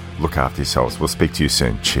 2021, look after yourselves. We'll speak to you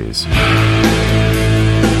soon. Cheers.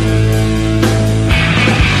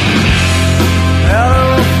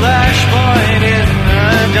 Hello, flashpoint in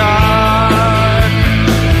the dark.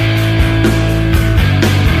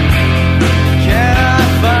 Can I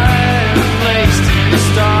find a place to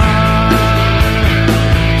start?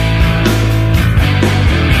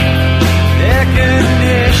 Air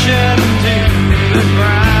conditioned to the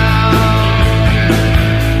ground.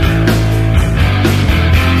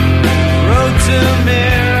 Road to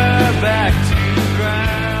mirror back to the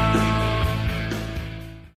ground.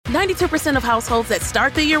 92% of households that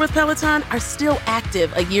start the year with Peloton are still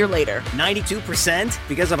active a year later. 92%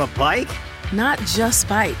 because of a bike? Not just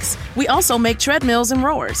bikes. We also make treadmills and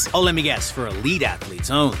rowers. Oh, let me guess, for elite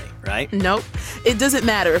athletes only, right? Nope. It doesn't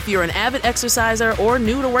matter if you're an avid exerciser or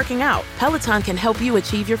new to working out. Peloton can help you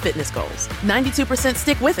achieve your fitness goals. 92%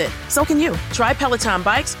 stick with it. So can you. Try Peloton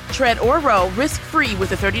bikes, tread or row risk-free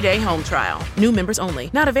with a 30-day home trial. New members only.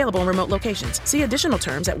 Not available in remote locations. See additional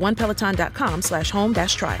terms at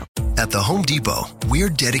onepeloton.com/home-trial. At the Home Depot, we're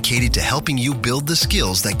dedicated to helping you build the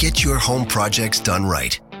skills that get your home projects done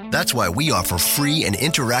right. That's why we offer free and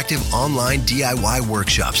interactive online DIY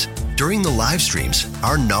workshops. During the live streams,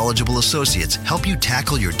 our knowledgeable associates help you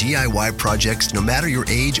tackle your DIY projects no matter your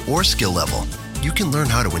age or skill level. You can learn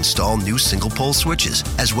how to install new single-pole switches,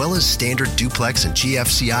 as well as standard duplex and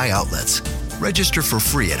GFCI outlets. Register for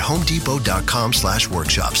free at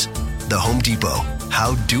homedepot.com/workshops. The Home Depot,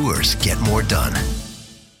 how doers get more done.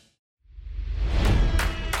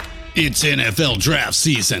 It's NFL draft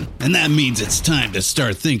season, and that means it's time to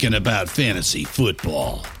start thinking about fantasy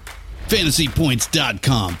football.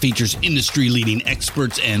 FantasyPoints.com features industry-leading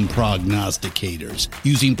experts and prognosticators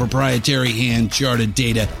using proprietary hand-charted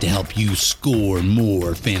data to help you score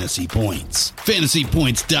more fantasy points.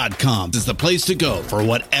 FantasyPoints.com is the place to go for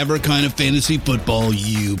whatever kind of fantasy football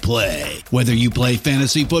you play. Whether you play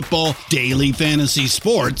fantasy football, daily fantasy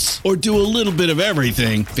sports, or do a little bit of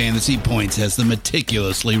everything, Fantasy Points has the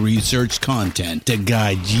meticulously researched content to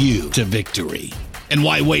guide you to victory. And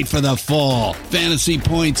why wait for the fall? Fantasy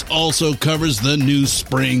Points also covers the new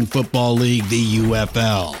spring football league, the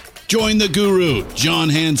UFL. Join the guru, John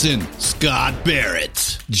Hansen, Scott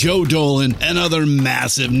Barrett, Joe Dolan, and other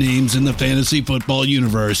massive names in the fantasy football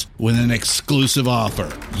universe with an exclusive offer.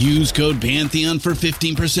 Use code Pantheon for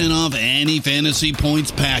 15% off any Fantasy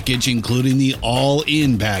Points package, including the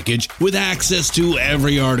all-in package, with access to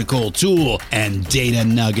every article, tool, and data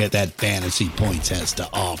nugget that Fantasy Points has to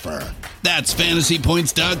offer. That's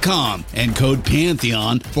FantasyPoints.com and code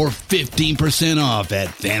Pantheon for 15% off at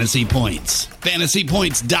Fantasy Points.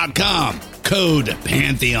 FantasyPoints.com, code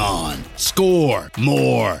Pantheon. Score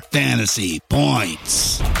more fantasy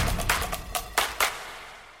points.